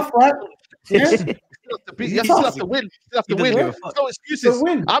You one- tough, right? Yeah. You still have to win. He doesn't give a There's no excuses. So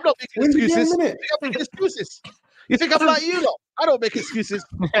win. I'm not making Win the game, excuses. innit? I'm making excuses. You think I'm like you lot? I don't make excuses.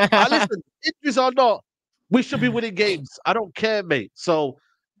 Listen, injuries or not, we should be winning games. I don't care, mate. So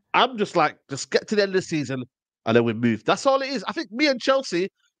I'm just like, just get to the end of the season and then we move. That's all it is. I think me and Chelsea,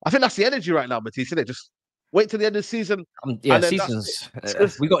 I think that's the energy right now, Matisse, isn't it? Just wait till the end of the season. Yeah, and then seasons. that's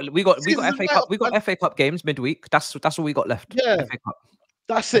it. We got Seasons FA are Cup. We got man. FA Cup games midweek. That's all we got left. Yeah. FA Cup.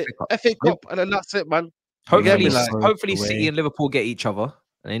 That's it. FA Cup, and then that's it, man. Hopefully, Yeah, hopefully, City and Liverpool get each other,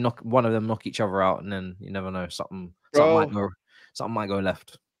 and they knock each other out, and then you never know, something might go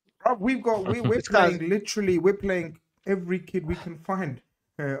left. Bro, we're playing every kid we can find.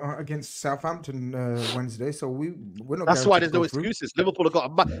 against Southampton Wednesday, so we're not. That's why guaranteed there's to no go through. excuses. Liverpool have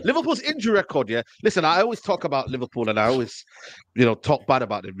got Liverpool's injury record. Yeah, listen, I always talk about Liverpool and I always, talk bad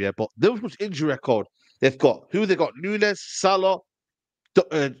about them. Yeah, but Liverpool's injury record, they've got Nunes, Salah,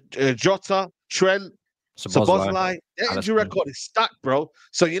 Jota, Trent, Szoboszlai. Their injury record is stacked, bro.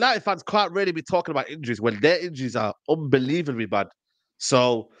 So United fans can't really be talking about injuries when their injuries are unbelievably bad.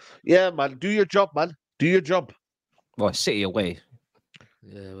 So yeah, man, do your job, man. Do your job. Well, City away.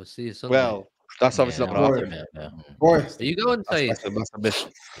 Yeah, we'll see you Sunday. Well, that's obviously not going to happen. Boys, Are you going, Saeed? That's a miss.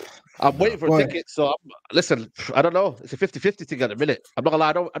 I'm waiting for a ticket. So listen, I don't know. It's a 50-50 thing at the minute. I'm not gonna lie.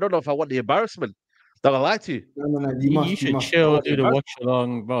 I don't know if I want the embarrassment. Not gonna lie to you. No, You should chill, do the watch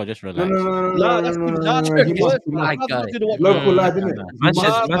along, bro. Just relax. Local lad, isn't it? Man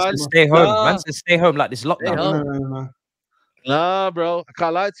said stay home. Man said stay home like this lockdown. Nah, bro. I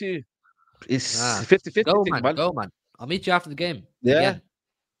can't lie to you. It's 50-50 thing, man. Go, man. I'll meet you after the game. Yeah. Again.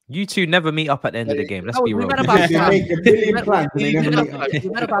 You two never meet up at the end of the game. Let's be real. We met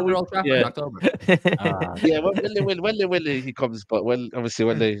about Old Trafford in October. Yeah, when he comes, but when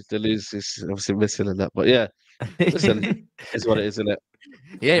they lose, it's obviously missing and that. But yeah, listen, it's what it is, isn't it?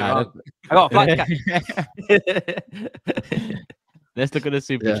 Yeah, I got a flat cat. Let's look at the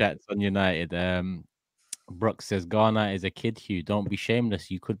super chats on United. Brooks says Ghana is a kid, Hugh. Don't be shameless.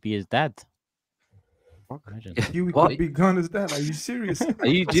 You could be his dad. You could be Ghana's dad. Are you serious? Do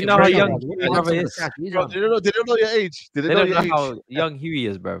you know how young your brother is? Bro, they don't know your age. They don't know how young Hughie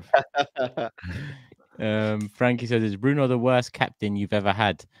is, bro. Frankie says, is Bruno the worst captain you've ever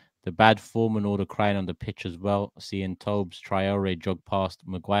had? The bad form and all the crying on the pitch as well. Seeing Tobes Traore jog past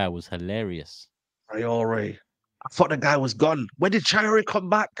Maguire was hilarious. Traore. I thought the guy was gone. When did Traore come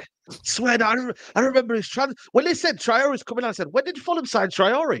back? I swear that I remember his when they said Traore's coming out, I said, when did Fulham sign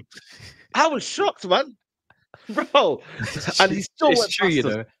Traore? I was shocked, man. Bro. And he's still it's true, you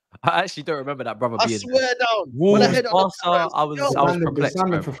know. I actually don't remember that brother being. I swear down. Wolves, I was perplexed. They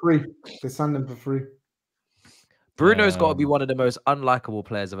signed him for free. They signed him for free. Bruno's got to be one of the most unlikable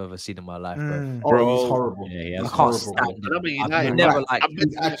players I've ever seen in my life, bro. Bro, he's horrible. Yeah, I can't stand him. I've never liked him.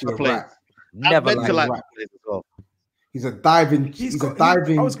 He's actually a rat. Never liked him. He's a diving.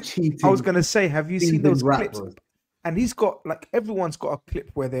 I was cheating. I was gonna say, have you seen those rat, clips? bro. And he's got everyone's got a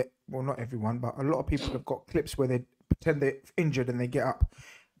clip where they, well, not everyone, but a lot of people have got clips where they pretend they're injured and they get up.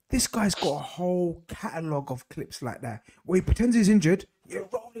 This guy's got a whole catalogue of clips like that where he pretends he's injured, you're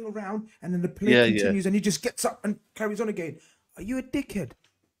rolling around, and then the play continues and he just gets up and carries on again. Are you a dickhead?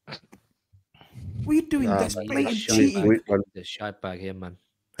 What are you doing? That's blatant cheating. The shite bag here, man.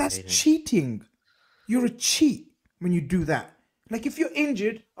 That's cheating. You're a cheat when you do that. Like if you're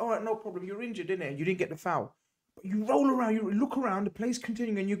injured, all right, no problem. You're injured, innit? You didn't get the foul. But you roll around, you look around, the play's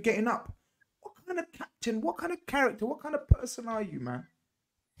continuing and you're getting up. What kind of captain, what kind of character, what kind of person are you, man?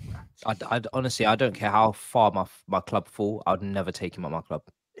 I honestly, I don't care how far my club fall. I'd never take him at my club.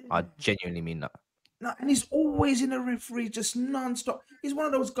 I genuinely mean that. No, and he's always in a referee, just non-stop. He's one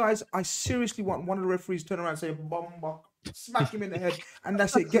of those guys. I seriously want one of the referees to turn around and say, "Bomba," smack him in the head, and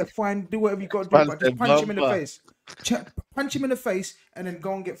that's it. Get fined. Do whatever you got to do, but just punch him in the face. Punch him in the face, and then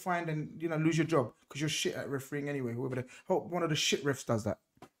go and get fined, and lose your job because you're shit at refereeing anyway. Hope one of the shit refs does that.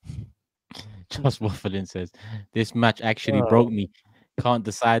 Just Waffling says, this match actually broke me. Can't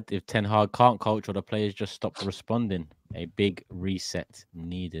decide if Ten Hag can't coach or the players just stop responding. A big reset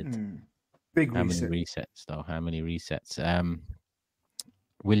needed. Big How reset. many resets, though? How many resets?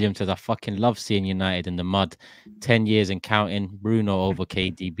 William says, I fucking love seeing United in the mud. 10 years and counting. Bruno over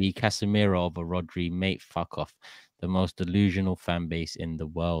KDB. Casemiro over Rodri. Mate, fuck off. The most delusional fan base in the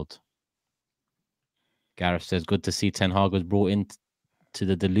world. Gareth says, good to see Ten Hag was brought in to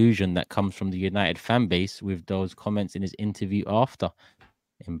the delusion that comes from the United fan base with those comments in his interview after.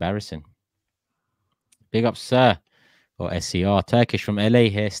 Embarrassing. Big up, sir. Or SCR. Turkish from LA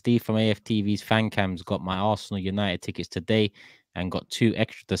here. Steve from AFTV's fan cams got my Arsenal United tickets today and got 2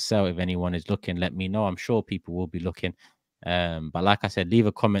 extra to sell. If anyone is looking, let me know. I'm sure people will be looking. But like I said, leave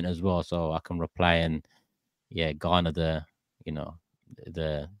a comment as well so I can reply and garner the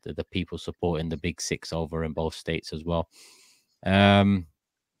people supporting the Big Six over in both states as well. A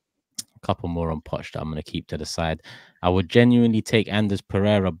couple more on Poch that I'm going to keep to the side. I would genuinely take Anders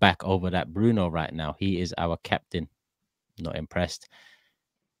Pereira back over that Bruno right now. He is our captain. Not impressed.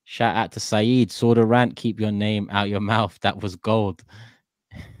 Shout out to SAEED. Saw the rant. Keep your name out your mouth. That was gold.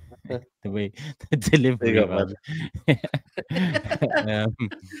 The way the delivery.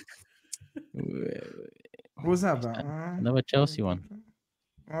 What was that about? Another Chelsea one.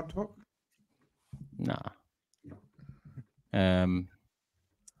 I'll talk. Nah. There's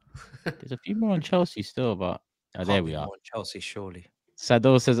a few more on Chelsea still, but there we are. Chelsea, surely.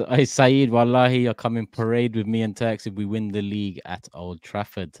 Sado says, "Hey Saeed, wallahi, you're coming parade with me and Turks if we win the league at Old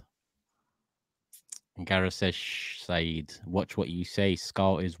Trafford." And Gareth says, "Shh, Saeed, watch what you say.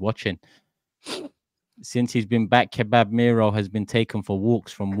 Scout is watching." Since he's been back, Kebab Miro has been taken for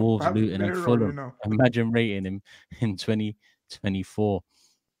walks from Wolves, Kebab Luton, and Miro, Fulham. you know. Imagine rating him in 2024.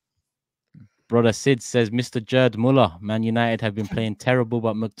 Brother Sid says, Mr. Gerd Muller, Man United have been playing terrible,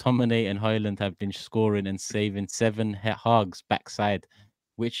 but McTominay and Højlund have been scoring and saving 7 HUGHs backside.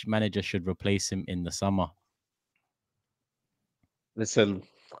 Which manager should replace him in the summer? Listen,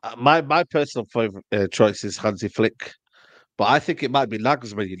 my personal favorite choice is Hansi Flick, but I think it might be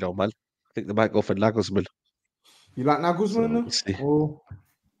Nagelsmann. You know, man. I think they might go for Nagelsmann. You like So, Nagelsmann? we'll see. Or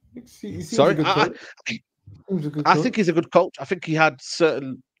he seems Sorry, a good coach. Seems a good I coach. think he's a good coach. I think he had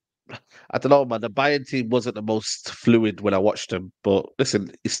certain. I don't know, man. The Bayern team wasn't the most fluid when I watched him, but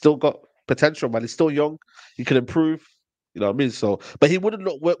listen, he's still got potential, man. He's still young. He can improve. You know what I mean? So, but he wouldn't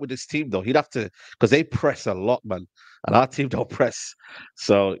not work with this team though. He'd have to, because they press a lot, man, and our team don't press.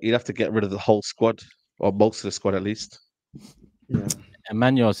 So he'd have to get rid of the whole squad, or most of the squad at least. Yeah.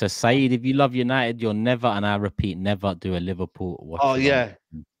 Emmanuel says, Saeed, if you love United, you'll never, and I repeat, never do a Liverpool watch. Oh yeah,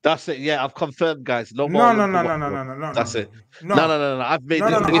 that's it. Yeah, I've confirmed, guys. No more. No. That's it. No. No. I've made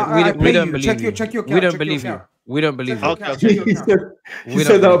No. it. We don't believe Check you. check your We don't check believe your you. account. We don't believe you. Check your He account. said, We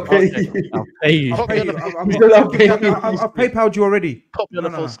said don't I'll pay believe you. I'll pay you. I'll pay you. He said I'll pay you. I've PayPal'd you already. Pop me on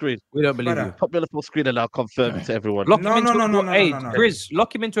the full screen. We don't believe you. Pop me on the full screen, and I'll confirm it to everyone. Lock No, him into no, Hey, no. Grizz,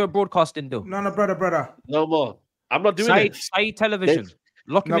 lock him into a broadcasting deal. No, brother. No more. I'm not doing Saeed, it. Saeed Television.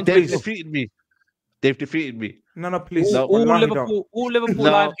 Lock him No, into They've please. defeated me. They've defeated me. No, please. No. all Wallahi, Liverpool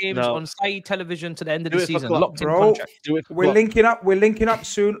No, live games no. on Saeed Television to the end of Do the it for season. Klopp. Locked in Bro, contract. Do it for we're Klopp. linking up. We're linking up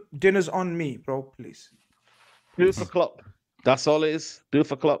soon. Dinner's on me, bro. Please. Do it for Klopp. That's all it is. Do it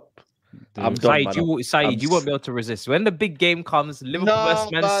for Klopp. I'm done, Saeed, man. you won't be able to resist. When the big game comes, Liverpool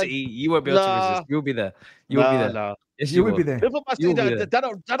versus Man City, you won't be able to resist. You'll be there. You'll be there. No. Yes, You will be there. Liverpool, Man City, You'll be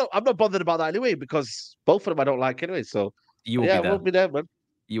there. I'm not bothered about that anyway, because both of them I don't like anyway. So You will yeah, be I there. won't be there, man.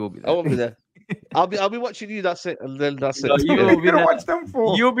 You will be I there. won't be there. I'll be watching you. That's it, and then that's it. No, you What will are be you gonna there. watch them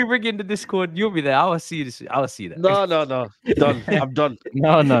for? You'll be ringing the Discord. You'll be there. I will see this. I will see that. No. Done. I'm done.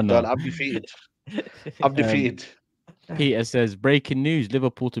 No. Done. I'm defeated. I'm defeated. Peter says, breaking news,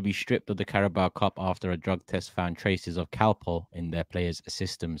 Liverpool to be stripped of the Carabao Cup after a drug test found traces of Calpol in their players'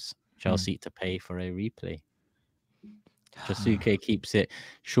 systems. Chelsea to pay for a replay. Jasuke keeps it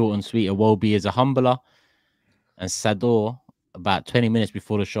short and sweet. Iwobi is a humbler. And Sador, about 20 minutes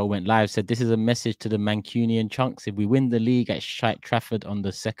before the show went live, said, this is a message to the Mancunian chunks. If we win the league at Shite Trafford on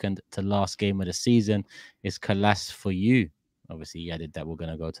the second to last game of the season, it's Kalas for you. Obviously, he added that we're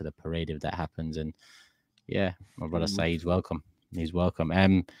going to go to the parade if that happens. And yeah, my brother Saeed's welcome. He's welcome.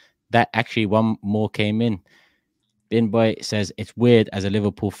 That actually one more came in. Bin Boy says, it's weird as a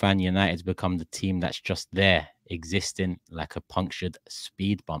Liverpool fan, United's become the team that's just there, existing like a punctured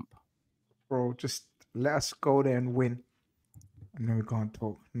speed bump. Bro, just let us go there and win. And then we can't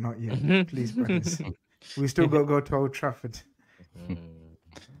talk. Not yet. Please, brothers. We still got to go to Old Trafford. All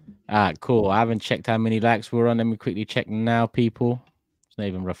right, cool. I haven't checked how many likes we're on. Let me quickly check now, people. It's not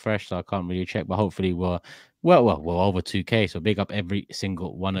even refreshed, so I can't really check. But hopefully we're over 2K. So big up every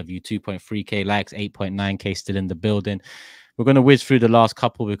single one of you. 2.3K likes, 8.9K still in the building. We're going to whiz through the last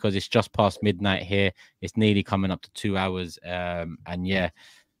couple because it's just past midnight here. It's nearly coming up to 2 hours. And yeah,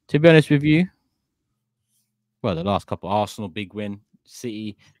 to be honest with you, well, the last couple, Arsenal, big win.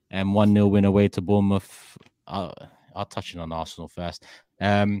 City, 1-0 win away to Bournemouth. I'll touch on Arsenal first.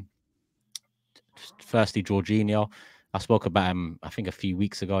 Firstly, Jorginho. I spoke about him, I think, a few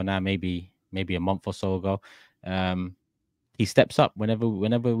weeks ago now, maybe a month or so ago. He steps up whenever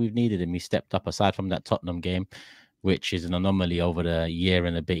we've needed him. He stepped up, aside from that Tottenham game, which is an anomaly over the year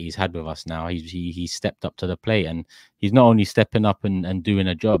and a bit he's had with us now. He stepped up to the plate, and he's not only stepping up and doing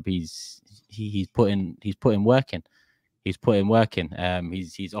a job. He's putting work in.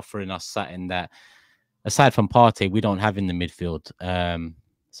 He's offering us something that, aside from Partey, we don't have in the midfield.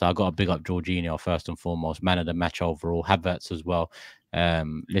 So I got to big up Jorginho first and foremost, man of the match overall. Havertz as well.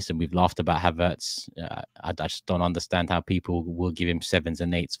 Listen, we've laughed about Havertz. I just don't understand how people will give him 7s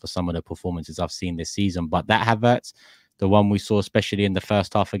and 8s for some of the performances I've seen this season. But that Havertz, the one we saw especially in the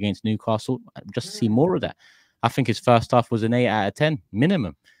first half against Newcastle, just see more of that. I think his first half was an 8 out of 10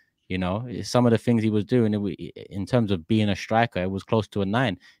 minimum. You know, some of the things he was doing in terms of being a striker, it was close to a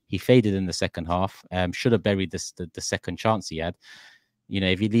 9. He faded in the second half. Should have buried the second chance he had. You know,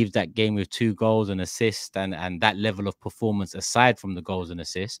 if he leaves that game with 2 goals and assists and that level of performance aside from the goals and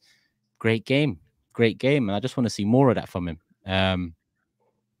assists, great game. And I just want to see more of that from him.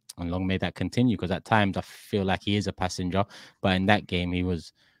 And long may that continue, because at times I feel like he is a passenger, but in that game he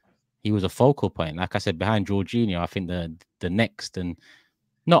was a focal point. Like I said, behind Jorginho, I think the next, and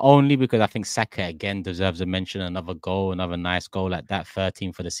not only because I think Saka again deserves a mention, another goal, another nice goal like that,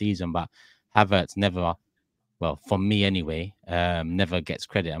 13 for the season, but Havertz never, well, for me anyway, never gets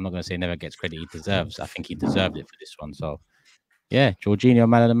credit. I'm not going to say never gets credit. He deserves. I think he deserved it for this one. So, yeah, Jorginho,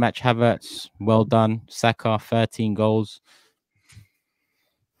 man of the match. Havertz, well done. Saka, 13 goals.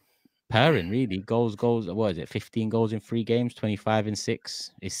 Pairing, really. Goals. What is it? 15 goals in 3 games, 25 in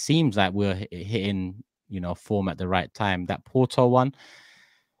 6. It seems like we're hitting, form at the right time. That Porto one,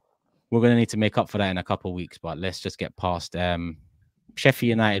 we're going to need to make up for that in a couple of weeks, but let's just get past Sheffield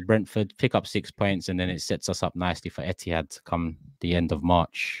United, Brentford, pick up 6 points, and then it sets us up nicely for Etihad come the end of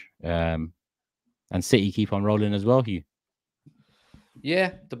March. And City keep on rolling as well, Hugh.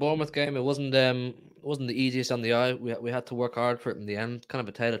 Yeah, the Bournemouth game, it wasn't the easiest on the eye. We had to work hard for it in the end. Kind of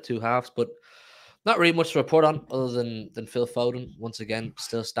a tale of two halves, but not really much to report on other than Phil Foden once again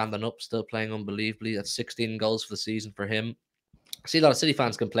still standing up, still playing unbelievably. That's 16 goals for the season for him. I see a lot of City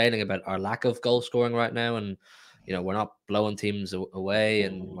fans complaining about our lack of goal scoring right now, and we're not blowing teams away,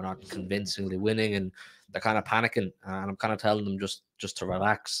 and we're not convincingly winning, and they're kind of panicking. And I'm kind of telling them just to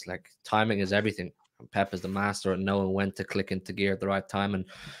relax. Like, timing is everything. Pep is the master at knowing when to click into gear at the right time. And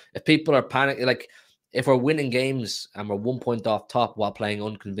if people are panicking, like if we're winning games and we're 1 point off top while playing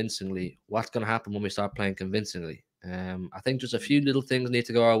unconvincingly, what's going to happen when we start playing convincingly? I think just a few little things need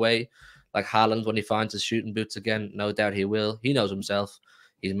to go our way. Like Haaland, when he finds his shooting boots again, no doubt he will. He knows himself.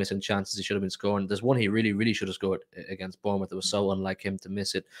 He's missing chances he should have been scoring. There's one he really, really should have scored against Bournemouth. It was so unlike him to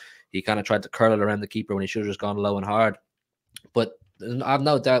miss it. He kind of tried to curl it around the keeper when he should have just gone low and hard. But I've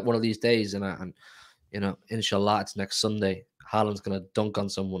no doubt one of these days, and inshallah, it's next Sunday, Haaland's going to dunk on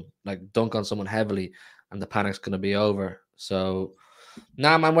someone heavily, and the panic's going to be over. So,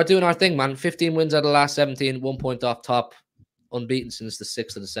 man, we're doing our thing, man. 15 wins out of the last 17, 1 point off top, unbeaten since the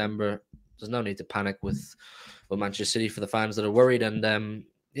 6th of December. There's no need to panic with Manchester City for the fans that are worried. And,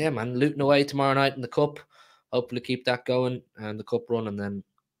 yeah, man, Luton away tomorrow night in the Cup. Hopefully keep that going and the Cup run, and then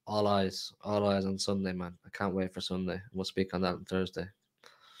all eyes on Sunday, man. I can't wait for Sunday. We'll speak on that on Thursday.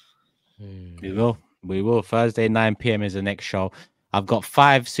 We will. Thursday, 9 p.m. is the next show. I've got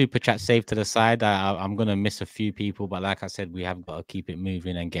 5 super chats saved to the side. I'm going to miss a few people, but like I said, we have got to keep it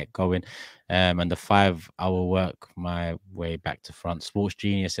moving and get going. And the 5, I will work my way back to front. Sports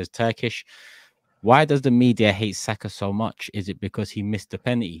Genius says, Turkish, why does the media hate Saka so much? Is it because he missed the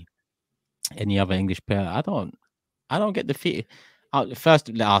penalty? Any other English player? I don't get the feel.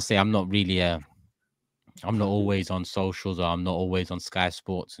 First, I'll say I'm not really I'm not always on socials, or I'm not always on Sky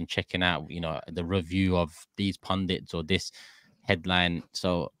Sports and checking out, the review of these pundits or this headline.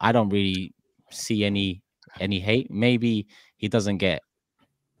 So I don't really see any hate. Maybe he doesn't get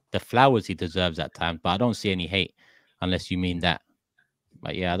the flowers he deserves at times, but I don't see any hate unless you mean that.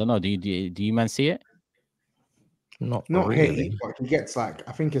 But yeah, I don't know. Do you man see it? Not really. Hate, but he gets I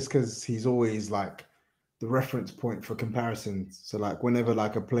think it's because he's always the reference point for comparisons. So whenever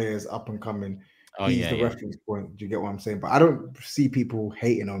a player is up and coming, he's the reference point. Do you get what I'm saying? But I don't see people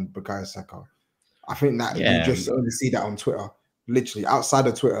hating on Bukayo Saka. I think that you just only see that on Twitter. Literally, outside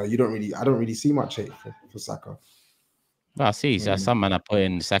of Twitter, I don't really see much hate for Saka. Well, I see. Some man are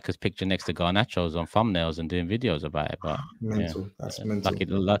putting Saka's picture next to Garnacho's on thumbnails and doing videos about it. But mental. That's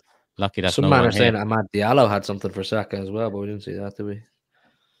mental. Lucky that's some man are saying Amad Diallo had something for Saka as well, but we didn't see that, did we?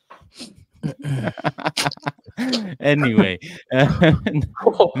 Anyway,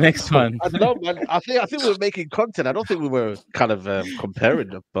 next one. I don't know, man. I think we were making content. I don't think we were kind of comparing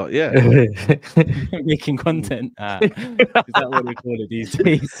them, but yeah, making content. Is that what we call it these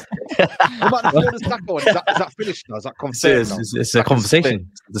days? What about the Saka one? Is that finished now? Is that confirmed? It's a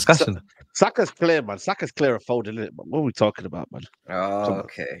conversation, discussion. Saka's clear, man. Saka's clear of Foden, isn't it? What are we talking about, man? Oh,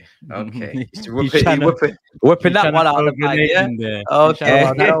 okay. Whipping that one out of the bag, yeah?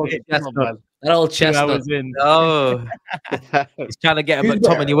 Okay. That old chestnut. Oh, he's trying to get a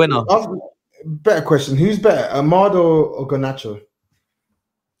McTominay winner. Better question. Who's better, Ahmad or Garnacho?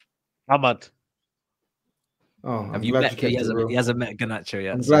 Ahmad. Oh, have you met? He hasn't met Garnacho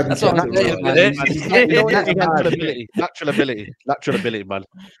yet. That's what I'm saying. Natural ability, man.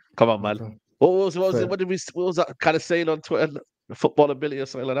 Come on, man. What was that kind of saying on Twitter? Football ability or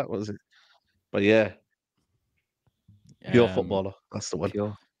something like that, was it? But yeah, pure footballer. That's the one.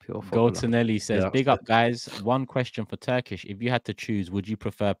 Pure Goltonelli says, big up, guys. One question for Turkish. If you had to choose, would you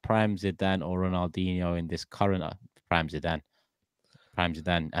prefer Prime Zidane or Ronaldinho in this current Prime Zidane?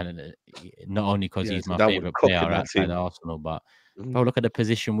 And not only because he's my favorite player outside Arsenal, but look at the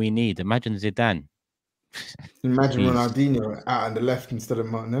position we need. Imagine Zidane. Imagine Jeez. Ronaldinho out on the left instead of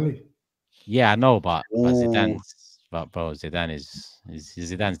Martinelli. Yeah, I know, but Zidane's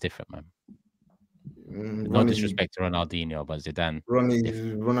different, man. No disrespect to Ronaldinho, but Zidane.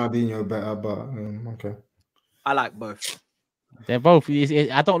 Ronaldinho better, but okay. I like both. They're both.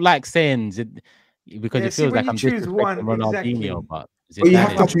 I don't like saying because it feels like I'm choose one, Ronaldinho, but you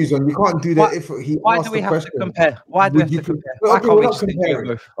have to choose one. You can't do that if he Why do we have to compare? Why do we have to compare? Why can't we just enjoy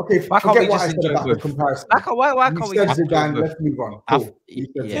both? Okay, forget what I said about the comparison. Why can't we just Zidane? Let's move on. Cool.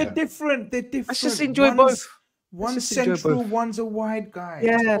 They're different. Let's just enjoy both. One's central, one's a wide guy.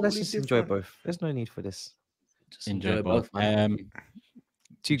 Yeah, let's just enjoy both. There's no need for this. Just enjoy both.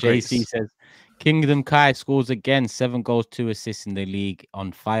 Two JC says, Kingdom Kai scores again, 7 goals, 2 assists in the league.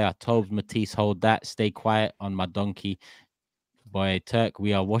 On fire. Tobes, Matisse, hold that. Stay quiet on my donkey. Boy, Turk,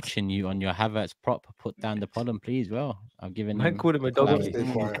 we are watching you on your Havertz prop. Put down the pollen, please. Well, I've given him. I called him a donkey. I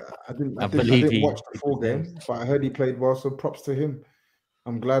didn't watch the full game, but I heard he played well, so props to him.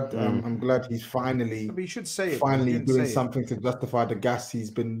 I'm glad. I'm glad he's finally. But you should say it. Finally doing something to justify the gas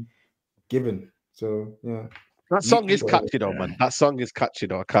he's been given. So yeah, that song is catchy though, man. That song is catchy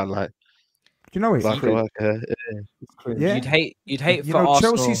though. I can't lie. You know it's yeah. You'd hate for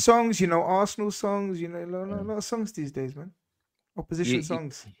Arsenal. Chelsea songs, Arsenal songs, a lot of songs these days, man. Opposition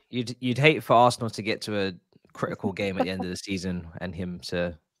songs. You'd hate for Arsenal to get to a critical game at the end of the season and him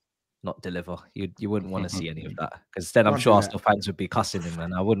to not deliver. You wouldn't want to see any of that, because then I'm sure Arsenal fans would be cussing him,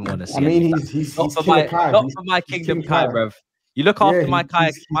 and I wouldn't want to see. I mean, he's not for my Kingdom Kai, bruv. You look after my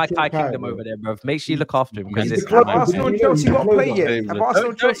Kai Kingdom over there, bruv. Make sure you look after him, because it's Arsenal and Chelsea got to play yet. Have Arsenal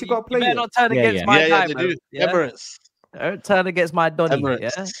and Chelsea got to play yet? Not turn against my Kai, bruv. Emirates. Don't turn against my Donny. Yeah?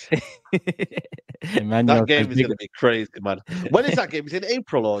 That game is going to be crazy, man. When is that game? Is it in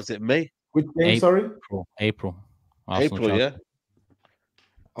April or is it May? Which game, sorry? April. April, yeah.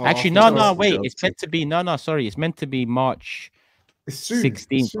 Actually, no, wait. It's meant to be sorry. It's meant to be March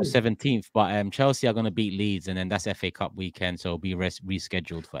 16th or 17th. But Chelsea are going to beat Leeds, and then that's FA Cup weekend, so it'll be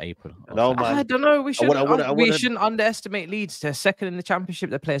rescheduled for April. No, man. I don't know. We shouldn't underestimate Leeds. They're second in the Championship.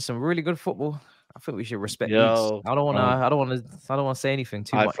 They're playing some really good football. I think we should respect Leeds. I don't want to say anything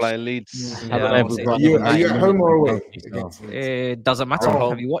too much. High-flying Leeds. Are you at home or away? It doesn't matter.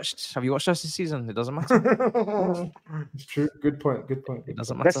 Have you watched us this season? It doesn't matter. It's true. Good point. It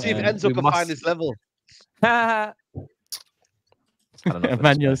doesn't matter. Let's see if Enzo can find his level.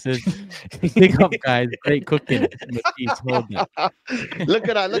 Emmanuel says, "Big up, guys! Great cooking." Look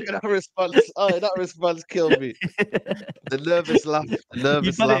at that response. Oh, that response killed me. The nervous laugh. You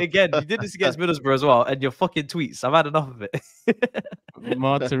done it again. You did this against Middlesbrough as well, and your fucking tweets. I've had enough of it.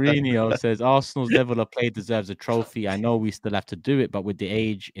 Martirinho says, "Arsenal's level of play deserves a trophy. I know we still have to do it, but with the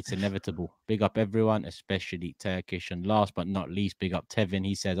age, it's inevitable. Big up everyone, especially Turkish. And last but not least, big up Tevin.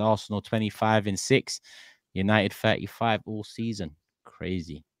 He says Arsenal 25-6, United 35 all season.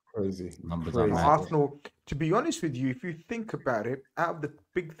 Crazy numbers. Arsenal, to be honest with you, if you think about it, out of the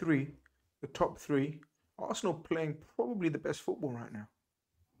big three, the top three, Arsenal playing probably the best football right now.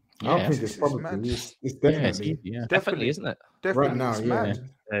 Yeah, I think it's probably it's definitely, definitely, isn't it? Definitely, right now, it's mad.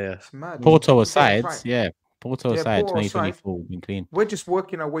 It's mad. Porto aside, Porto aside, 2024 been clean. We're just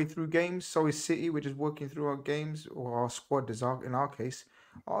working our way through games. So is City. We're just working through our games, or our squad is in our case.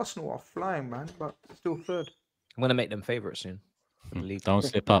 Arsenal are flying, man, but still third. I'm gonna make them favourites soon. Don't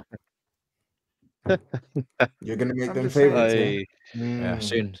slip up. You're gonna make them favourites. Yeah,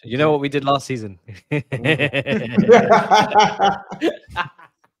 soon. You know what we did last season?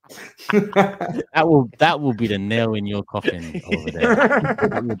 That will be the nail in your coffin over there.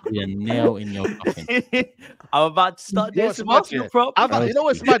 That will be a nail in your coffin. I'm about to start doing some Arsenal prop. You know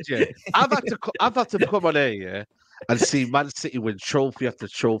what's mad, yeah? I've had to come on there, yeah, and see Man City win trophy after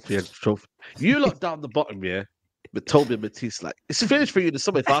trophy after trophy. You lot down the bottom, yeah. But Toby and Matisse, like, it's finished for you. The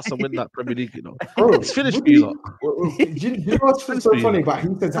summer if Arsenal win that Premier League, you know. Bro, it's finished for you lot. Do you know what's so funny? But he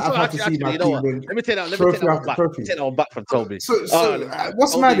says I've had to see my team win. Let me take that one back. Take that one back from Toby. So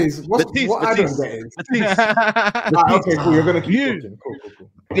what's mad is what I don't get is. Okay, cool. You're gonna keep talking. Cool.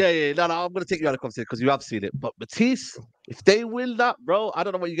 Yeah. No, I'm gonna take you out of the conversation because you have seen it. But Matisse, if they win that, bro, I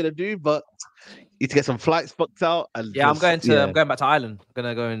don't know what you're gonna do, but you need to get some flights booked out. And I'm going back to Ireland. I'm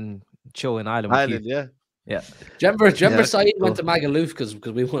gonna go and chill in Ireland. Yeah. Remember SAEED went to Magaluf because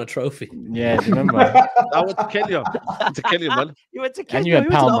we won a trophy. Yeah, remember? I went to Kenya. Man. You went to Kenya. And you went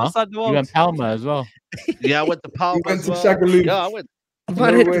Palma. You went Palma as well. Yeah, I went to Palma. You went to Shagaloo. Yeah, I went.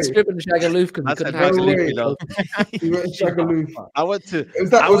 Man hit the strip in Shagaloof because we couldn't have it. You went to Shagaloo. I went to. Was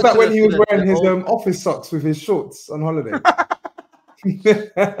that when he was wearing his office socks with his shorts on holiday?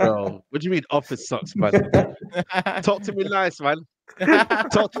 Bro, what do you mean office socks, man? Talk to me nice, man.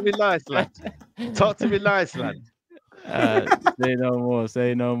 Talk to me nice, lad. Talk to me nice, lad. Say no more.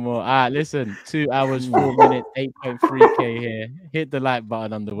 Say no more. Listen, 2 hours, 4 minutes, 8.3K here. Hit the like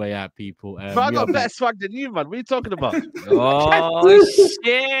button on the way out, people. But I we got are better swag than you, man. What are you talking about? Oh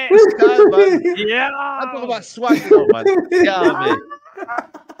shit! Man. Yeah, I'm talking about swag, you know, man. Yeah, man.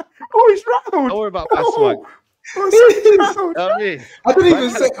 Oh, he's rattled. Don't worry about my swag. I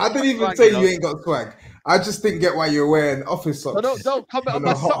didn't even say you ain't got swag. I just didn't get why you're wearing office socks. No, don't comment on a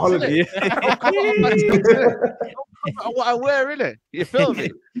my socks, holiday. innit? Don't comment on my socks, innit? Don't comment on what I wear, innit? You feel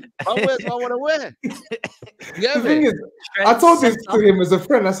me? I wear what I want to wear. Yeah, The thing is, I told this to him as a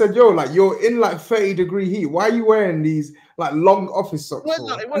friend. I said, "Yo, like you're in like 30-degree heat. Why are you wearing these like long office socks?"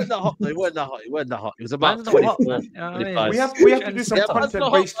 It wasn't that hot. It wasn't that hot. It wasn't that hot. It was about Man's not hot, 24, man. You know what I mean? 25. We have to do some Yeah, man's content not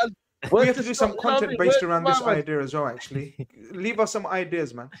hot, based. man. We Where's have to the do some socks, you know what I content mean? based Where's around the this man? idea as well. Actually, leave us some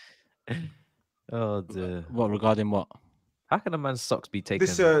ideas, man. Oh dear. what regarding what? How can a man's socks be taken?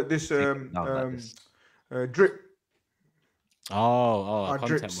 This taken down like this? drip. Content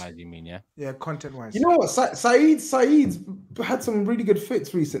drips. wise, you mean? Yeah, content wise. You know what? Saeed's had some really good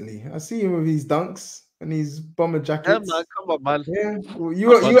fits recently. I see him with his dunks and his bomber Yeah, jackets. man. Come on, man. Yeah, you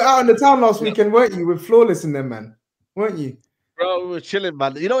were out in the town last weekend, weren't you? With Flawless in them, man, weren't you? Bro, we were chilling,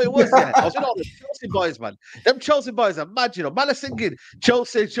 man. You know what it was, yeah? I was with all the Chelsea boys, man. Them Chelsea boys are mad, you know. Man are singing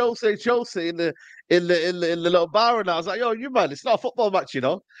Chelsea, Chelsea, Chelsea in the little bar, and I was like, yo, you man, it's not a football match, you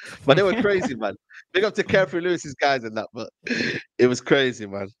know. But they were crazy, man. Big up to Carefree Lewis's guys and that, but it was crazy,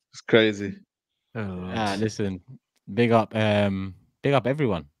 man. It's crazy. Listen, big up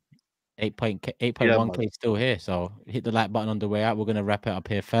everyone. 8.1K still here, so hit the like button on the way out. We're gonna wrap it up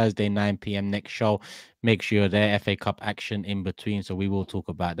here Thursday 9 p.m. next show. Make sure you're there. FA Cup action in between, so we will talk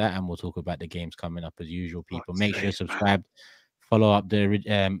about that and we'll talk about the games coming up as usual. People, make sure you're subscribed, follow up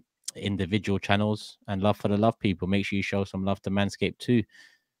the individual channels, and love for the love, people. Make sure you show some love to Manscaped too.